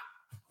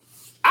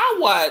 I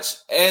watch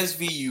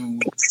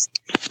SVU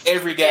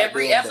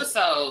every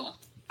episode.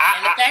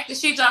 And the fact that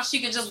she thought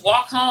she could just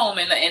walk home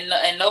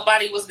and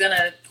nobody was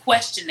gonna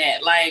question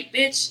that. Like,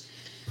 bitch.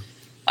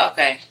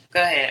 Okay,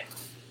 go ahead.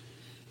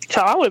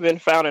 So I would have been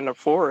found in the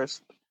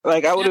forest.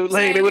 Like, I would have,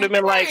 like, they would have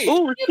been like,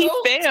 "Ooh, she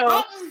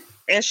fell,"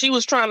 and she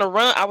was trying to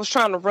run. I was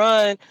trying to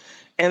run,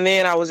 and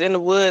then I was in the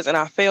woods and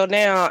I fell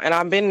down, and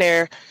I've been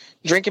there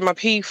drinking my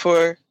pee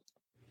for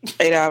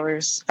 8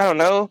 hours. I don't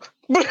know,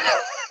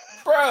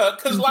 bruh.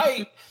 Because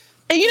like,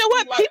 and you know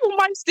what? Like, people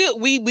might still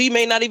we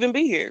may not even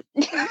be here.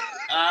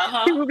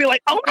 People would be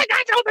like, "Oh my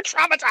god, that was a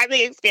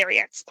traumatizing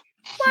experience."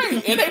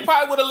 Right, and they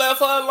probably would have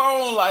left her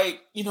alone. Like,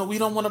 we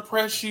don't want to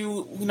press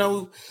you. We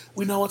know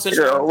what's a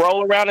girl.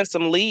 Roll around in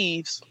some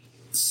leaves,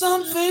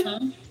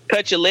 something.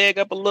 Cut your leg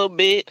up a little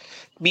bit.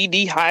 Be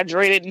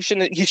dehydrated. You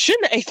shouldn't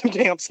have ate them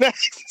damn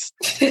snacks.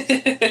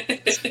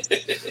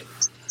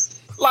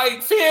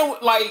 Like Finn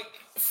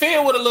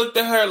would have looked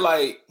at her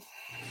like,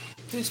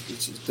 this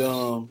bitch is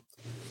dumb,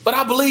 but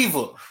I believe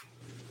her.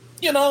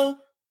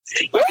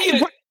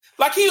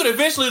 Like he would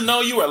eventually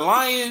know you were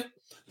lying.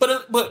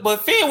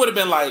 But Finn would have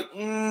been like,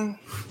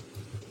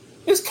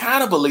 it's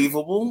kind of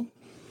believable,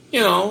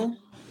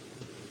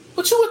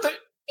 But you would think,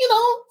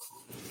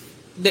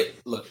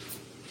 look,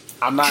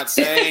 I'm not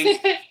saying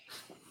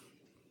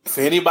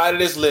for anybody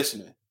that's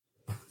listening,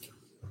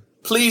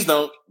 please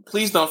don't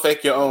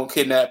fake your own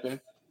kidnapping.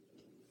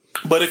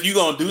 But if you're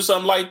gonna do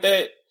something like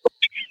that,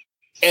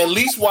 at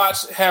least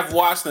have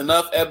watched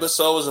enough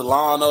episodes of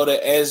Law and Order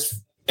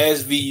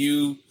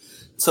SVU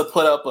to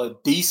put up a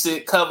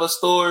decent cover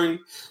story,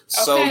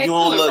 so you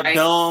don't look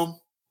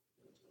dumb.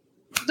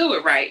 Do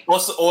it right,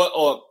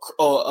 or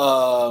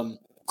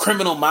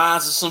Criminal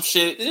Minds or some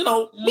shit.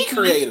 Be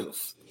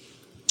creative.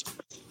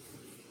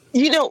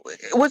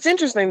 What's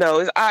interesting though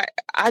is I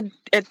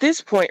at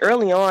this point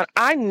early on,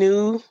 I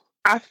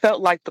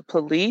felt like the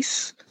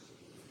police,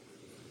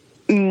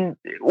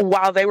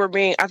 while they were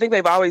being, I think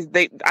they've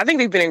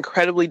been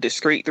incredibly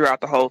discreet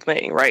throughout the whole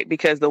thing, right?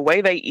 Because the way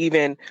they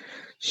even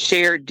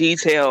shared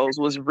details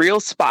was real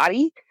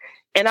spotty.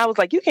 And I was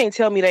like, you can't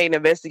tell me they ain't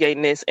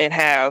investigating this and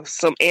have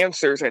some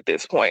answers at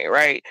this point,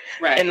 right?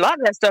 Right. And a lot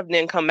of that stuff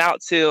didn't come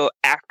out till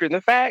after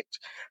the fact.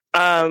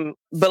 But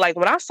like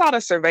when I saw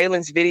the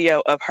surveillance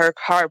video of her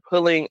car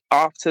pulling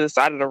off to the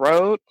side of the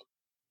road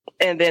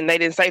and then they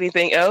didn't say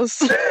anything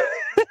else,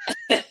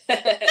 I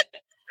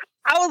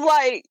was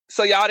like,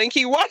 so y'all didn't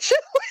keep watching?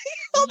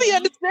 Help me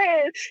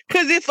understand.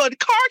 Because if a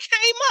car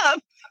came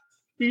up,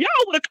 y'all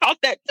would have caught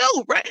that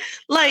too, right?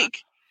 Like,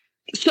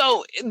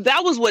 so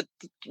that was what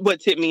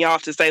tipped me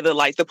off to say that,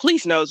 like, the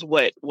police knows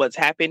what's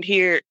happened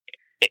here.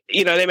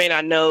 They may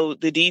not know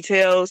the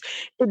details.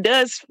 It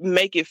does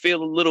make it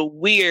feel a little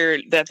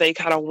weird that they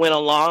kind of went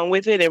along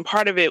with it. And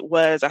part of it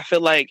was, I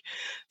feel like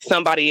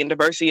somebody in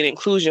diversity and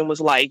inclusion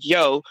was like,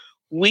 yo,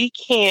 we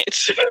can't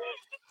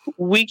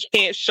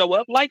show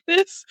up like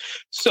this.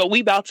 So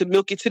we about to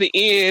milk it to the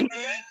end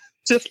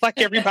just like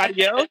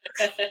everybody else,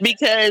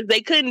 because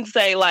they couldn't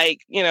say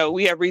like,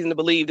 we have reason to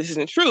believe this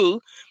isn't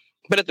true.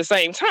 But at the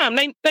same time,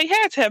 they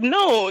had to have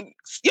known.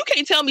 You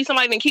can't tell me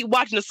somebody didn't keep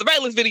watching the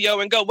surveillance video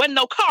and go, wasn't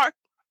no car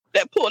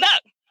that pulled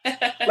up.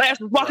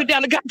 Last was walking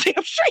down the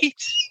goddamn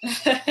street.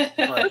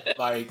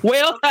 Like,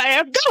 well, I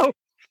have go.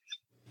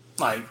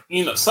 Like,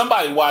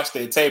 somebody watched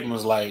that tape and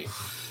was like,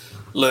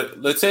 look,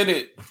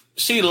 Lieutenant,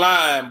 she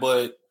lying,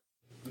 but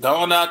go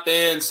on out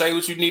there and say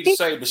what you need to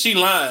say, but she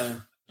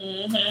lying.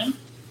 Mm-hmm.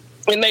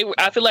 And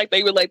I feel like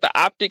they were like the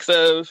optics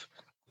of,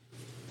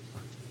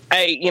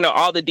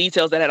 all the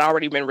details that had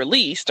already been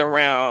released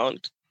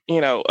around,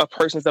 a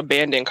person's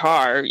abandoned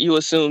car. You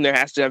assume there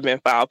has to have been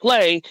foul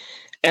play,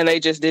 and they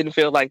just didn't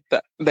feel like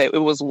that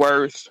it was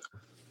worth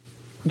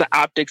the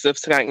optics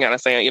of kind of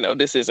saying,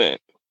 this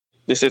isn't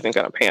going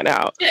to pan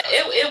out. Yeah,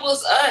 it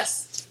was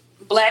us,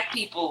 Black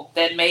people,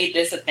 that made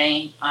this a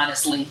thing.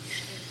 Honestly,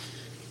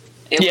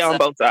 on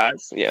both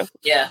sides. Yeah,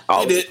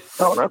 All did.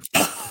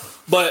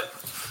 But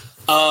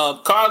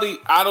Carly,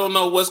 I don't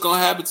know what's gonna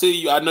happen to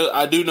you.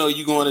 I do know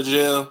you going to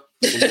jail.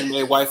 You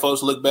made white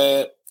folks look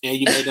bad, and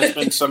you made them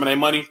spend some of their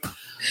money.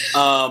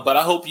 But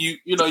I hope you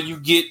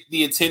get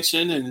the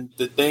attention and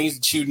the things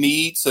that you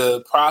need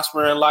to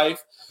prosper in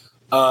life,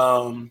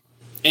 and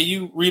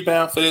you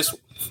rebound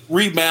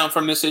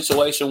from this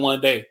situation one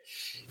day.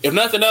 If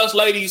nothing else,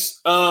 ladies,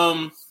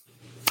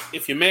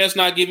 if your man's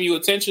not giving you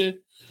attention,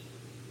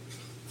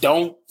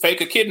 don't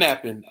fake a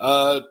kidnapping.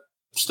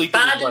 Sleep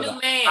with his brother.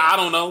 I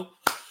don't know.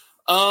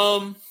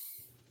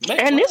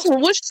 And this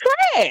one was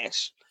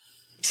trash.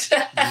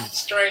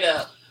 Straight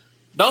up.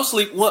 Don't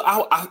sleep.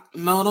 Well,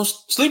 don't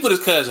sleep with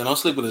his cousin. Don't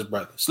sleep with his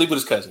brother. Sleep with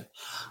his cousin.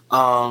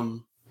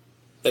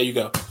 There you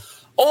go.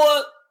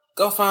 Or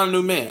go find a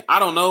new man. I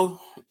don't know.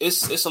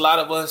 It's a lot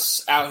of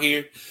us out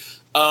here.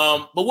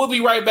 But we'll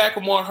be right back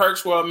with more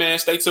Herc's World, man.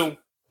 Stay tuned.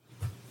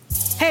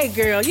 Hey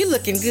girl, you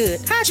looking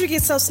good. How'd you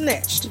get so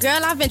snatched?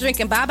 Girl, I've been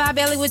drinking Bye Bye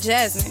Belly with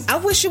Jasmine. I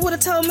wish you would have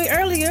told me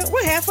earlier.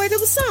 We're halfway through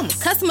the summer.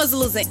 Customers are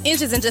losing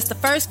inches in just the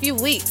first few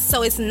weeks,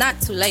 so it's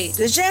not too late.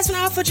 Does Jasmine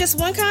offer just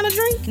one kind of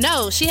drink?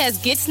 No, she has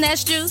Get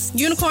Snatch Juice,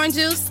 Unicorn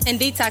Juice, and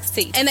Detox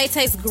Tea. And they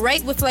taste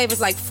great with flavors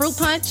like Fruit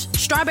Punch,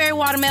 Strawberry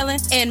Watermelon,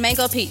 and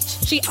Mango Peach.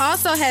 She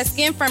also has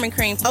Skin Firming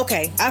Cream.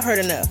 Okay, I've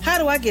heard enough. How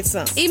do I get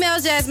some?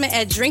 Email Jasmine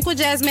at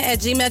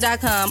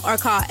drinkwithjasmine@gmail.com or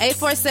call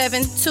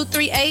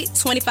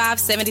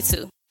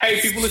 847-238-2572. Hey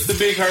people, it's the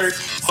Big Herc,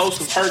 host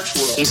of Herc's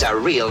World. He's a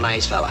real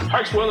nice fella.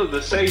 Herc's World is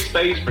a safe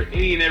space for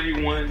any and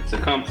everyone to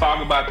come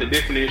talk about the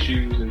different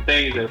issues and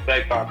things that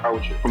affect our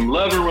culture. From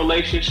love and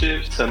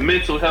relationships to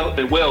mental health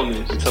and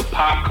wellness to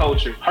pop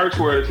culture, Herc's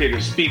World is here to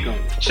speak on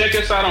it. Check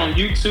us out on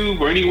YouTube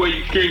or anywhere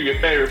you stream your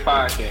favorite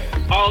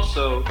podcast.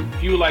 Also,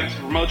 if you would like to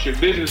promote your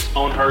business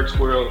on Herc's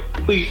World,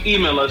 please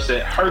email us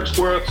at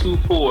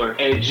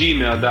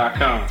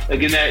hercsworld24@gmail.com.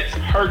 Again, that's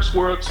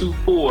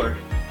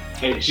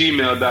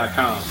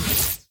hercsworld24@gmail.com.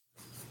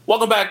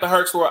 Welcome back to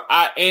Herc's World.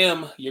 I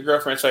am your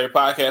girlfriend, show your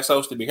podcast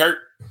host, The Big Herc.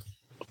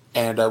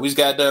 And we just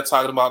got done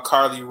talking about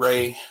Carly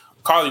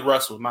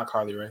Russell, not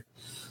Carly Rae.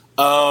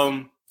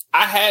 I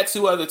had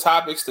two other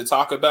topics to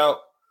talk about,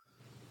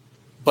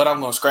 but I'm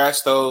going to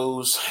scratch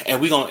those.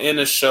 And we're going to end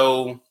the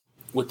show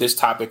with this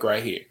topic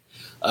right here.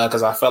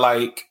 Because I feel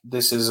like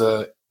this is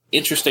an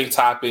interesting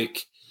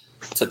topic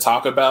to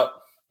talk about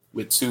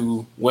with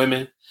two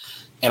women.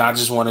 And I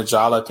just wanted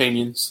y'all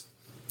opinions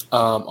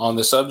on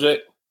the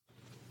subject.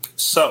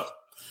 So,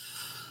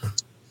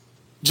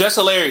 Jess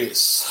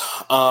Hilarious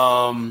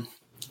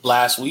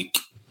last week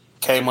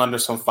came under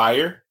some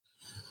fire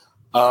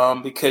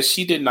because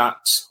she did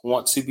not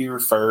want to be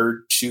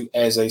referred to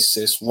as a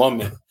cis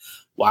woman.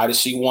 Why does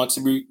she want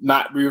to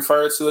not be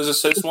referred to as a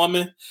cis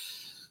woman?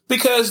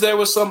 Because there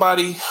was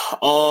somebody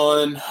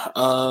on,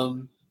 I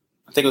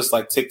think it was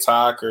like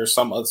TikTok or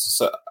some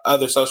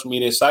other social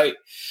media site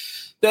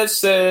that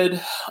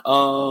said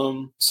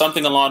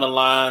something along the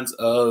lines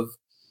of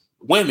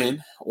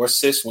women or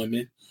cis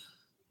women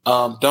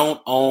don't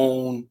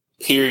own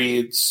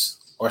periods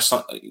or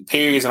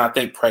periods, and I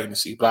think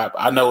pregnancy, but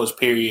I know it's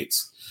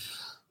periods.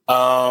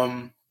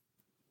 And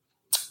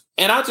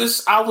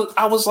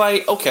I was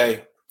like,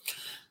 okay,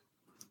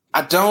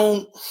 I'm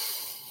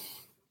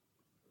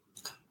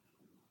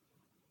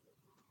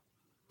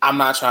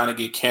not trying to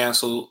get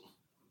canceled,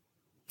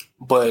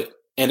 but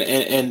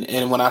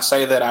and when I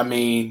say that, I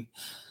mean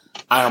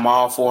I am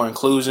all for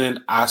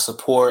inclusion. I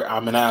support.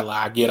 I'm an ally.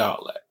 I get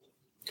all that.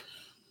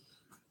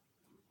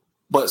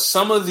 But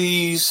some of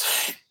these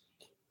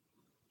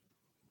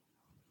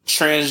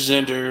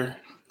transgender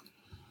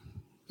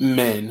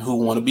men who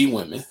want to be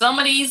women, some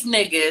of these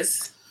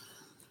niggas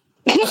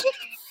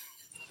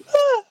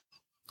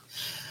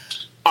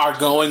are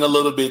going a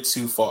little bit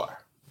too far.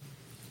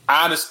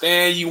 I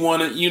understand you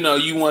want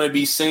to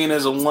be seen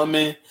as a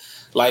woman,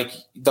 like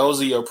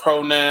those are your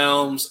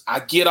pronouns.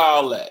 I get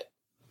all that.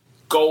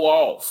 Go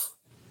off,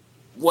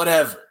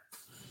 whatever.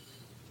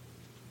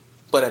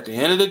 But at the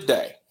end of the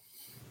day,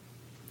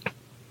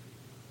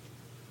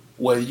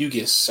 whether you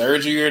get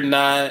surgery or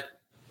not,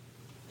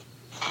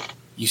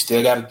 you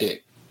still got a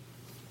dick.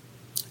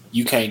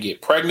 you can't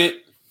get pregnant,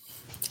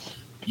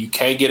 you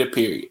can't get a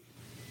period.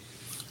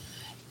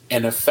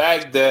 And the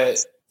fact that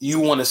you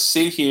want to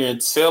sit here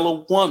and tell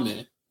a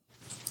woman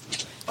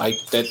like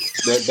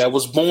that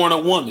was born a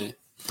woman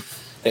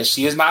that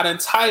she is not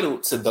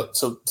entitled to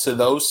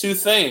those two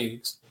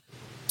things,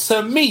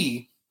 to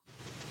me,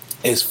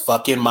 is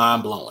fucking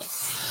mind blowing.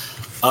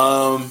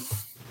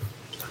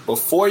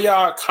 Before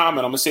y'all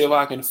comment, I'm gonna see if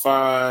I can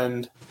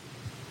find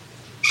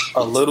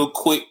a little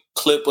quick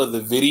clip of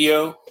the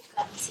video.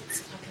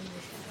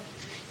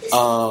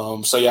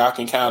 So y'all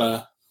can kind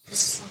of.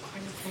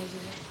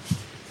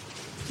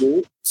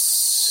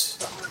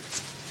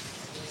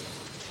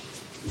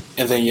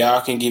 And then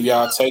y'all can give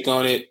y'all take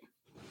on it.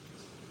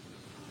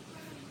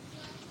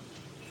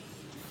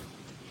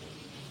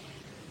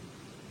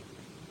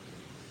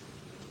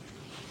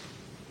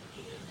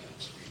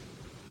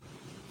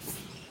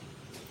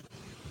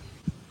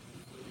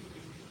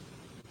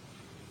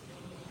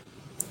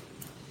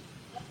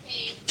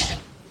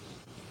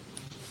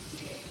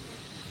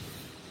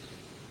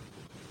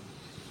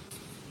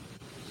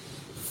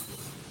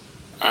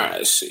 All right,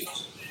 let's see.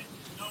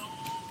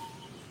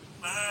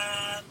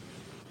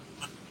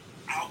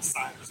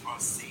 Outsiders are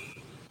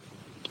seen.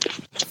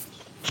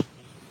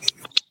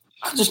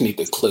 I just need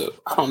the clip.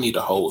 I don't need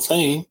the whole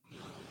thing.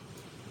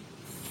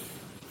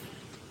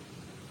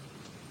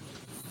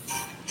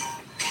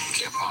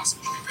 Can't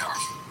possibly be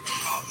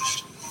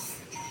polished.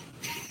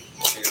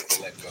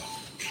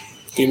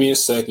 Give me a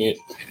second.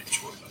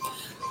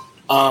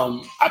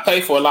 I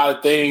pay for a lot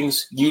of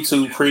things.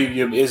 YouTube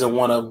Premium isn't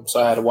one of them,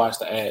 so I had to watch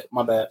the ad.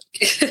 My bad.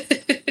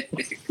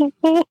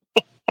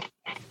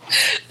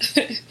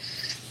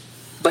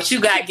 But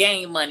you got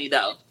game money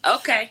though.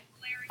 Okay.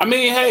 I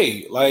mean,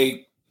 hey,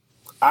 like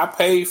I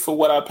pay for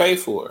what I pay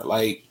for.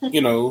 Like,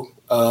 YouTube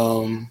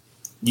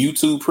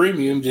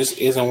Premium just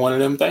isn't one of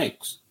them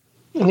things.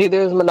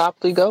 Neither is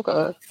Monopoly Go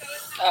card.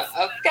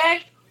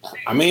 Okay.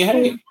 I mean,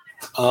 hey,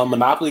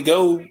 Monopoly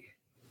Go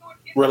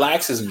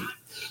relaxes me.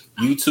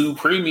 YouTube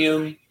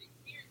Premium.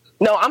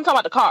 No, I'm talking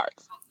about the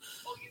cards.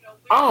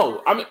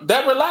 Oh, I mean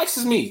that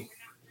relaxes me.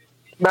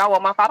 But I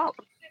want my $5.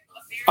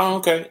 Oh,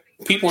 okay.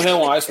 People in hell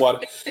want ice water.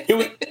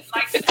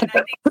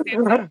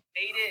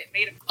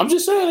 I'm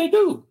just saying they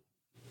do.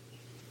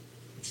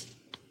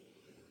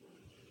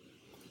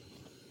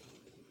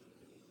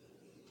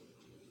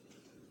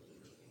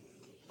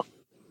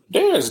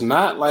 There's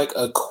not like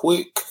a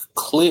quick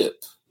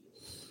clip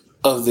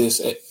of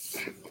this.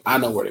 I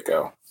know where to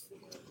go.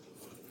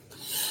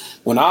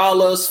 When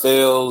all else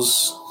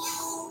fails,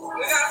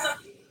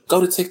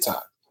 go to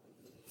TikTok.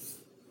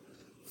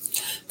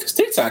 Because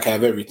TikTok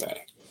have everything.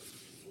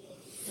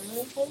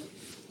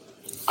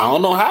 I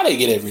don't know how they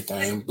get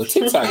everything, but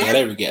TikTok got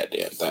every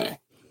goddamn thing.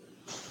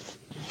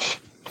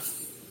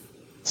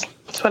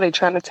 That's why they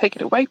trying to take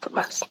it away from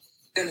us.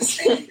 Gonna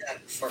stand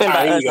up for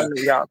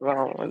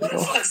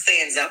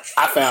stands up for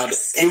I found it.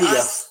 Here we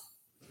go.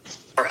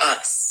 For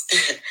us.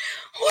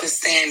 Who to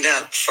stand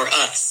up for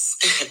us?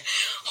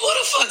 Who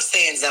the fuck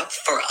stands up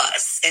for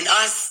us? And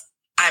us,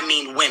 I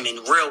mean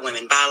women, real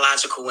women,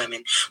 biological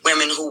women,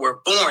 women who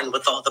were born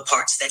with all the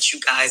parts that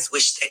you guys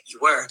wish that you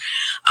were.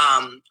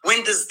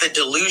 When does the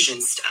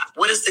delusion stop?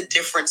 What is the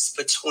difference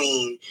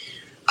between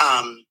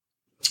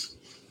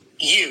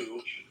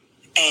you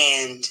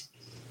and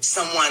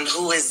someone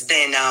who has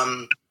been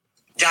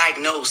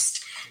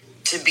diagnosed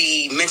to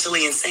be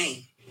mentally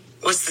insane?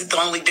 What's the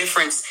only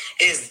difference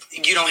is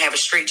you don't have a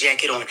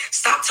straitjacket on.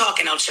 Stop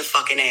talking out your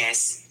fucking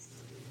ass.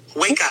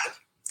 Wake up.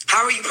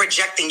 How are you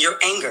projecting your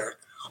anger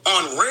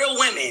on real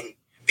women?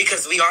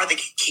 Because we are the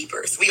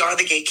gatekeepers. We are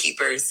the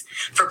gatekeepers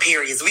for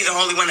periods. We the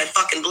only one that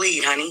fucking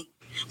bleed, honey.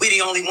 We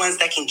the only ones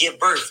that can give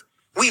birth.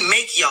 We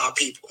make y'all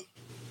people.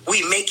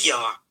 We make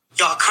y'all.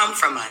 Y'all come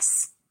from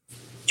us.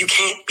 You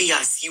can't be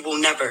us. You will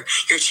never.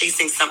 You're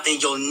chasing something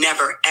you'll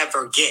never,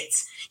 ever get.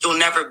 You'll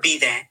never be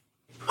that.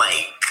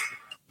 Like.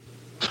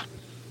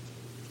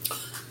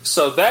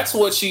 So that's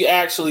what she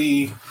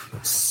actually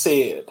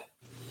said.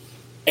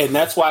 And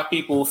that's why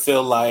people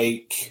feel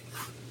like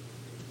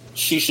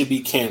she should be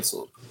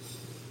canceled.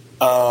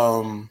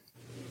 But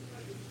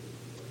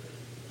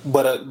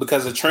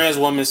because a trans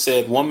woman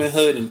said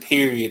womanhood and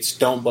periods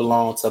don't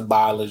belong to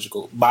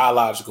biological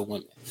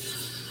women.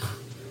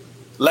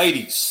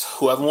 Ladies,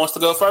 whoever wants to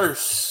go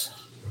first,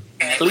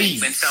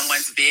 please. When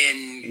someone's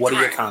been what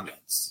are your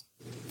comments?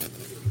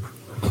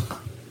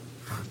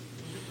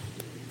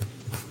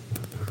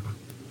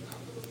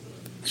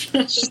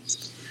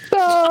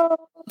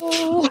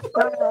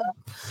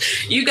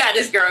 You got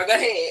this, girl. Go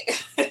ahead.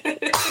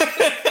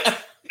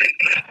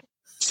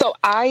 So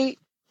can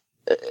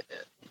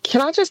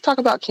I just talk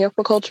about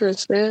cancel culture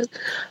instead?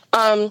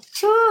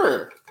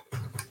 Sure.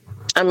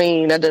 I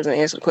mean, that doesn't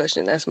answer the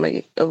question. That's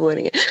me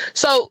avoiding it.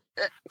 So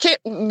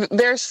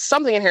there's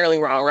something inherently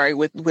wrong, right,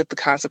 with the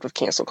concept of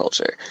cancel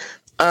culture.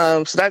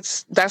 So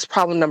that's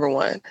problem number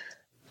one.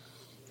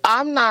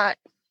 I'm not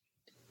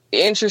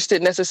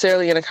interested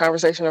necessarily in a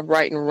conversation of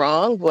right and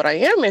wrong. What I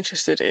am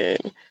interested in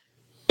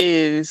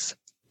is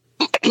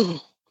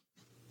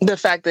the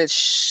fact that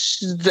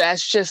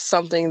that's just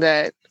something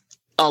that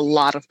a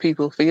lot of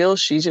people feel.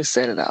 She just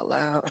said it out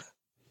loud,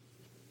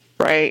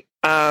 right?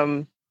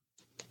 And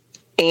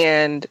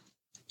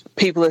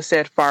people have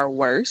said far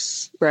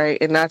worse, right?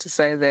 And not to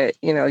say that,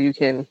 you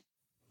can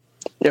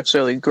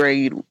necessarily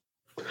grade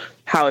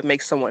how it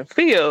makes someone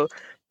feel,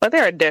 but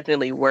there are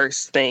definitely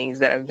worse things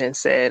that have been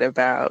said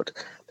about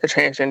the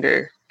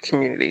transgender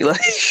community.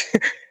 Like,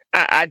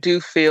 I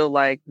do feel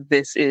like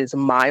this is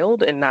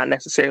mild and not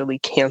necessarily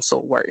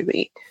cancel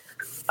worthy.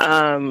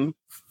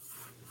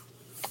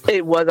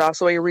 It was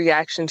also a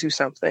reaction to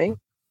something,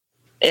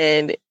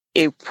 and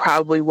it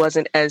probably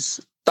wasn't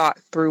as thought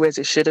through as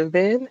it should have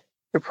been.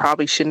 It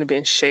probably shouldn't have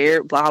been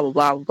shared, blah, blah,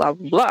 blah, blah,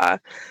 blah,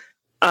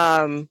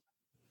 blah.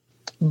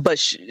 But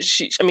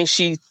she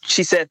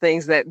said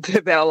things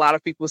that a lot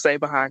of people say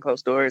behind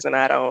closed doors, and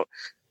I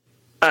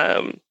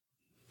don't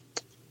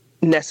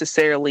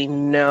necessarily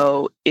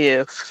know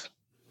if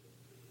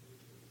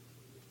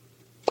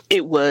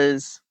it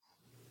was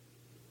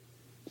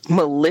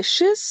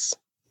malicious,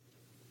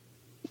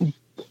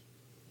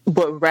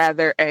 but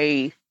rather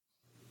a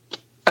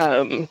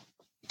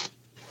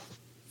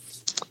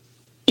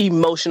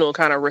emotional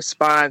kind of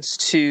response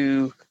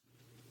to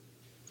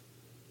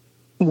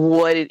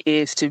what it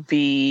is to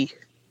be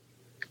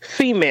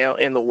female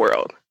in the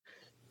world,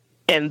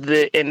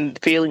 and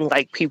feeling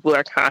like people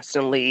are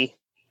constantly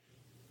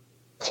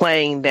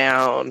playing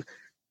down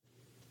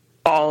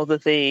all the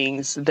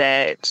things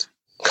that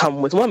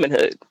come with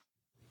womanhood.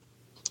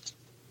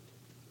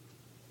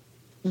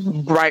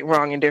 Right,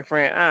 wrong, and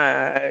different,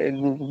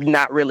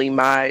 not really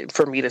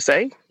for me to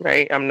say,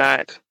 right? I'm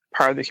not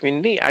part of the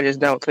community. I just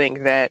don't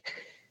think that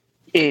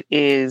it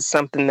is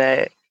something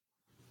that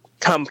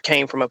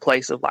came from a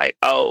place of like,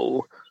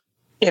 oh,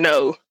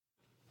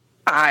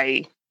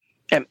 I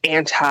am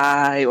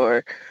anti,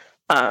 or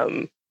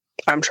I'm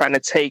trying to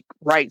take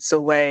rights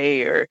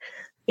away, or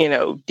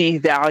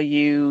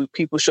devalue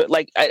people. Should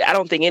I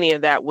don't think any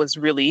of that was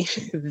really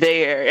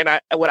there.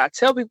 And what I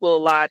tell people a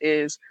lot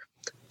is,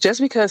 just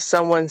because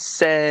someone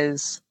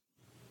says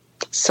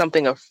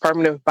something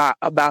affirmative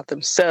about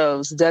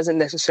themselves doesn't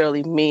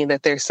necessarily mean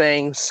that they're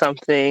saying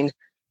something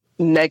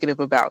negative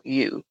about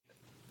you,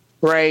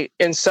 right?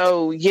 And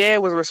so, yeah,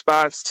 it was a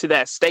response to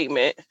that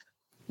statement,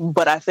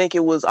 but I think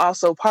it was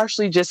also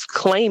partially just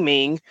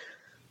claiming,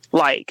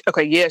 like,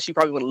 okay, yeah, she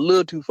probably went a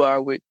little too far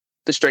with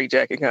the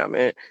straitjacket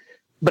comment,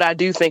 but I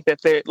do think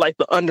that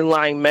the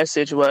underlying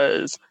message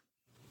was,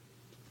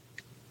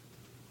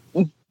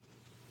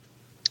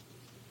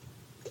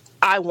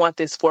 I want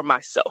this for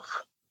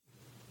myself.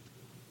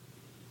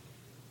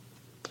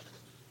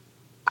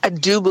 I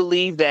do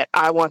believe that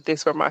I want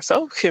this for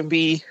myself can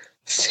be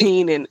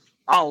seen in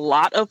a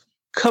lot of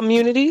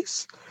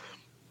communities.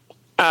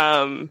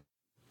 And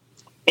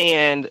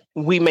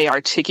we may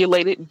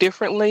articulate it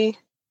differently.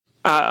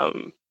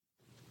 But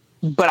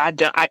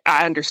I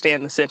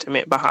understand the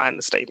sentiment behind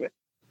the statement.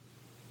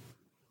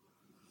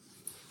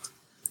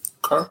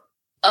 Okay.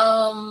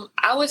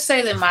 I would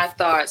say that my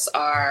thoughts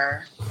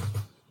are,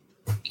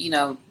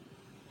 I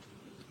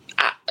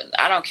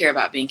don't care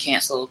about being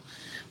canceled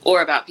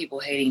or about people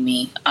hating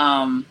me.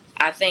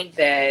 I think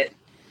that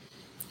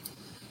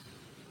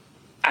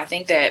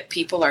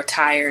people are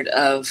tired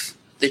of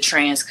the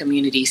trans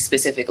community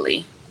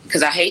specifically,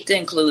 because I hate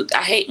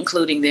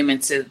including them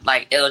into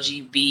like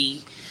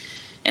LGB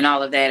and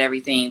all of that,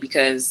 everything,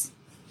 because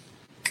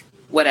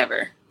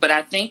whatever. But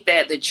I think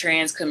that the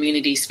trans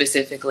community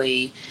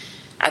specifically,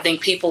 I think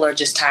people are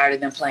just tired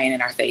of them playing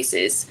in our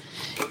faces.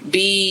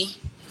 Be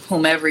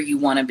whomever you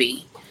want to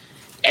be,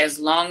 as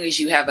long as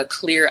you have a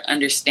clear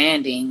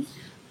understanding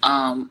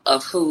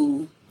of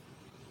who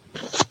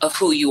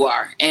you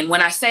are. And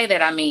when I say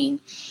that, I mean,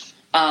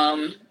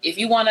 if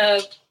you want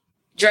to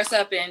dress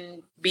up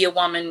and be a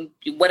woman,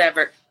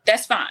 whatever,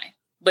 that's fine.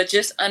 But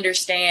just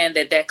understand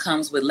that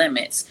comes with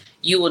limits.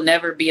 You will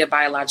never be a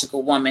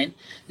biological woman,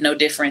 no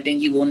different than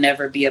you will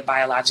never be a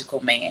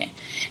biological man.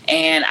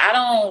 And I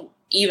don't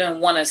even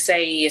want to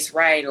say it's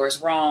right or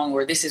it's wrong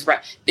or this is right.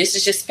 This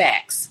is just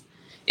facts.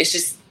 It's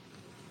just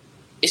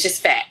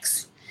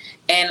facts.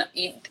 And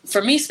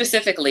for me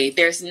specifically,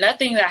 there's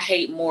nothing that I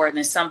hate more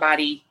than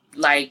somebody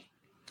like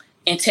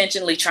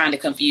intentionally trying to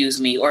confuse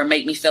me or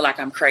make me feel like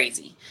I'm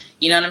crazy.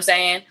 You know what I'm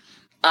saying?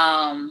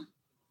 A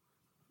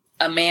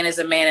man is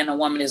a man and a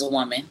woman is a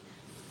woman.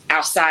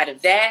 Outside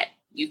of that,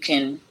 you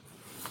can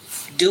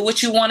do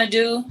what you want to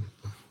do,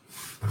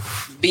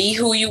 be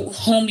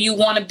whom you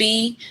want to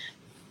be,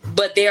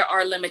 but there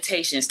are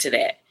limitations to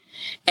that.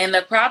 And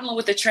the problem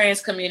with the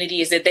trans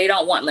community is that they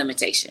don't want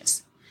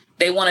limitations.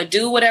 They want to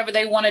do whatever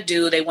they want to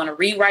do. They want to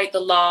rewrite the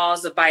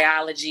laws of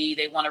biology.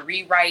 They want to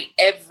rewrite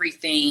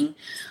everything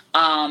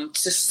to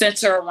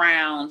center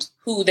around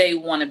who they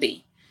want to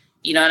be.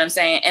 You know what I'm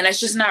saying? And that's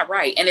just not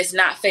right. And it's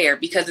not fair,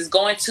 because it's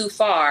going too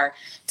far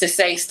to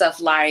say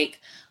stuff like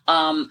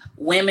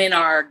women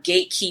are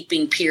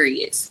gatekeeping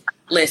periods.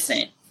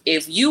 Listen,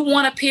 if you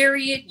want a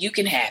period, you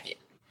can have it.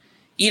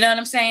 You know what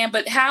I'm saying?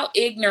 But how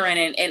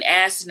ignorant and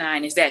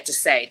asinine is that to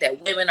say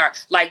that women are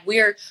like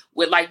we're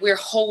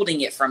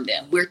holding it from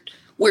them.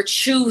 We're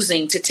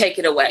choosing to take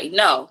it away.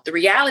 No, the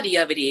reality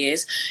of it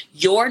is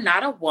you're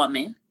not a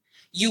woman.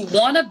 You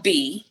want to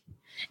be,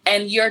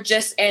 and you're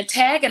just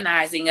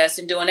antagonizing us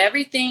and doing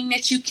everything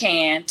that you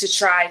can to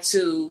try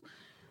to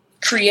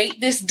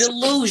create this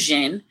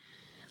delusion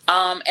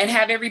and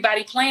have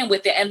everybody playing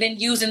with it, and then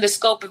using the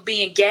scope of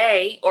being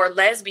gay or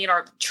lesbian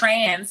or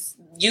trans,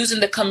 using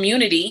the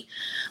community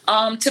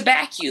to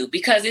back you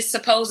because it's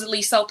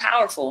supposedly so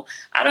powerful.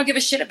 I don't give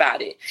a shit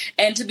about it.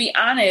 And to be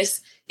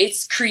honest,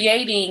 it's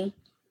creating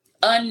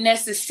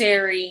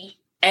unnecessary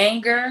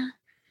anger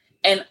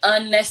and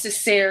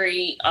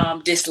unnecessary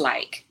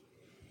dislike.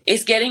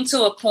 It's getting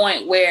to a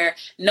point where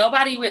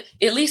nobody would,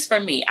 at least for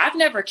me, I've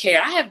never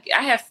cared. I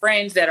have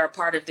friends that are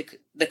part of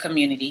the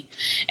community,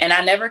 and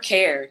I never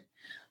cared.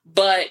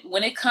 But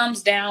when it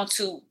comes down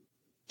to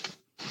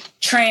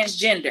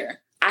transgender,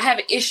 I have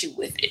an issue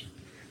with it,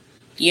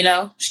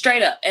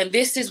 straight up. And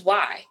this is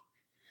why.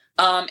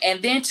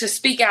 And then to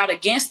speak out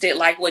against it,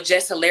 like what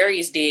Jess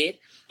Hilarious did,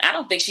 I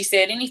don't think she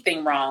said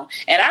anything wrong.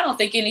 And I don't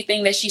think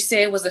anything that she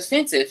said was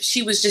offensive.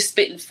 She was just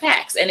spitting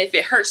facts. And if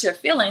it hurts your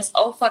feelings,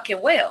 oh,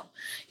 fucking well.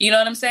 You know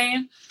what I'm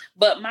saying?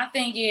 But my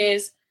thing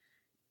is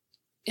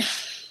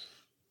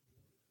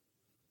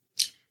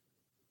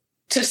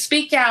to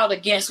speak out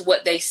against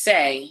what they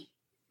say,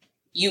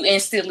 you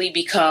instantly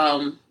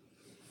become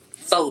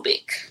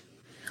phobic.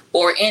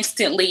 Or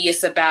instantly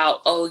it's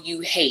about, oh, you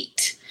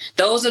hate.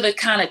 Those are the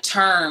kind of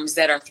terms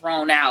that are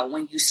thrown out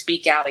when you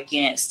speak out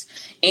against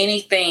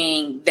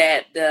anything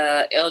that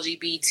the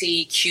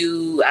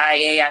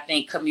LGBTQIA, I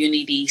think,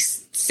 community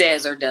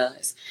says or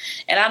does.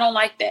 And I don't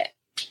like that.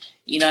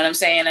 You know what I'm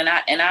saying? And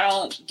I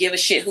don't give a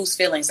shit whose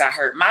feelings I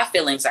hurt. My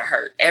feelings are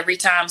hurt. Every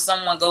time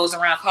someone goes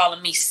around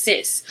calling me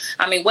sis.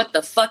 I mean, what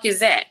the fuck is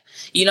that?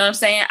 You know what I'm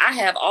saying? I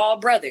have all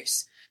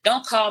brothers.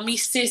 Don't call me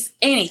sis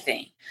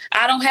anything.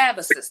 I don't have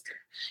a sister.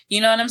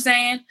 You know what I'm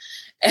saying?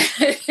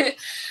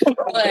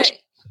 But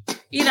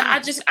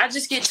I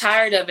just get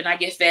tired of it and I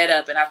get fed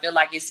up, and I feel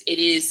like it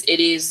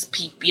is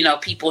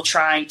people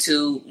trying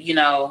to,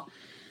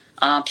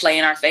 play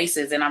in our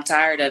faces, and I'm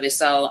tired of it.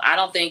 So I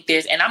don't think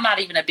and I'm not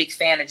even a big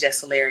fan of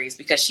Jess Hilarious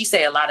because she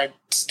say a lot of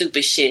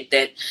stupid shit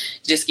that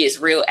just gets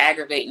real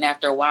aggravating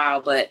after a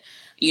while. But,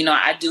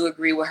 I do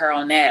agree with her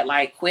on that.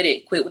 Like,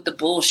 quit with the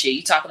bullshit.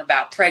 You talking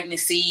about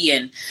pregnancy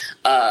and,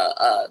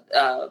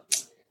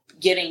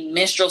 getting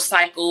menstrual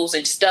cycles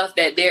and stuff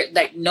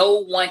that no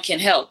one can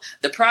help.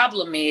 The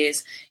problem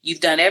is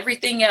you've done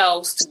everything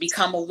else to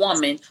become a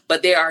woman,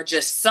 but there are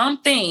just some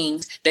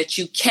things that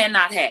you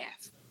cannot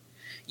have.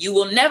 You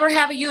will never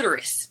have a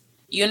uterus.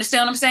 You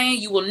understand what I'm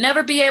saying? You will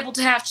never be able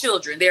to have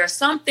children. There are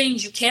some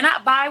things you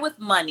cannot buy with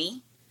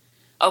money.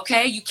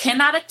 Okay? You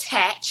cannot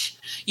attach.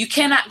 You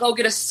cannot go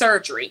get a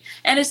surgery.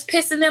 And it's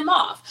pissing them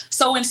off.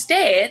 So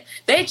instead,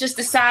 they just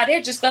decide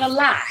they're just going to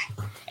lie.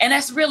 And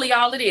that's really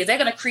all it is. They're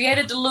going to create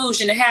a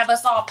delusion and have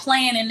us all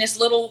playing in this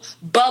little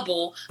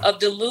bubble of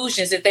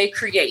delusions that they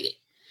created.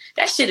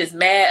 That shit is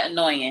mad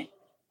annoying.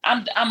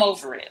 I'm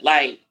over it.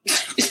 Like,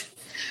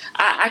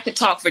 I could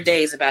talk for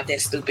days about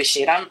that stupid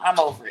shit. I'm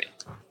over it.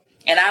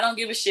 And I don't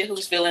give a shit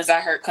whose feelings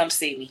I hurt. Come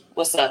see me.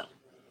 What's up?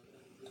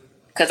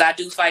 Because I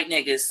do fight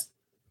niggas.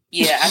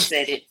 Yeah, I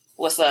said it.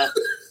 What's up?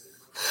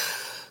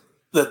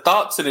 The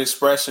thoughts and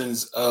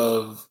expressions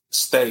of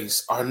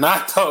Stace are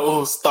not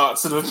those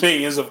thoughts and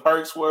opinions of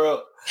Herc's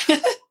World.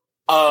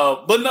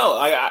 But no,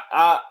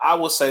 I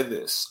will say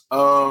this.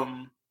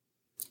 I've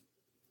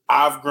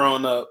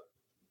grown up.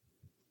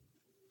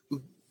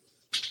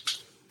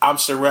 I'm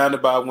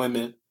surrounded by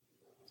women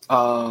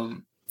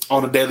on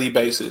a daily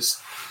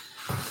basis.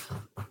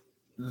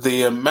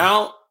 The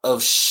amount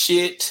of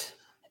shit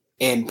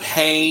and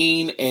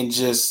pain and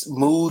just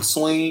mood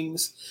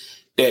swings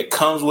that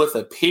comes with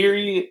a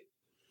period,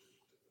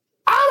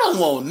 I don't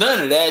want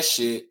none of that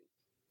shit.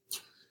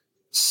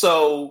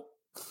 So,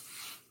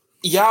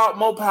 y'all,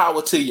 more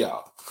power to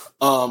y'all.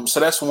 So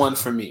that's one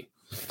for me.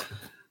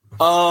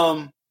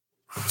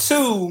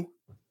 Two,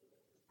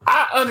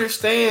 I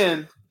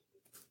understand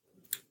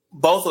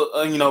both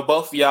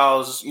of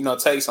y'all's,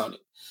 takes on it.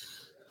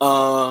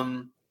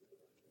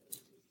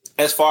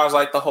 As far as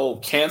like the whole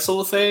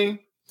cancel thing,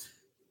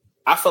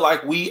 I feel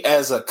like we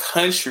as a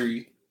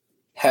country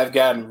have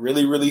gotten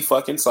really, really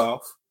fucking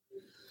soft.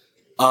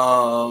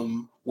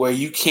 Where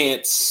you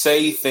can't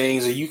say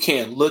things or you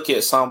can't look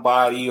at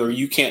somebody or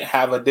you can't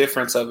have a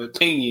difference of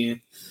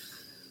opinion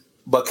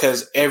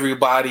because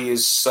everybody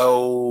is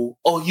so,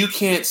 oh, you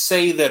can't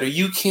say that or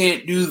you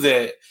can't do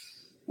that.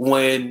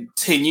 When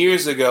 10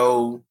 years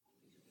ago,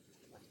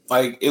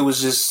 like it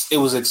was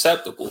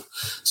acceptable.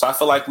 So I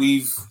feel like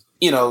we've,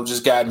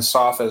 just gotten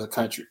soft as a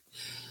country.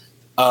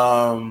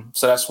 So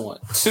that's one.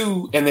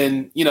 Two, and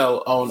then,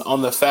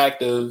 on the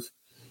fact of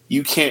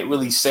you can't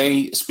really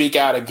speak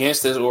out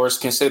against it or it's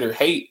considered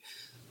hate.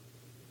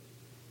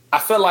 I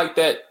feel like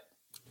that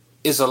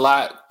is a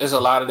lot. There's a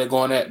lot of that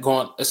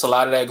it's a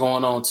lot of that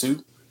going on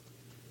too.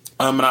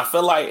 And I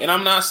feel like, and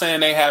I'm not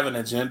saying they have an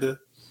agenda,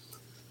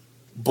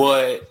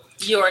 but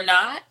you're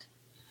not.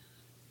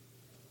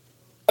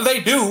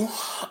 They do,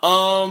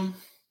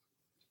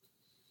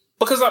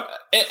 because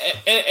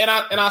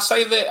I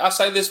say that I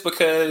say this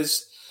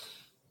because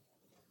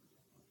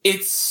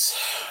it's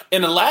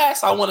in the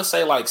last, I want to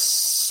say, like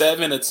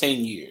 7 or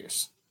 10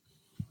 years,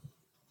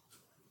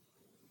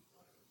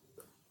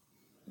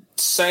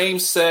 same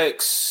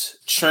sex,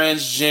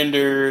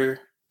 transgender,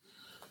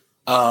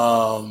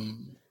 all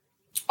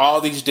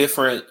these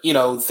different,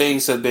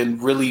 things have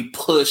been really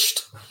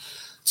pushed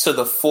to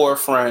the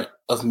forefront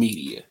of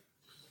media.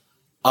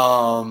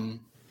 And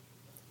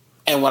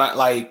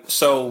when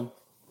so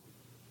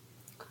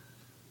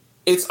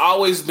it's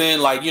always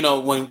been like,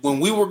 when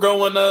we were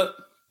growing up,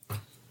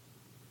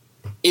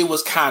 it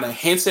was kind of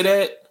hinted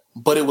at,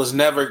 but it was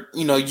never,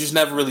 you just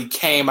never really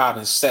came out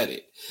and said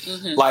it.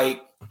 Mm-hmm. Like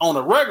on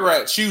the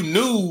Rugrats, you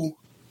knew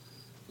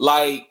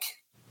like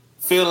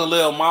Phil and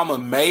Lil Mama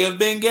may have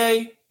been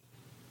gay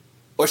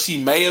or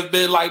she may have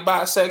been like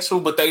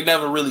bisexual, but they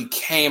never really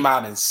came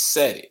out and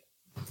said it.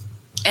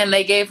 And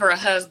they gave her a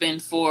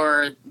husband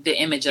for the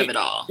image of it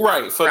all.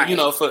 Right. For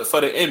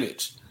the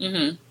image.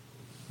 Mm-hmm.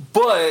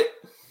 But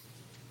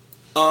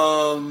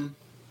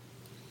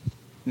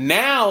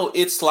now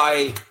it's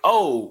like,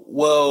 oh,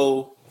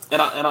 well,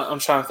 and I'm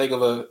trying to think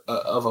of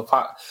a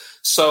pot.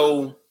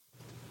 So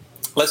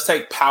let's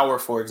take Power,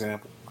 for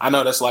example. I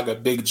know that's like a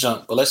big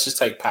jump, but let's just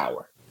take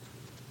Power.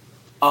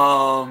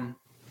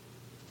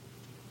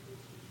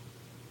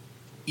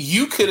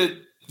 You could have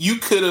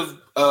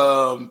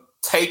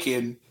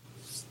taken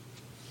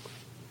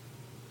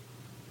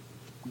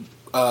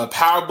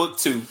Power Book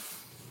 2,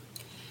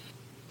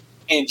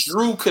 and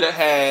Drew could have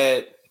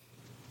had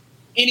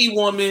any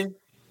woman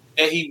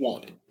that he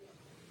wanted,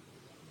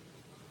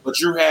 but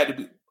Drew had to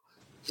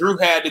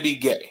be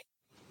gay,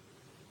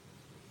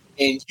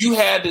 and you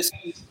had to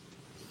see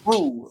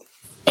Drew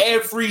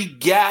every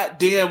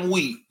goddamn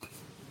week,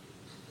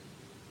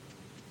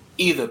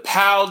 either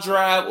pile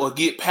drive or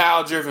get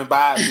pile driven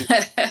by a dude.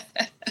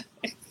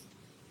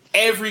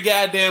 Every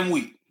goddamn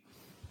week.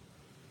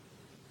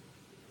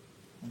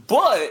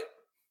 But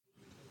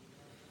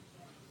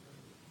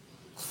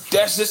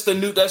that's just the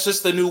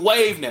new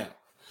wave now.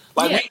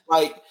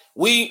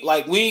 We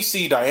ain't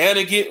see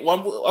Diana get one.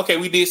 Okay,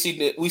 we did see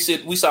that. We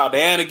saw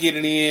Diana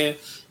getting in.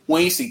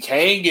 We ain't see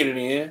Kane getting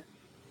in.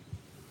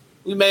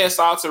 We may have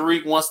saw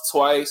Tariq once or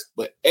twice,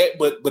 but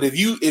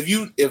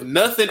if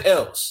nothing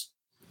else,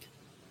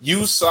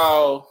 you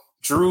saw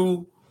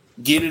Drew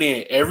get it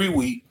in every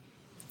week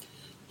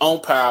on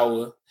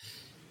Power.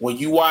 When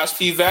you watched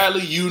P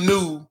Valley, you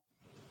knew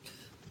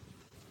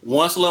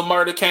once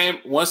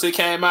it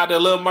came out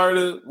that Lil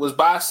Murda was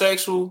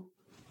bisexual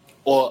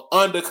or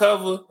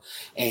undercover,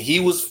 and he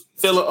was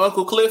feeling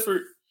Uncle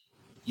Clifford,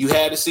 you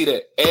had to see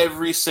that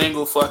every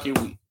single fucking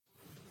week.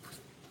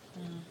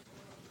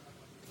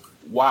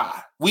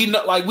 Why? We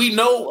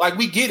know,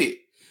 we get it.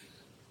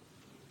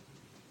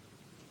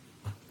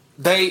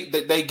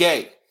 They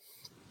gay,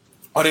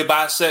 or they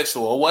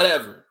bisexual, or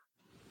whatever.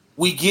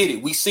 We get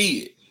it. We see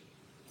it.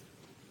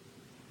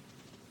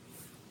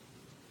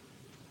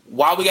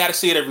 Why we got to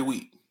see it every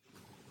week?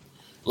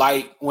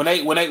 Like when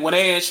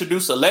they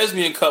introduce a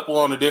lesbian couple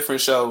on a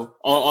different show,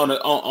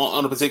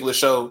 on a particular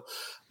show,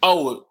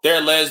 oh,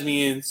 they're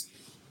lesbians.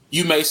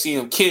 You may see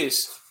them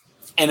kiss,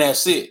 and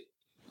that's it.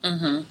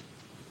 Mm-hmm.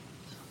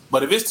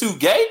 But if it's two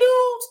gay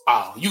dudes,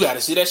 oh, you got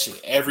to see that shit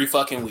every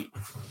fucking week.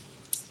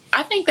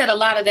 I think that a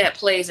lot of that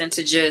plays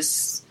into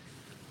just,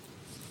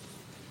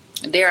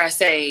 dare I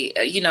say,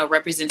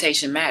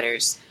 representation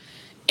matters.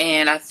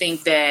 And I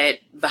think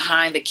that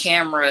behind the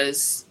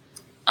cameras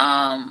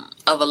of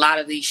a lot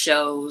of these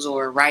shows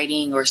or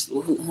writing or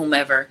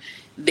whomever,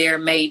 there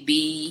may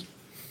be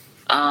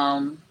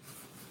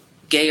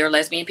gay or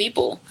lesbian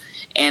people.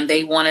 And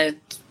they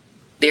wanted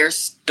their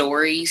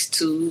stories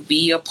to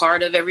be a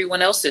part of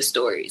everyone else's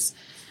stories.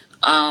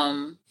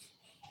 And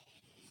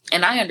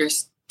I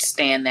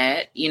understand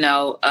that,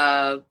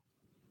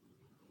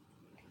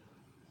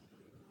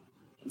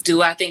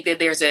 do I think that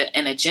there's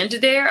an agenda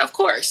there? Of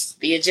course.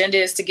 The agenda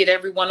is to get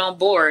everyone on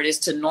board, is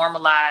to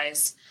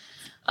normalize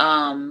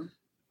that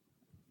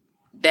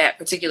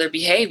particular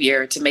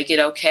behavior, to make it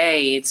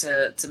okay,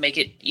 to make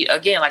it,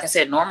 again, like I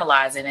said,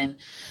 normalize it. And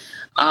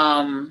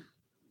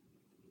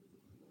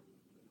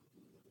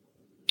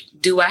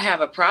do I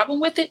have a problem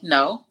with it?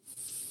 No.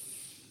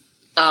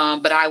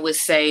 But I would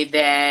say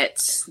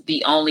that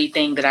the only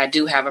thing that I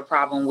do have a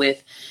problem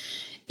with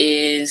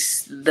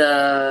is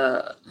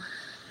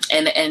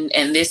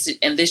and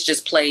this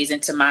just plays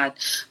into my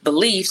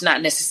beliefs,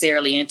 not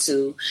necessarily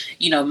into,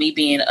 me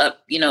being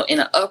up, in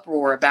an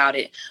uproar about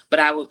it, but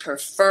I would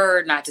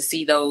prefer not to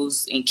see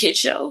those in kid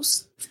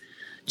shows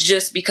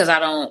just because I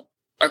don't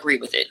agree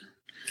with it.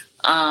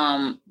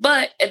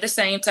 But at the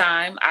same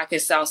time, I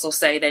could also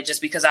say that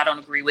just because I don't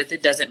agree with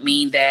it doesn't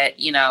mean that,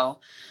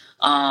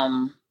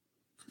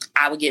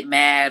 I would get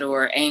mad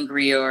or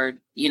angry or,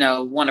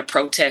 want to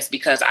protest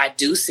because I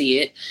do see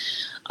it.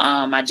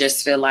 I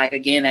just feel like,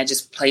 again, that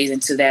just plays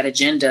into that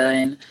agenda.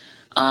 And,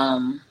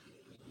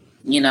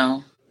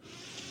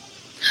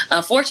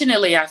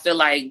 Unfortunately, I feel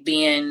like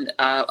being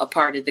a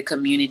part of the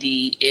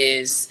community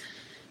is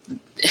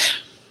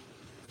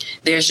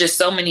there's just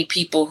so many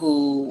people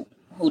who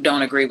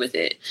don't agree with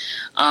it,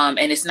 and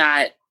it's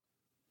not.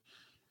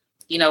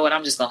 You know what?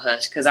 I'm just gonna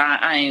hush because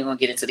I ain't gonna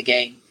get into the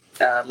gay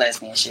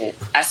lesbian shit.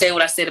 I said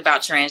what I said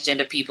about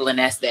transgender people, and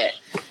that's that.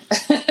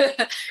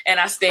 And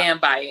I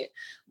stand by it.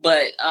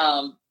 But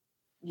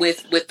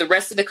with the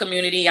rest of the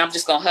community, I'm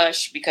just gonna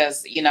hush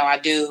because I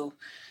do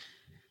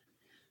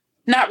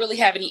not really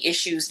have any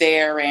issues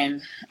there,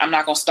 and I'm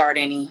not gonna start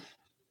any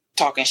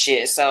talking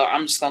shit. So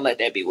I'm just gonna let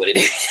that be what it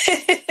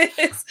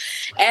is.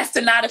 As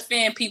to not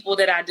offend people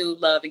that I do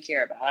love and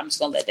care about, I'm just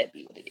gonna let that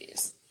be what it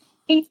is.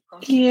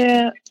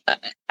 Yeah,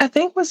 I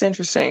think what's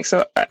interesting.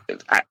 So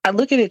I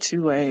look at it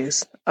two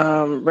ways.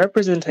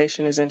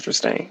 Representation is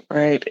interesting,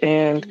 right?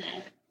 And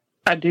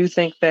I do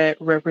think that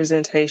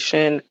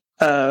representation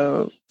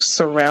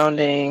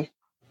surrounding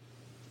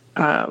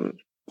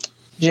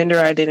gender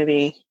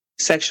identity,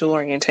 sexual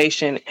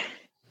orientation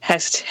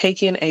has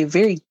taken a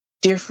very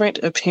different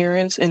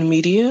appearance in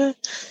media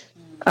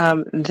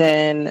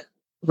than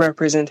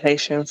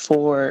representation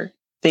for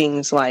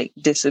things like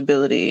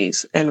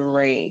disabilities and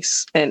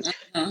race and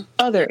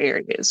other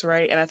areas,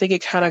 right? And I think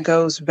it kind of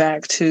goes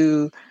back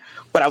to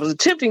what I was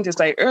attempting to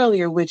say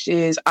earlier, which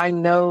is I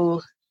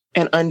know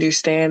and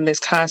understand this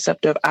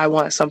concept of I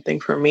want something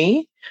for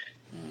me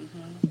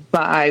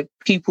by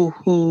people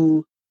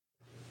who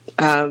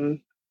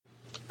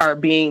are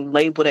being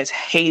labeled as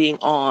hating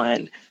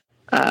on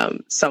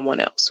someone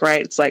else,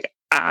 right? It's like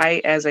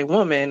I, as a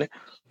woman,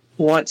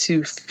 want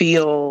to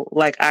feel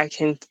like I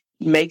can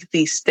make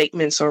these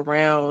statements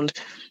around,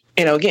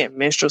 again,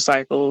 menstrual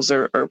cycles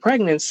or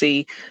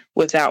pregnancy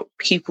without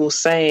people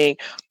saying,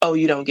 oh,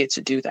 you don't get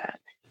to do that.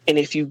 And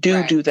if you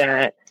do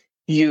that,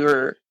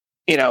 you're,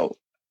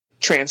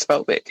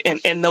 transphobic.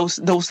 And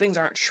those things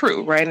aren't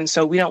true, right? And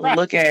so we don't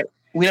look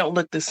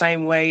the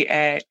same way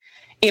at,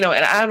 and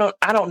I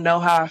don't know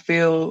how I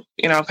feel,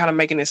 I'm kind of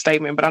making this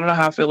statement, but I don't know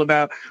how I feel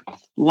about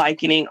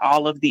likening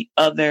all of the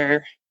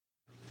other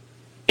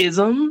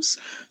isms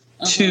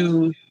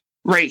to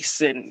race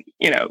and,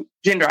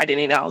 gender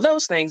identity and all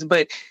those things.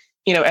 But,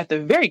 at the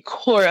very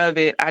core of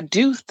it, I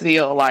do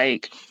feel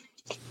like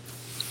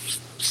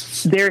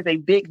there's a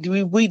big,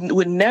 we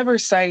would never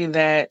say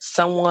that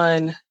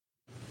someone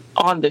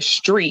on the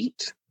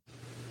street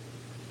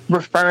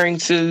referring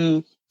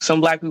to some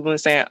Black people and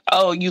saying,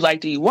 oh, you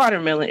like to eat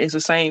watermelon is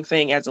the same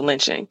thing as a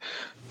lynching.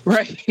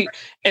 Right.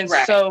 And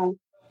so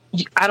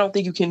I don't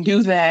think you can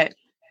do that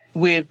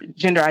with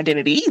gender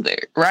identity either,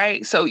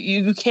 right? So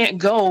you can't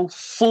go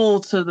full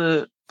to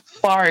the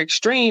far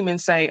extreme and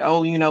say,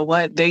 oh, you know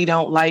what, they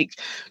don't like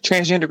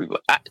transgender people.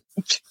 I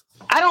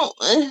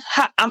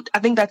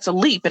think that's a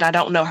leap, and I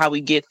don't know how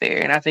we get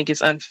there. And I think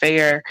it's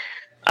unfair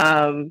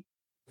to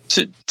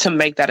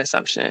make that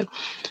assumption.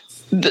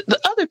 The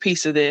other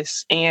piece of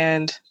this,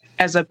 and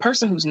as a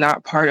person who's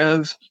not part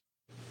of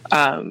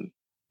the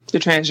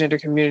transgender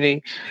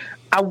community,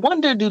 I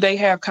wonder, do they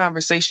have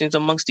conversations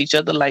amongst each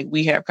other like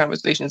we have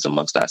conversations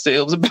amongst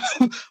ourselves about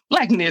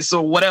Blackness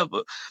or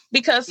whatever?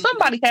 Because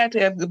somebody had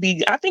to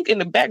be, I think in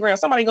the background,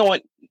 somebody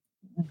going,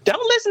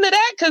 don't listen to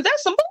that because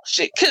that's some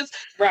bullshit. Because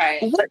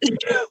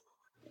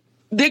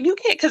you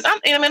can't, because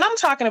I'm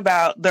talking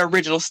about the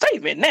original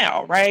statement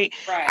now, right?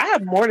 I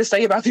have more to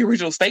say about the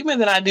original statement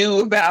than I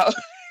do about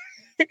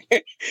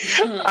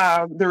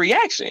the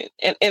reaction.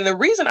 And the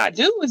reason I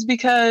do is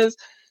because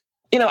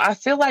I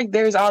feel like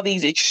there's all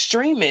these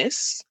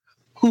extremists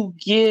who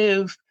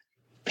give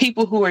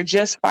people who are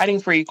just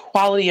fighting for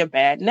equality a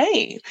bad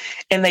name.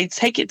 And they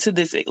take it to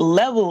this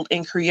level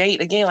and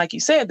create, again, like you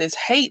said, this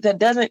hate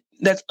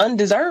that's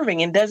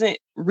undeserving and doesn't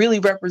really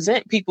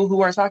represent people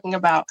who are talking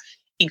about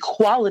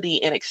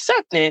equality and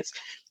acceptance.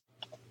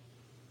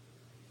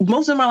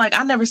 Most of them are like,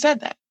 I never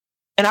said that.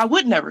 And I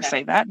would never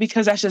say that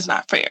because that's just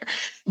not fair.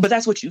 But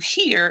that's what you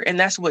hear. And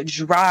that's what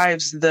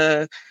drives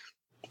the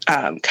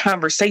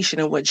conversation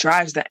and what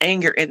drives the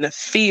anger and the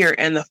fear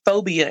and the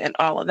phobia and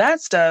all of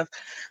that stuff,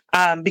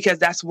 because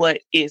that's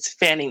what is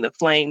fanning the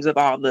flames of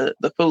all the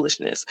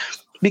foolishness.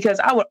 Because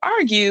I would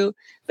argue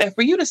that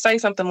for you to say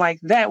something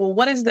like that, well,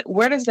 where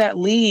does that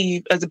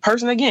leave as a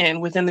person, again,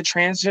 within the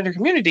transgender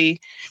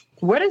community?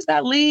 Where does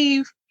that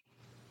leave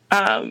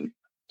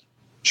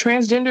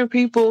transgender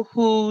people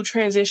who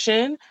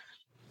transition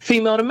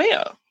female to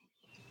male?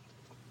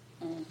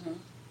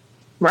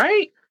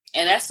 Right?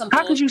 And that's some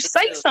how could you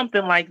say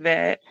something like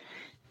that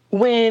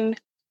when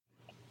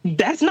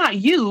that's not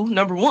you,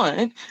 number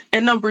one,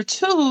 and number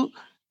two,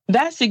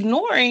 that's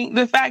ignoring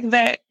the fact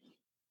that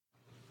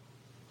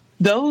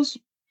those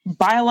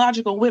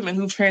biological women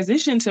who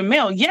transition to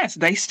male, yes,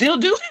 they still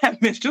do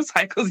have menstrual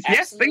cycles. Absolutely.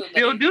 Yes, they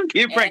still do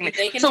get pregnant.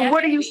 So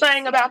what are you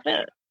saying about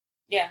that?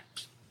 Yeah.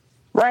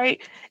 Right.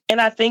 And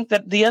I think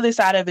that the other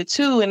side of it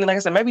too, and like I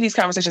said, maybe these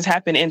conversations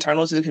happen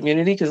internal to the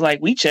community because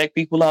like we check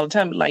people all the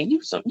time, like you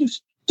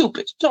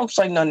stupid. Don't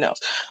say nothing else.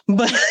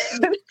 But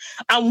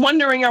I'm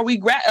wondering, are they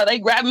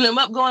grabbing them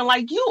up going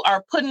like, you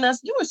are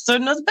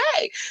setting us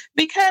back?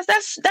 Because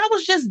that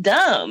was just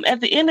dumb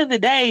at the end of the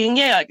day. And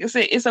yeah, like I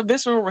said, it's a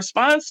visceral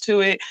response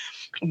to it.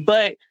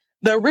 But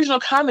the original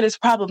comment is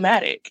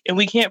problematic. And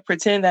we can't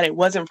pretend that it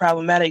wasn't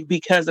problematic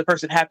because the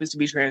person happens to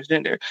be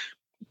transgender.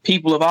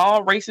 People of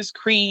all races,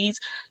 creeds,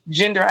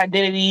 gender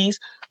identities,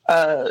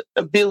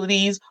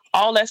 abilities,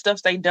 all that stuff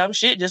say dumb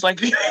shit, just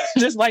like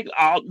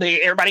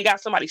everybody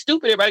got somebody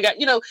stupid, everybody got,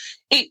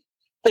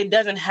 it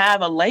doesn't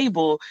have a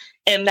label,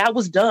 and that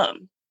was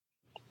dumb.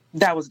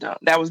 That was dumb.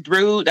 That was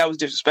rude. That was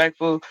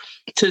disrespectful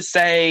to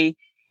say,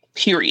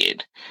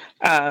 period.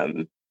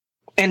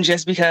 And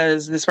just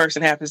because this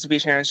person happens to be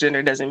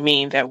transgender doesn't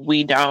mean that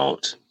we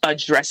don't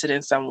address it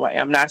in some way.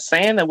 I'm not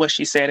saying that what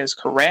she said is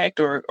correct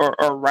or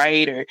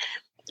right, or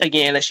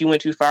again, that she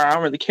went too far. I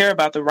don't really care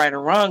about the right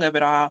or wrong of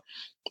it all,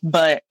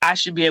 but I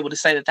should be able to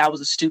say that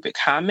was a stupid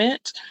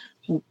comment,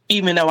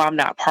 even though I'm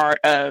not part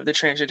of the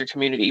transgender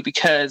community,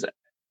 because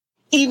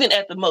even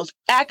at the most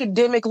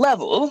academic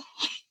level,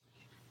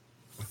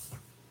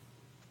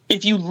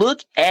 if you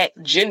look at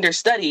gender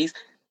studies,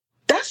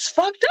 that's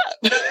fucked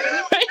up.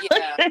 Right?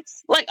 Yeah.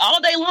 Like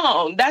all day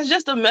long. That's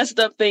just a messed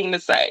up thing to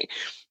say.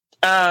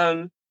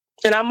 And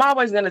I'm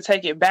always going to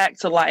take it back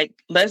to like,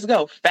 let's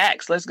go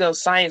facts, let's go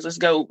science, let's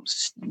go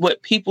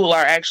what people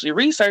are actually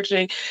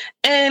researching.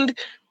 And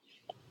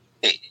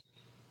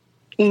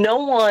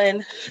no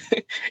one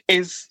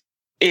is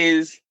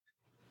in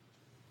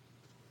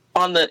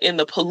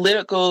the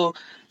political,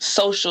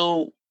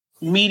 social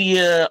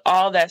media,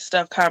 all that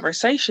stuff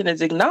conversation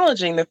is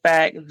acknowledging the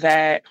fact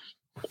that,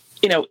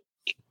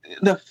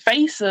 the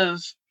face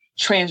of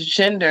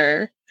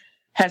transgender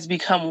has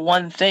become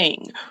one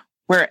thing,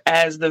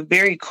 whereas the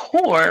very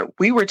core,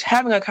 we were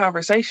having a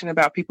conversation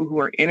about people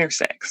who are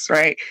intersex,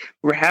 right?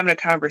 We were having a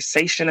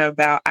conversation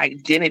about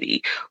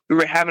identity. We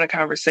were having a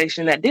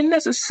conversation that didn't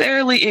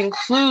necessarily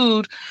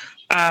include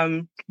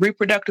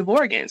reproductive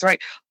organs,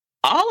 right?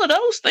 All of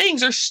those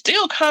things are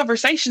still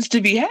conversations to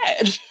be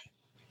had,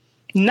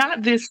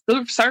 not this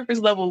surface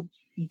level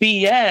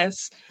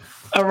BS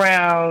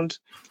around,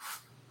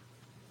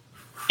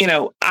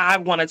 I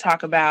want to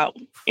talk about,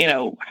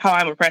 how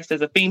I'm oppressed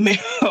as a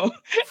female,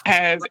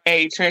 as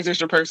a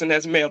transgender person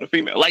that's male to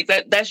female. Like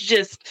that's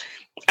just,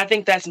 I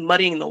think that's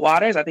muddying the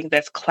waters. I think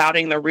that's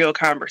clouding the real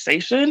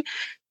conversation.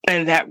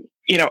 And that,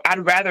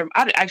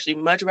 I'd actually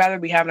much rather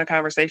be having a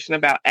conversation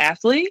about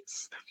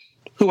athletes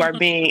who are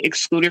being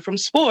excluded from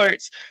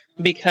sports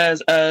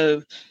because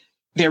of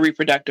their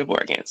reproductive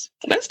organs.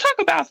 Let's talk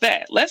about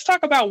that. Let's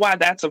talk about why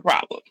that's a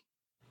problem.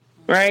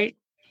 Right?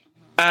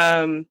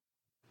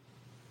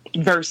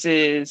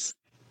 Versus,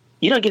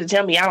 you don't get to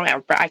tell me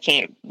I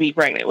can't be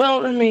pregnant.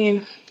 Well, I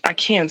mean, I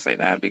can say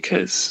that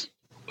because,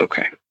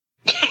 okay.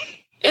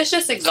 It's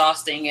just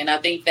exhausting. And I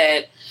think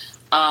that,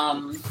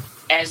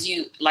 as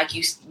you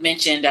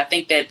mentioned, I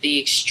think that the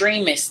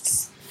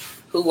extremists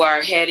who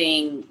are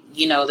heading,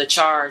 the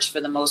charge for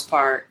the most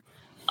part,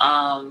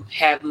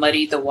 have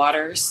muddied the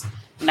waters,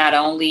 not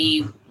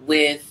only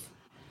with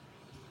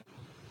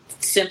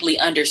simply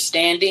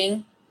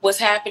understanding what's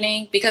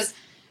happening, because,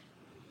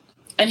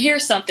 and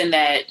here's something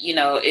that,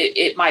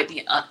 it might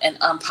be an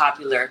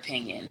unpopular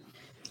opinion.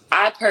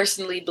 I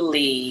personally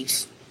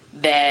believe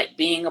that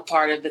being a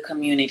part of the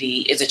community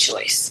is a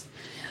choice.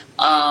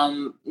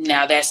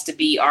 Now that's to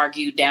be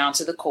argued down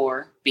to the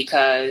core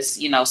because,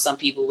 some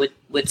people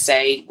would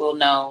say, well,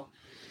 no,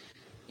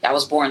 I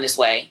was born this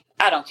way.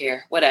 I don't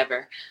care,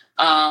 whatever.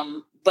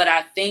 But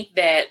I think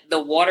that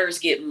the waters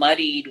get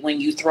muddied when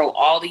you throw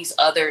all these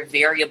other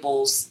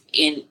variables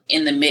in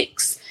the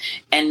mix.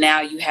 And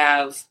now you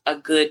have a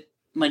good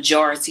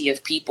majority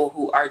of people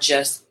who are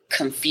just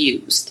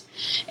confused.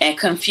 And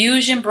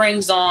confusion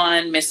brings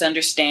on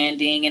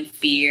misunderstanding and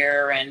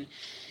fear and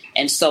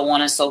so on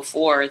and so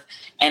forth.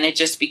 And it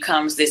just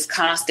becomes this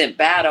constant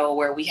battle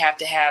where we have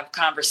to have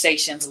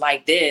conversations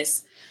like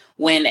this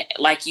when,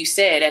 like you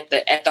said,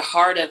 at the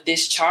heart of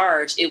this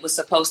charge, it was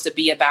supposed to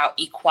be about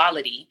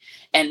equality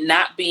and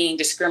not being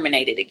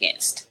discriminated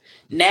against.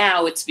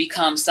 Now it's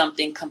become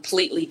something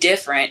completely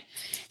different.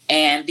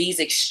 And these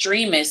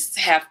extremists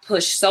have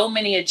pushed so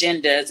many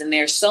agendas and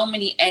there's so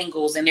many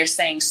angles and they're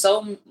saying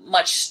so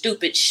much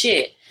stupid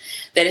shit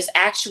that it's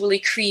actually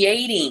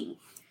creating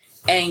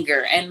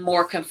anger and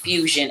more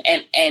confusion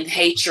and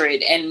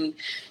hatred and,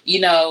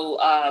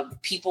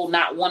 people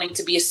not wanting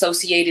to be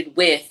associated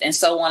with and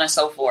so on and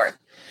so forth.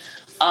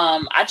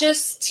 I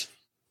just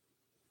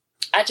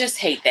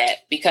hate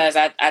that because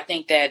I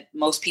think that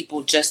most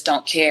people just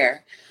don't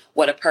care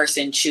what a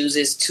person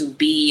chooses to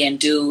be and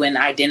do and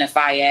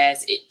identify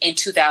as in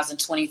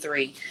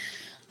 2023.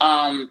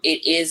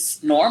 It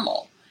is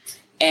normal.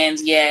 And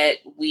yet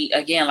we,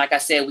 again, like I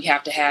said, we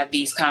have to have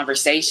these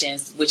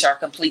conversations, which are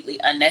completely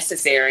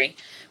unnecessary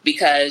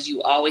because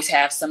you always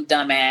have some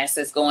dumbass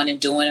that's going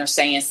and doing or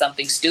saying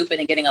something stupid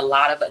and getting a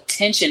lot of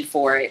attention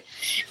for it.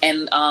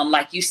 And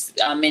like you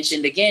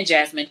mentioned again,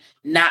 Jasmine,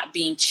 not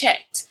being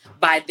checked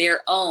by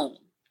their own,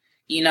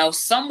 You know,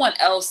 someone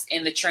else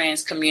in the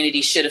trans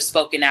community should have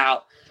spoken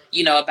out,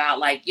 you know, about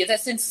like, yeah,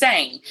 that's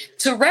insane,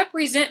 to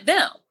represent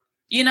them,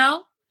 you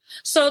know,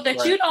 so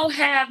that you don't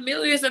have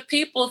millions of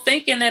people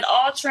thinking that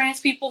all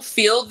trans people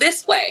feel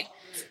this way.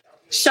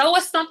 Show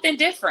us something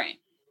different.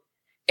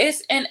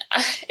 It's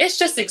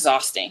just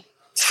exhausting.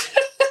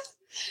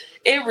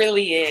 It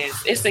really is.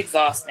 It's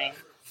exhausting,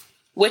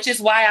 which is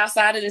why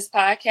outside of this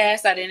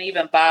podcast, I didn't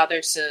even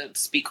bother to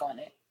speak on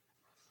it.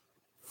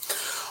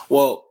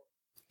 Well,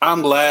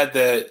 I'm glad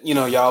that, you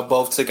know, y'all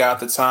both took out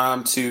the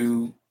time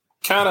to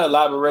kind of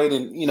elaborate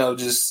and, you know,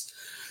 just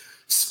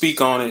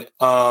speak on it.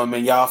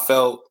 And y'all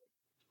felt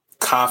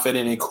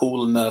confident and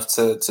cool enough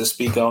to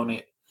speak on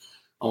it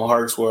on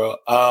Herc's World.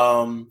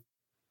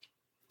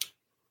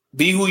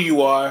 Be who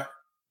you are,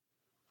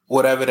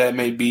 whatever that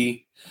may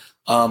be.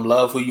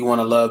 Love who you want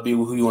to love, be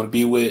who you want to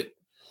be with.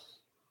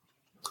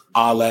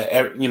 All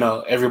that, you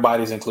know,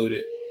 everybody's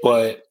included.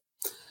 But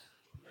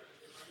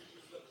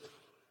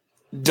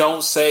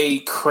don't say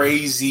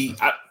crazy.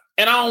 I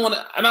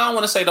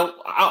won't say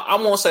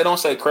don't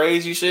say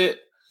crazy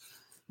shit.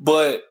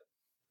 But,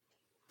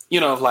 you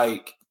know,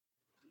 like,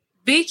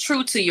 be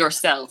true to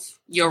yourself.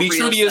 Be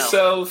true to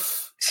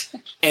yourself,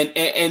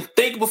 and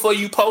think before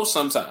you post.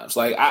 Sometimes,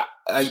 like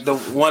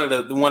one of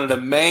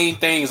the main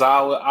things I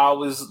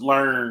always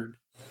learned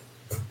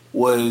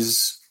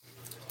was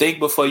think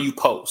before you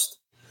post,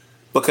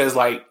 because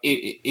like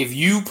if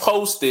you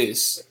post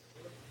this,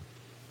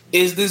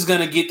 is this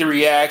gonna get the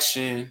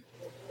reaction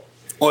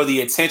or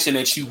the attention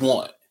that you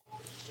want?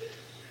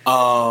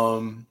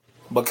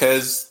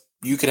 Because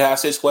you could have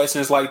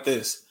situations like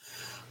this.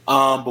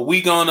 But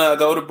we gonna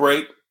go to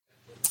break,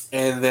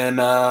 and then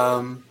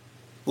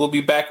we'll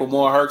be back with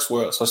more Herc's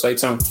World, so stay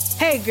tuned.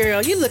 Hey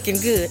girl, you looking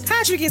good.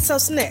 How'd you get so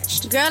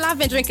snatched? Girl, I've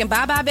been drinking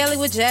Bye Bye Belly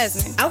with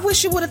Jasmine. I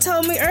wish you would have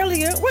told me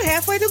earlier. We're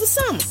halfway through the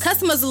summer.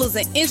 Customers are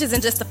losing inches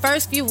in just the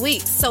first few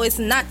weeks, so it's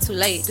not too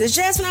late. Does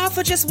Jasmine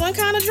offer just one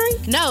kind of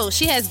drink? No,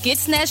 she has Get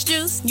Snatch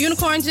Juice,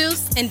 Unicorn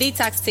Juice, and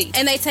Detox Tea.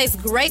 And they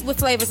taste great with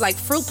flavors like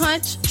Fruit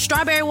Punch,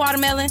 Strawberry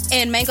Watermelon,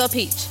 and Mango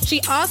Peach.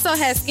 She also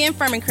has Skin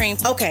Firming Cream.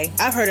 Okay,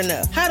 I've heard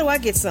enough. How do I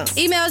get some?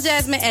 Email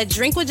Jasmine at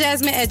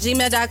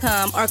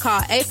drinkwithjasmine@gmail.com or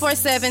call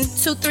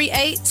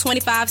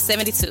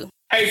 847-238-2572.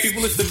 Hey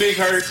people, it's the Big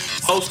Herc,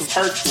 host of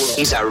Herc's World.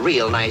 He's a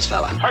real nice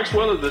fella. Herc's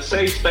World is a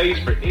safe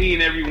space for any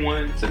and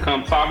everyone to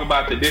come talk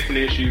about the different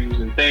issues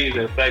and things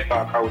that affect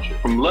our culture.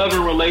 From love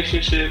and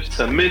relationships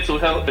to mental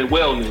health and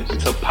wellness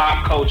to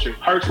pop culture,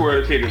 Herc's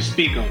World is here to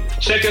speak on it.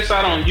 Check us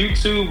out on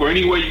YouTube or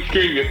anywhere you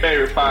stream your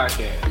favorite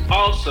podcast.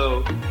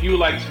 Also, if you would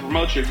like to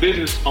promote your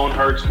business on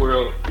Herc's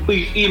World,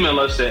 please email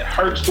us at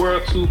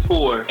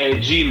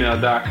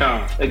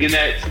hercsworld24@gmail.com. Again,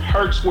 that's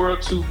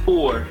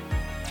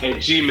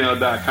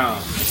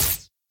hercsworld24@gmail.com.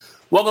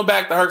 Welcome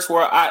back to Herc's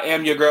World. I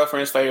am your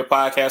girlfriend's favorite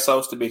podcast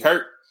host, the Big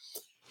Herc.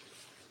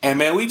 And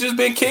man, we just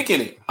been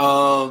kicking it.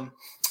 We're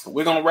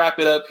gonna wrap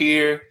it up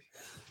here.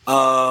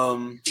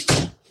 I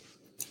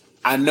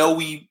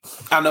know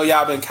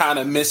y'all been kind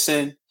of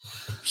missing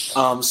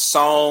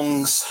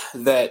songs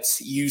that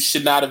you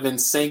should not have been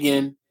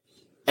singing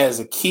as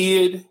a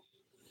kid.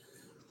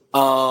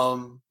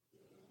 I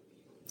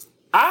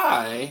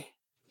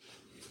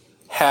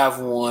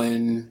have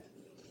one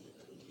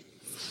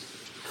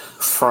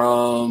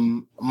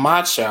from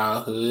my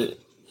childhood,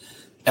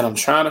 and I'm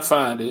trying to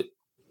find it.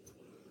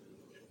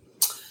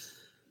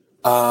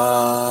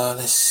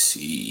 Let's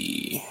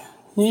see.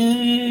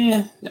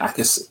 Yeah,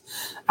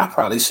 I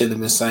probably shouldn't have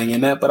been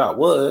singing that, but I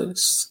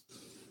was.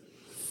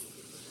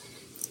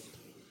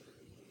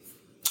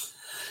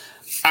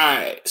 All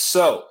right,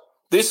 so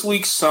this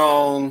week's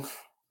song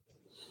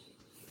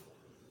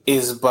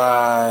is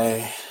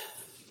by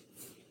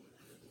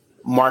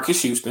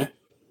Marcus Houston.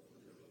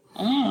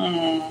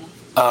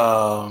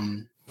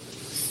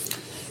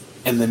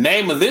 And the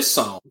name of this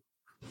song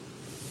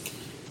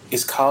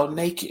is called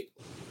Naked.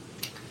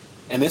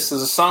 And this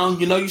is a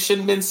song you know you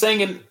shouldn't have been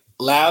singing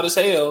loud as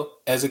hell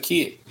as a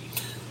kid.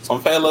 So I'm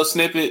gonna play a little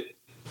snippet.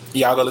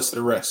 Y'all go listen to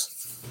the rest.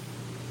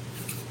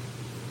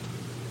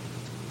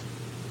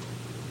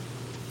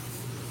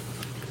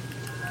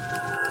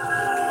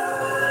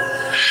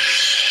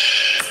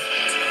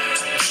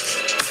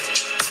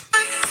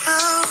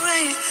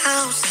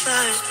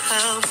 Outside,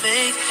 I'll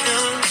make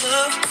your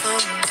love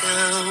come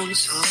down.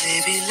 So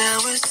baby, now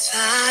it's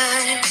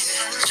time.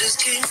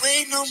 Just can't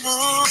wait no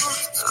more.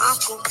 I'm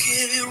gonna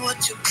give you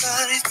what your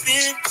body's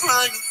been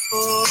crying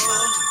for.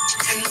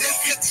 And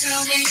if you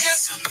tell me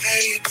yes, I'll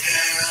pay it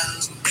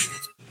down.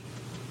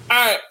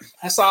 All right,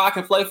 that's all I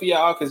can play for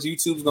y'all because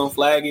YouTube's gonna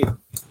flag it,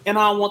 and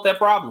I don't want that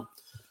problem.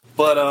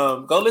 But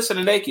go listen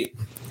to Naked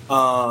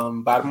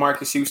by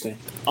Marcus Houston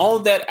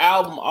on that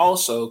album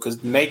also,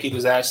 because Naked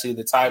was actually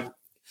the title.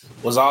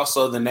 Was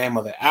also the name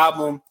of the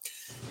album.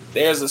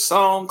 There's a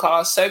song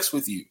called Sex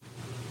With You.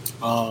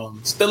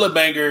 Still a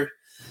banger.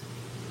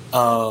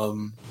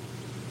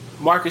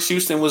 Marcus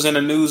Houston was in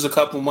the news a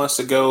couple months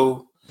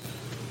ago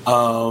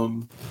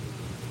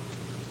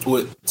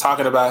with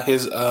talking about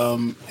his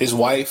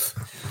wife.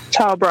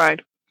 Child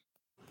bride.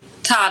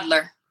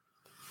 Toddler.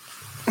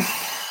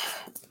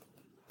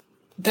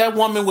 That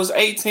woman was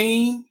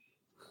 18.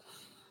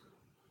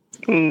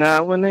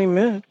 Not when they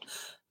met.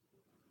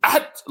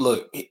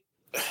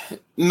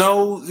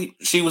 No,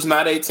 she was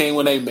not 18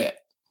 when they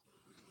met.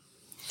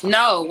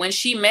 No, when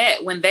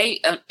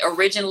they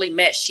originally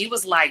met, she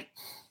was like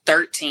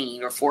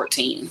 13 or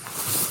 14.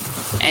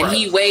 And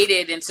he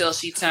waited until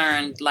she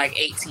turned like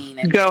 18.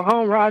 And go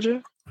home,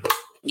 Roger.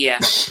 Yeah.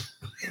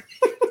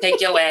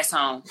 Take your ass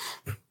home.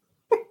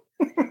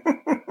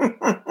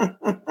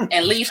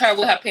 And leave her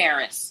with her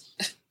parents.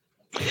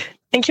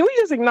 And can we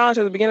just acknowledge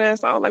at the beginning of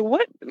that song,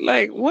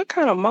 what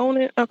kind of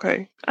moaning?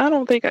 Okay, I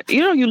don't think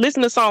you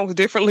listen to songs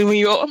differently when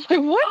you're. I'm like,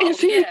 what is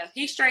he? Yeah,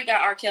 he straight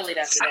got R. Kelly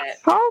after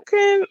that.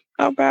 Talking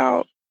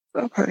about?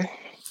 Okay.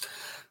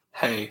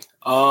 Hey,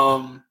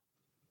 and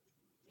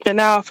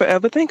now I'll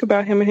forever think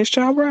about him and his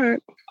child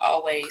bride.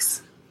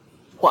 Always.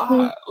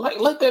 Why?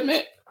 Let that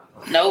man.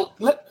 Nope.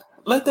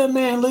 Let that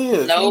man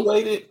live. Nope. He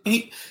waited.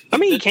 He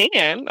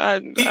can.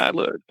 I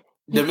look.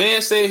 The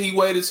man said he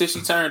waited till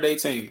she turned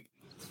 18.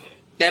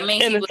 That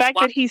means and the fact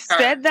that he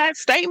said that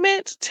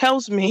statement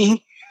tells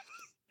me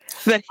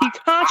that he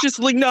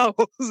consciously knows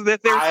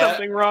that there's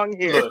something wrong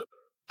here. Look,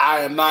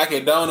 I am not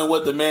condoning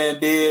what the man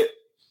did,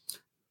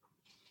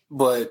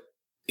 but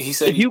he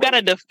said if you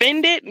gotta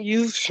defend it,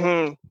 you.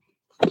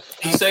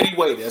 He said he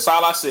waited. That's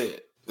all I said.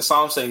 That's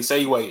all I'm saying. He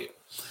said he waited.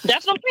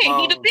 That's what I'm saying.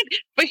 He defended.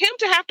 For him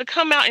to have to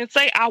come out and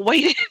say I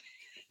waited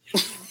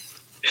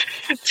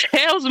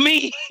tells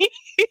me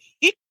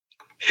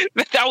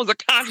that was a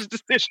conscious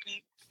decision.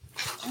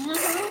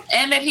 Mm-hmm.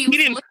 And that he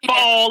didn't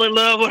fall in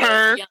love with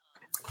her.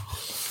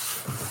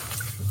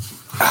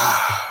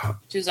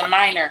 She was a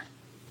minor.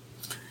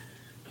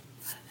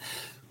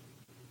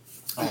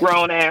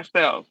 Grown ass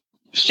self.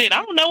 Shit,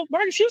 I don't know.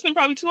 Marcus Houston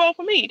probably too old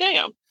for me.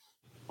 Damn.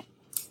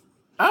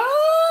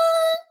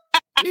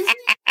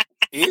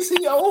 Is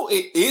he old?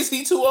 Is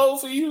he too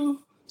old for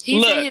you?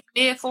 He's in his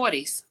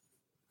mid-40s.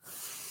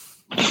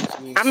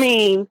 I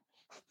mean,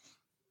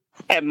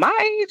 at my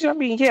age,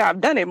 yeah,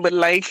 I've done it, but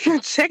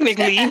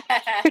technically.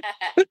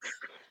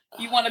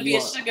 You want to be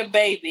a sugar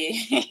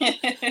baby.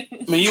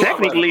 I mean,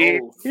 technically,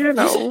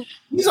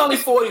 He's only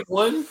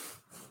 41.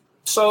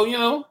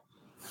 So,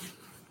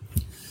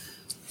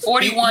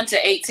 41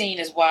 to 18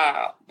 is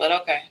wild, but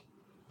okay.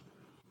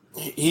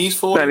 He's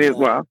 41. That is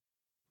wild.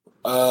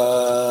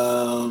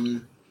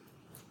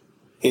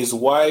 His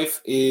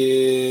wife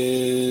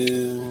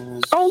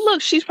is... Oh,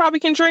 look, she probably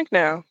can drink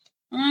now.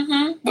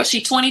 Mm-hmm. Was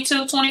she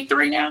 22,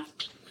 23 now?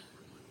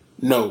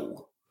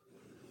 No.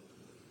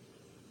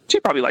 She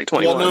probably like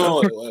 21.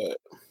 Well, no.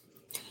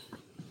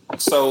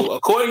 So,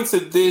 according to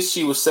this,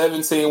 she was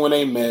 17 when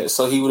they met,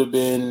 so he would have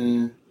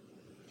been...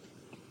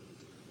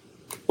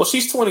 Well,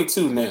 she's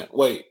 22 now.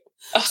 Wait.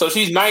 So,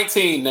 she's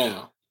 19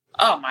 now.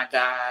 Oh, my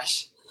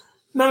gosh.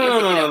 No.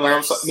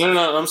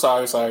 I'm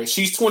sorry.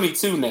 She's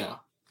 22 now.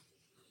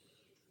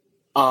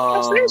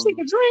 I'm saying she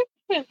can drink.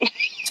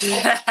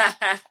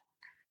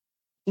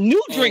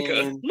 New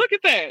drinker. Look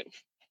at that.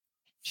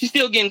 She's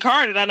still getting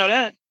carded. I know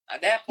that.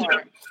 At that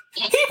part.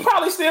 He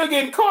probably still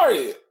getting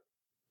carded.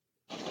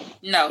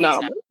 No.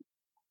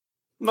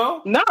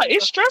 No,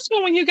 it's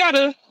stressful when you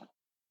gotta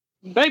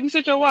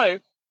babysit your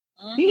wife.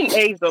 Mm-hmm. He done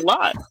aged a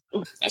lot.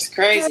 That's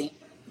crazy.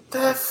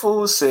 That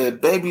fool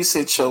said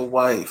babysit your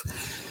wife.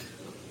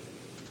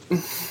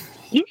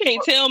 You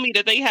can't tell me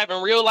that they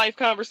having real life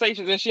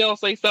conversations and she don't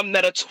say something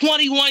that a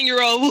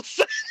 21-year-old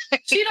say.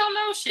 She don't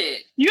know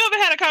shit. You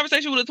ever had a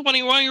conversation with a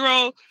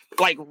 21-year-old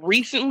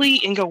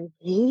recently and go,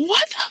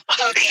 what the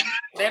fuck?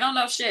 They don't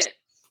know shit.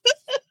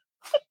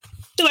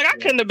 Like, I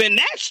couldn't have been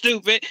that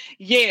stupid.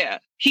 Yeah,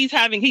 he's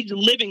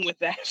living with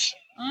that.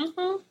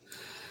 Mm-hmm.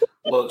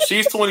 Well,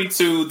 she's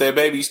 22. Their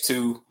baby's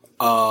 2.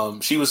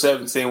 She was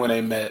 17 when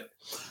they met.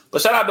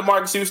 But shout out to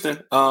Marcus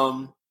Houston.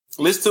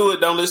 Listen to it,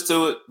 don't listen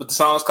to it, but the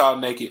song's called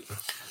Naked.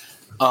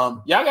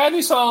 Y'all got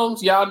any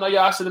songs y'all know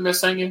y'all should have been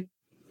singing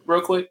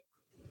real quick?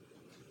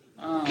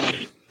 All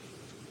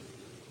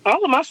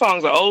of my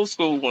songs are old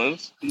school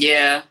ones.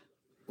 Yeah.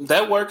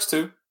 That works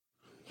too.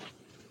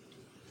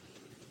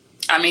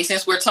 I mean,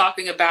 since we're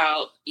talking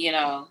about,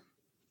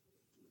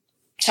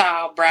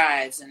 child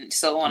brides and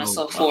so on and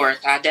so forth,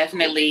 I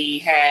definitely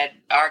had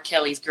R.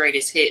 Kelly's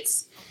greatest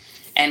hits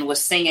and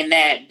was singing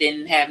that.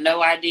 Didn't have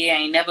no idea.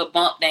 Ain't never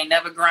bumped. Ain't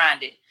never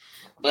grinded.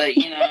 But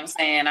you know what I'm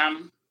saying?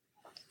 I'm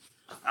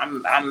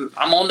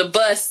on the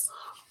bus.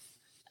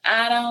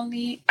 I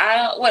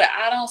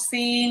don't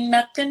see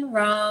nothing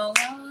wrong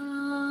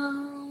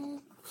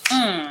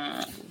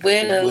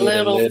with a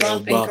little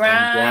bump and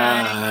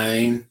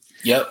grind.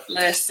 Yep.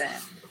 Listen.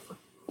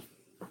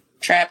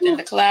 Trapped in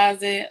the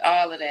closet,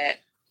 all of that.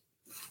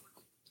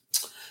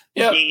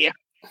 Yep. Yeah.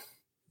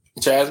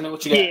 Jasmine,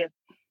 what you got?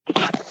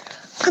 Yeah.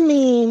 I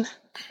mean,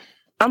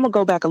 I'm gonna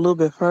go back a little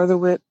bit further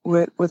with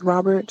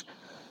Robert,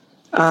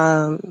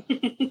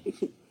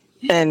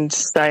 and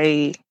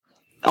say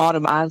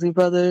Autumn Isley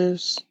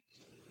Brothers.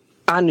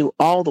 I knew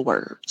all the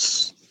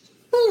words,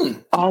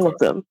 all of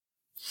them.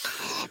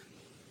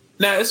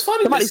 Now it's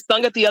funny. Somebody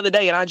sung it the other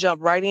day, and I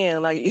jumped right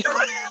in. Like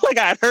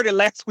like I had heard it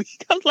last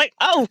week. I was like,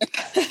 oh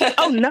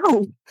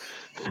no.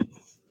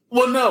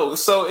 Well, no.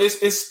 So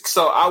it's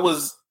so I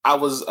was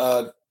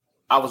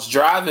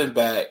driving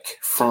back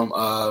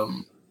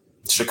from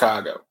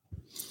Chicago,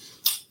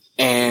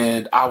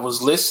 and I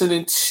was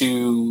listening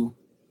to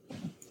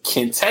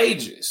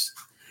Contagious,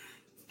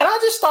 and I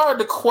just started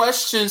to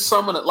question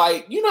some of the,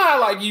 like, you know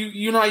how, like,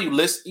 you know how you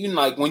listen, you know,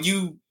 like when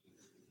you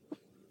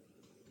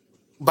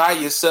by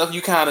yourself,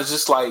 you kind of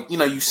just, like, you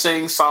know, you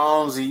sing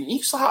songs and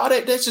you saw, oh,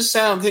 that just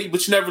sound good,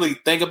 but you never really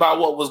think about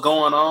what was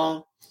going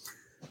on.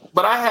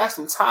 But I had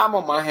some time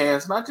on my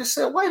hands, and I just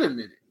said, wait a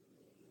minute.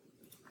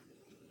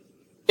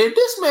 If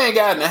this man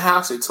got in the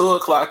house at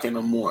 2:00 in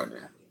the morning,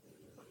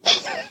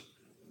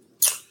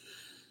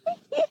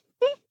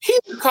 he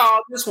done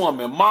called this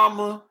woman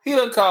mama. He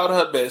done called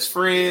her best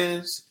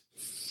friends.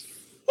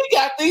 He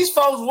got these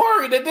folks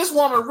worried that this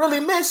woman really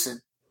missing.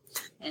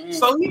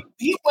 So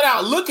he went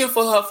out looking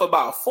for her for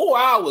about 4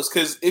 hours,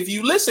 because if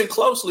you listen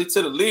closely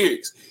to the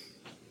lyrics,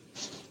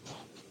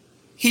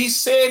 he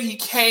said he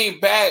came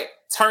back,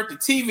 turned the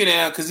TV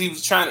down because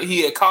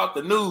he had caught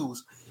the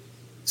news.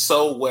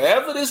 So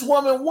wherever this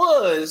woman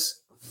was,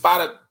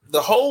 by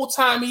the whole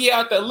time he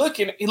out there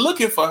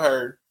looking for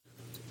her,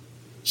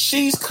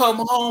 she's come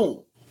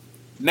home.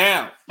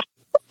 Now,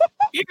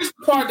 here's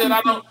the part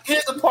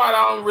I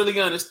don't really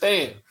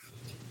understand.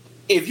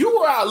 If you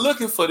were out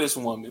looking for this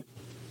woman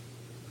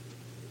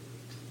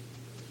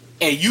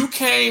and you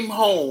came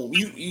home,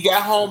 you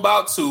got home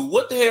about 2,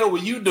 what the hell were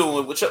you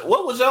doing?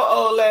 What was your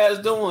old ass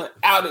doing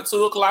out at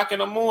 2:00 in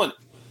the morning?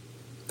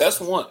 That's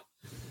one.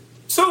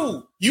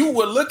 2, you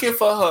were looking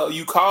for her.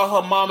 You called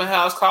her mama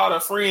house, called her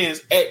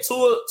friends at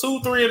 2,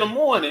 3 in the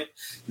morning.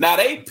 Now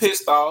they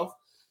pissed off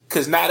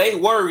because now they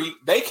worried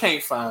they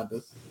can't find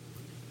her.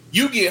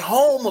 You get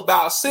home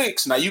about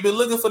 6. Now you've been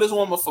looking for this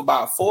woman for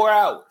about 4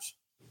 hours.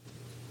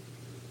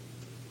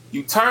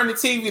 You turn the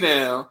TV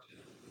down.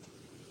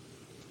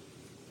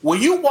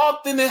 When you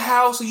walked in the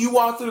house or you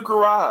walked through the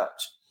garage,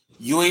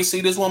 you ain't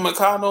see this woman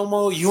car no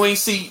more. You ain't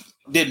see.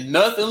 Did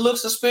nothing look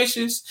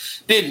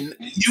suspicious? You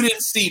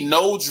didn't see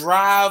no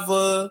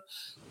driver,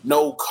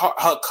 no car.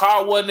 Her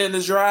car wasn't in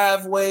the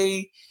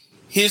driveway.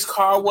 His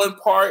car wasn't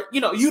parked.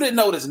 You know, you didn't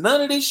notice none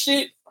of this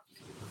shit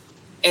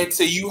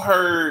until you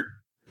heard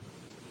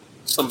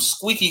some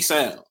squeaky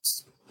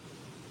sounds.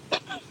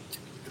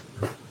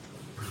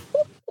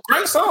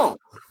 Great song.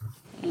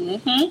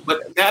 Mm-hmm.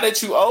 But now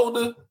that you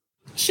older,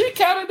 shit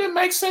kind of didn't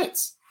make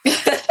sense.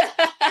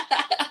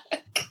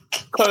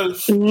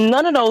 Because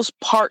none of those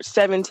Part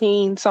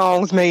 17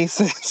 songs made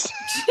sense.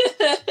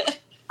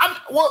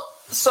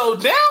 So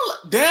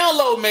Down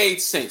Low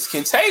made sense.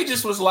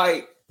 Contagious was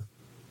like,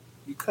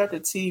 you cut the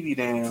TV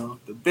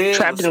down. The bed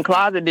Trapped in the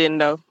Closet didn't,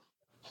 though.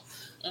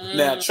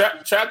 Now,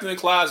 Trapped in the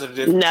Closet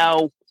different.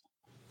 No.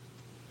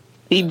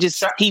 He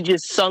just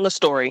sung a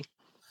story.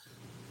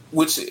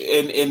 Which,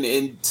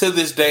 and to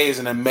this day, is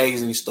an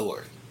amazing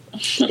story.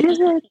 Is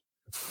it?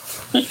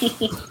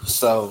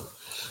 So,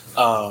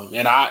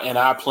 and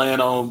I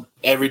plan on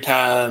every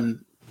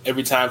time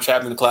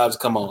Trapped in the Clouds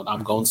come on,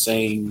 I'm gonna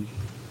sing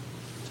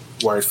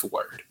word for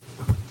word.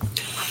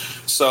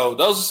 So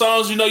those are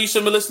songs you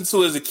should be listening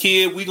to as a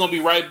kid. We're gonna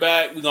be right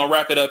back. We're gonna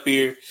wrap it up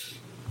here.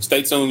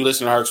 Stay tuned. You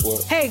listen to Herc's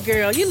World. Hey,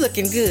 girl, you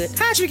looking good.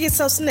 How'd you get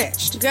so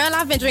snatched? Girl,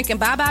 I've been drinking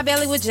Bye Bye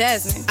Belly with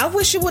Jasmine. I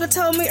wish you would have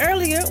told me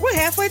earlier. We're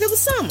halfway through the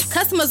summer.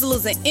 Customers are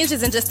losing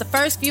inches in just the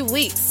first few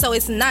weeks, so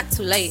it's not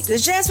too late.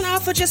 Does Jasmine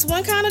offer just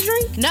one kind of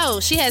drink? No,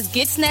 she has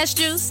Get Snatch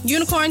Juice,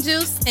 Unicorn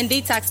Juice, and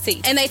Detox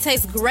Tea. And they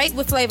taste great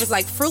with flavors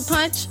like Fruit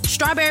Punch,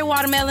 Strawberry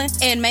Watermelon,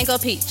 and Mango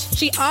Peach.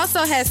 She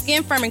also has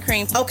Skin Firming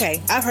Cream.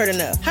 Okay, I've heard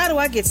enough. How do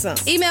I get some?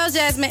 Email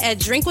Jasmine at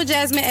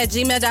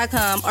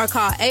drinkwithjasmine@gmail.com or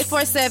call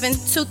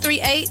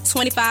 847-238-2572.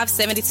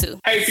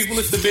 Hey people,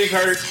 it's the Big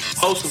Herc,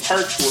 host of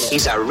Herc's World.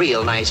 He's a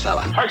real nice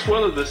fella. Herc's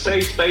World is a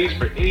safe space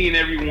for any and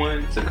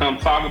everyone to come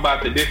talk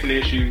about the different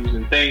issues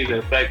and things that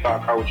affect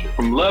our culture.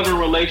 From love and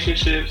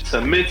relationships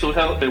to mental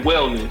health and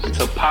wellness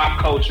to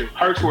pop culture,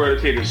 Herc's World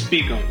is here to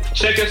speak on it.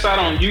 Check us out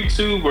on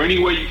YouTube or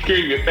anywhere you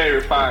stream your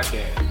favorite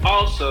podcast.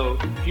 Also,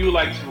 if you would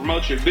like to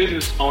promote your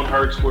business on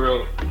Herc's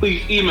World,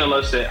 please email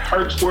us at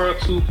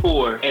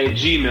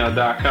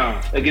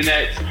hercsworld24@gmail.com. Again,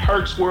 that's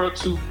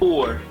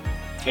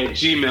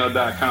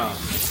hercsworld24@gmail.com.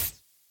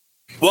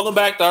 Welcome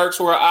back to Herc's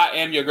World. I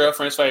am your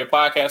girlfriend's favorite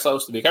podcast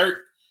host, the Big Herc.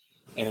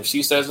 And if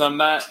she says I'm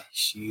not,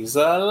 she's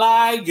a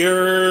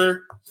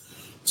liar.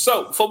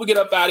 So before we get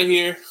up out of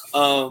here,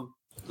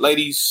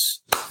 ladies,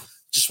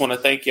 just want to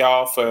thank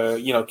y'all for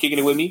kicking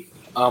it with me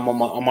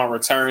on my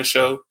return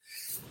show.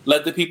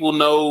 Let the people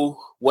know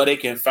where they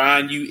can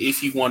find you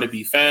if you want to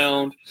be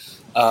found,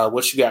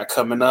 what you got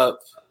coming up,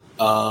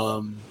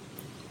 and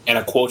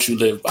a quote you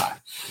live by.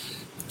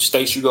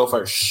 Stace, you go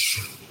first.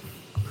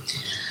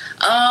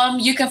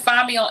 You can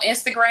find me on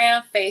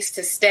Instagram, Face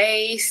to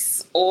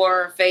Stace,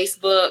 or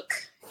Facebook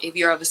if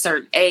you're of a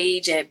certain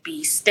age at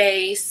B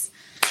Stace.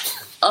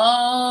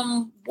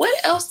 What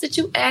else did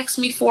you ask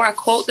me for? A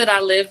quote that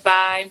I live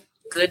by: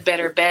 good,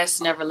 better,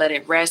 best. Never let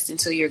it rest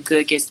until your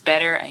good gets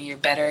better and your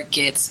better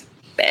gets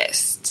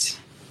best.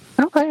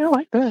 Okay, I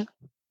like that.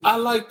 I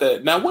like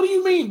that. Now, what do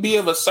you mean be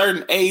of a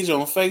certain age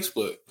on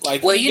Facebook?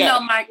 Like, Well, you know,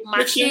 my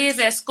kids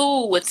at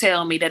school would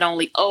tell me that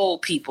only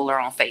old people are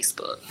on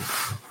Facebook.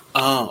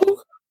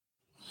 Oh.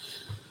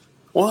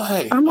 Well,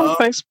 hey. I'm on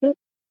Facebook.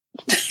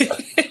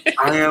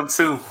 I am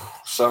too.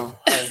 So,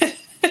 hey.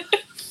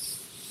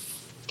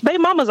 They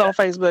mamas on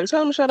Facebook. Tell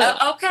them to shut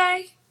up.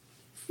 Okay.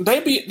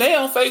 They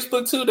on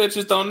Facebook too. They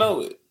just don't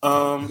know it.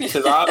 Because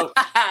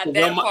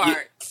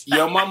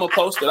your mama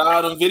posted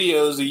all them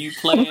videos of you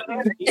playing.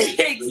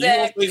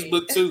 Exactly. You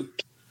on Facebook too.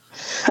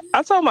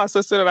 I told my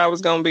sister that I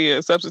was going to be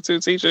a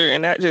substitute teacher,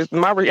 and that just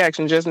my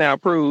reaction just now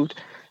proved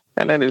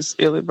that is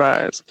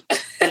ill-advised.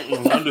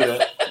 Don't do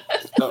that.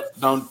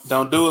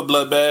 Don't do it,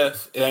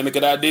 bloodbath. It ain't a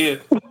good idea.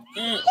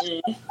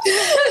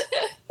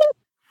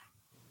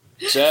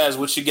 Jazz,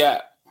 what you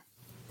got?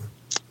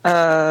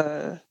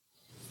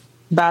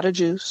 Buy the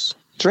juice,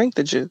 drink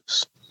the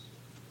juice.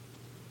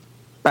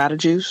 Buy the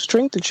juice,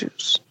 drink the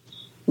juice.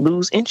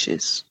 Lose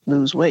inches,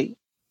 lose weight.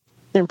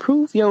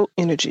 Improve your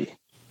energy.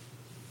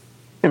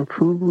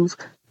 Improve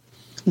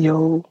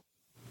your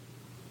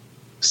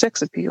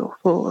sex appeal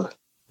for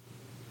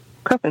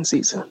cuffing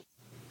season.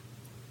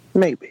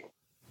 Maybe.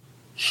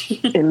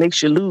 It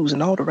makes you lose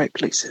in all the right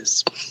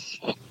places.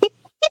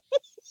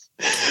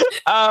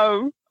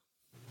 I'm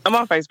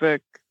on Facebook.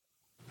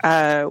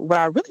 What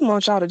I really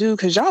want y'all to do,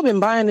 because y'all been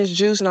buying this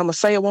juice, and I'm going to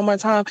say it one more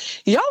time.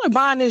 Y'all are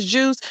buying this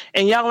juice,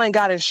 and y'all ain't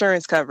got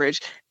insurance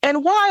coverage.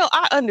 And while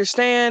I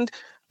understand,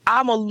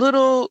 I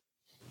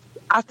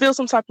feel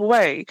some type of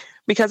way,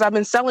 because I've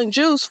been selling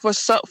juice for a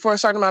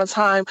certain amount of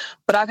time,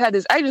 but I've had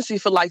this agency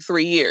for like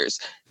 3 years,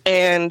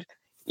 and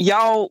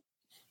y'all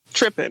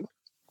tripping.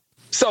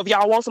 So if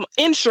y'all want some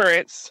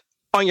insurance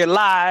on your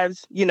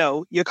lives,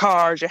 your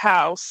cars, your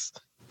house,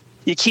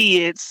 your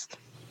kids,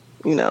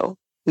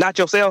 not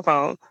your cell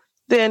phone,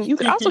 then you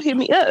can also hit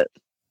me up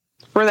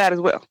for that as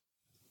well.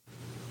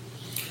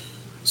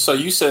 So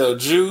you sell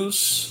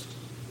juice,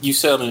 you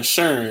sell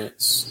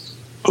insurance.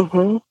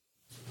 Mm-hmm.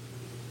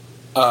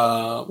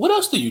 What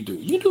else do? You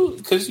do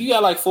because you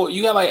got like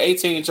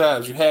 18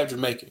 jobs. You have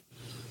Jamaican.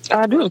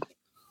 I do.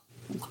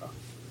 Okay.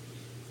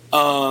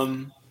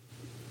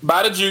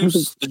 Buy the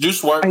juice. The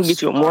juice works. I can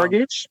get you a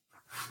mortgage.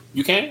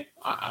 You can?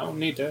 I don't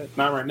need that.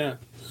 Not right now.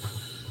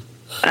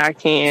 I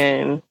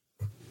can.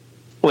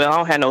 Well, I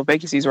don't have no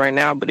vacancies right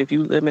now, but if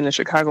you live in the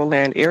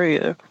Chicagoland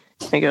area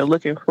and you're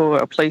looking for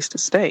a place to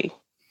stay,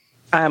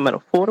 I am an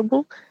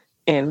affordable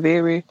and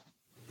very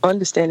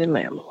understanding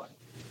landlord.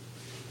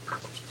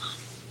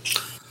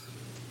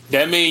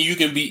 That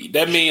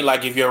mean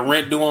like if your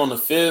rent due on the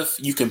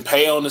 5th, you can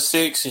pay on the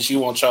 6th and she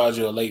won't charge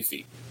you a late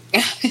fee.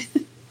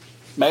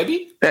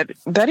 Maybe?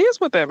 That is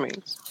what that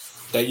means.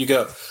 There you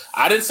go.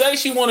 I didn't say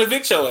she won't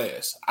evict your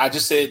ass. I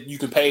just said you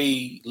can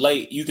pay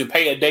late. You can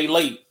pay a day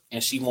late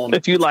and she won't.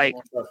 If you like,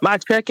 my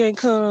check ain't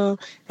come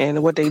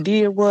and what they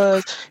did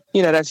was,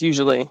 that's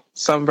usually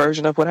some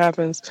version of what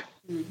happens.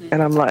 Mm-hmm.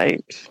 And I'm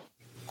like,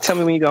 tell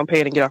me when you're going to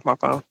pay it and get off my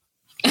phone.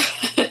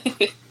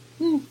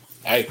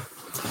 Hey.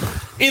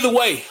 Either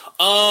way,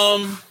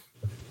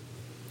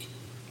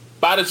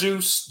 buy the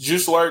juice.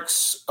 Juice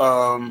works.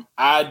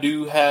 I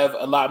do have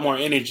a lot more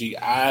energy.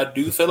 I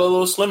do feel a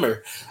little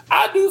slimmer.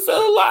 I do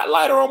feel a lot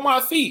lighter on my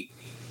feet.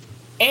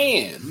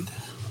 And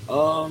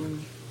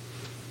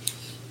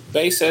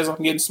Bay says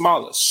I'm getting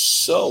smaller.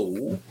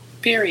 So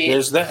period.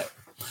 There's that.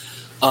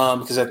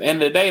 Because at the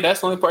end of the day, that's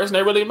the only person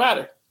that really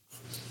matter.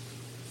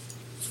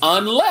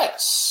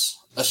 Unless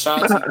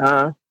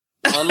Ashanti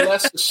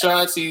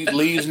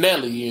leaves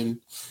Nelly, and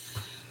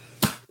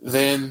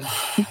then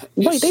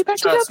wait, they back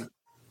together?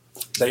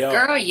 They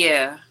are. Girl,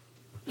 yeah.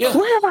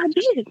 Where have I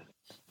been?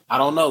 I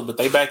don't know, but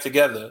they back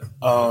together.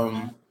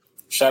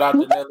 Shout out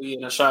to Nelly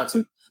and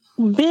Ashanti.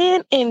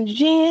 Ben and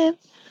Jen,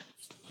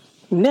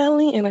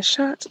 Nelly and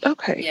Ashanti.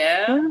 Okay.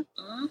 Yeah.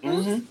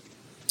 Mm-hmm.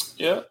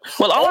 Yeah.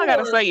 Well, all I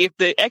gotta say, if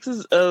the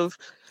exes of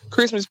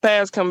Christmas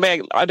past come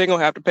back, they're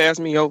gonna have to pass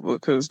me over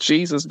because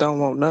Jesus don't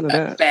want none of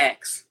that.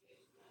 Facts.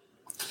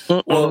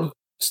 Well,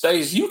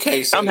 Stace, you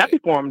can't say I'm happy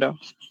for him though.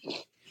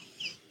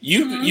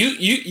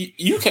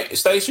 You can't,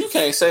 Stace, you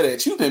can't say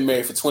that. You've been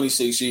married for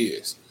 26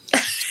 years.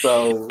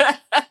 So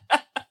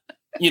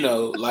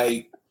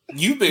like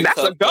you've been. That's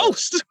a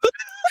ghost.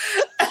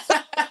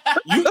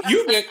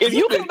 If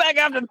you come back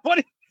after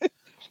 20,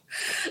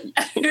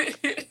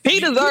 he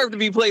deserved to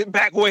be placed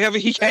back wherever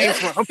he came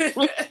from.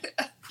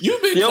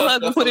 Your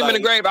husband put him in the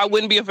grave, I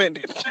wouldn't be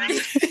offended.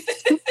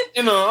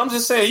 I'm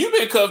just saying, you've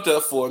been cuffed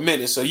up for a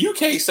minute, so you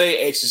can't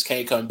say exes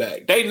can't come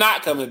back. They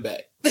not coming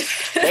back.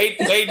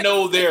 They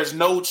know there's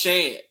no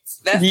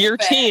chance. That's year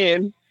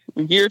 10,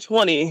 year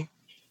 20.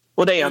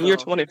 Well, damn, year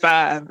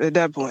 25 at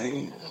that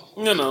point.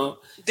 Definitely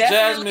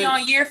Jasmine,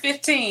 on year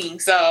 15.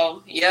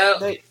 So, yep.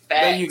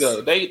 There you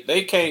go.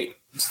 They can't.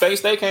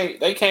 Stace, they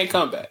can't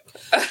come back.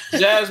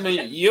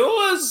 Jasmine,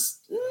 yours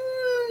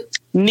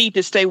need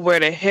to stay where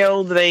the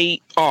hell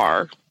they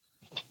are.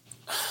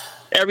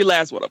 Every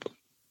last one of them.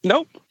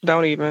 Nope,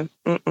 don't even.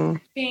 Mm-mm.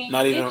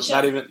 Not even.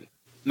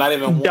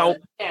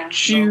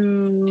 Don't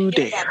you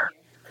dare.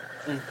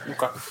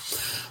 Okay.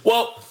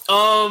 Well,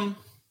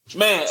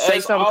 man, Say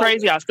as something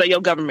crazy, I'll say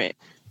your government.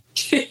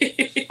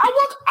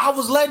 I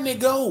was letting it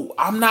go.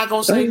 I'm not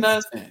gonna say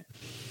nothing.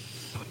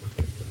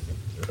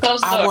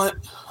 I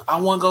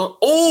want go.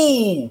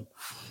 Oh,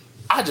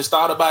 I just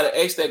thought about an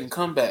ex that can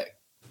come back.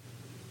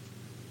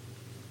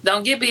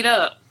 Don't get beat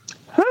up.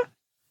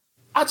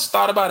 I just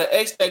thought about an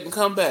ex that can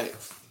come back.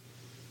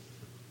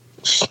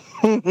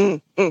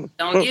 Don't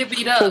get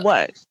beat up. For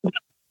what?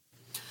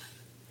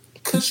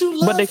 Cause you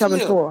loved What they coming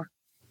him. for?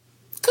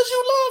 Cause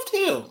you loved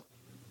him.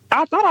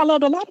 I thought I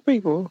loved a lot of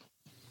people.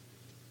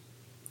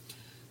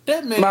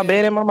 That man. My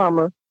dad and my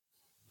mama.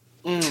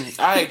 All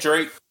right,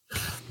 Drake.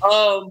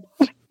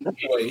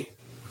 Anyway,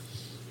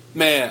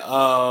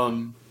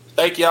 man.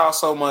 Thank y'all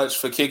so much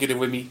for kicking it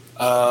with me.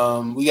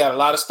 We got a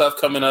lot of stuff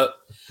coming up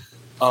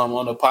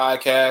on the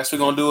podcast. I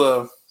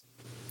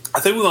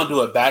think we're gonna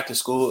do a back to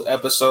school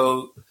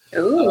episode.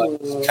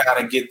 To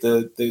kind of get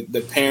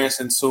the parents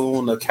in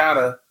tune, to kind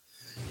of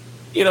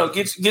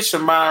get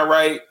your mind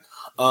right.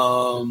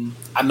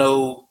 I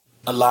know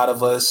a lot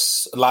of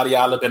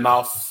y'all have been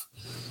off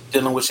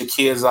dealing with your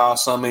kids all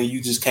summer, and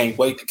you just can't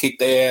wait to kick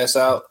their ass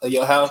out of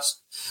your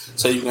house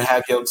so you can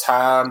have your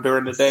time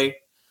during the day.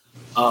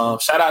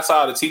 Shout out to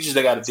all the teachers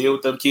that got to deal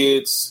with them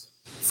kids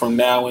from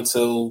now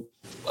until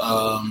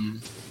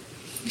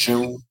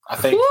June, I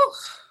think.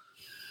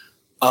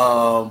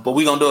 But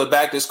we're going to do a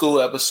back to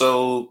school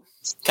episode,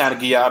 kind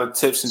of give y'all the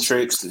tips and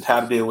tricks and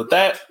how to deal with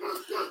that.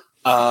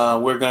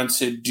 We're going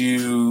to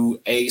do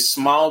a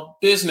small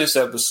business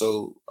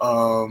episode,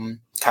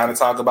 kind of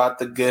talk about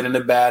the good and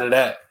the bad of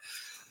that.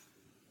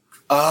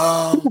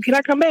 Can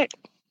I come back?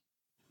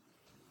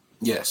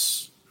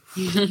 Yes.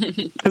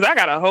 Because I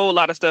got a whole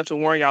lot of stuff to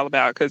warn y'all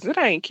about, because it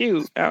ain't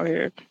cute out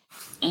here.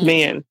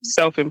 Man,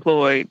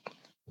 self-employed,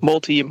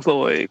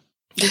 multi-employed,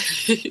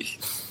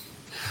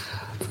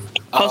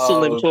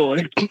 hustle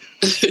employed.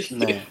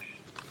 Man.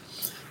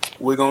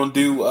 We're gonna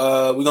do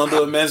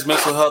a men's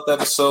mental health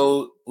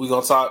episode. We're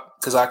gonna talk,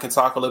 because I can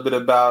talk a little bit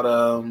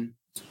about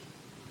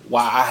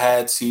why I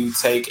had to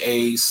take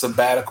a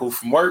sabbatical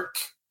from work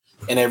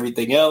and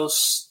everything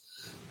else.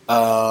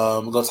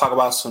 We're gonna talk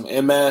about some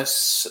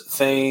MS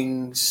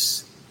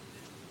things.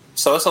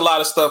 So it's a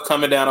lot of stuff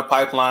coming down the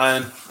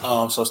pipeline.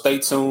 So stay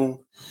tuned,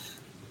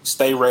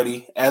 stay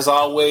ready. As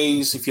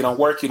always, if you don't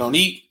work, you don't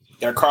eat. You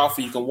got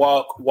coffee, you can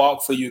walk.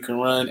 Walk for you can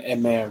run,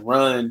 and man,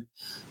 run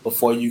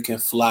before you can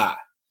fly.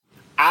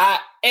 I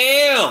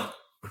am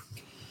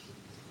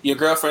your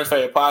girlfriend's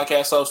favorite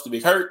podcast host, The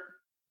Big Hurt.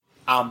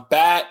 I'm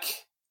back,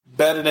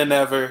 better than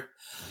ever.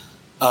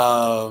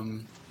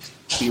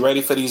 Be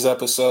ready for these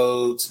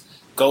episodes.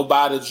 Go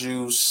buy the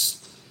juice.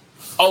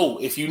 Oh,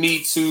 if you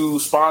need to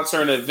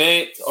sponsor an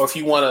event, or if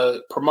you want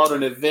to promote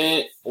an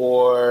event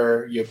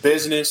or your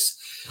business,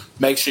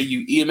 make sure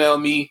you email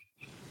me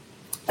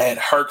at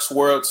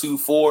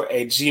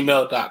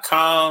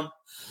herksworld24@gmail.com.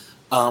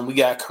 We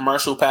got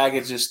commercial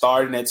packages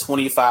starting at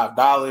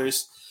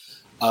 $25.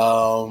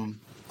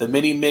 The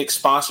mini mix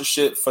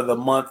sponsorship for the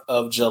month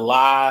of the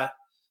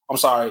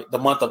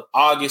month of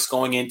August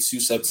going into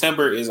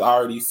September is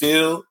already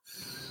filled.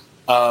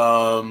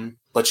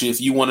 But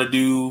if you want to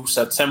do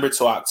September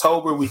to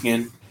October, we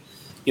can,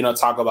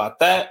 talk about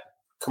that.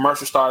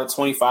 Commercial start at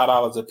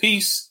 $25 a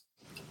piece.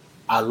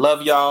 I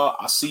love y'all.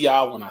 I'll see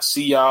y'all when I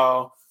see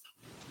y'all.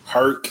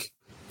 Herc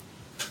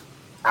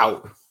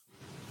out.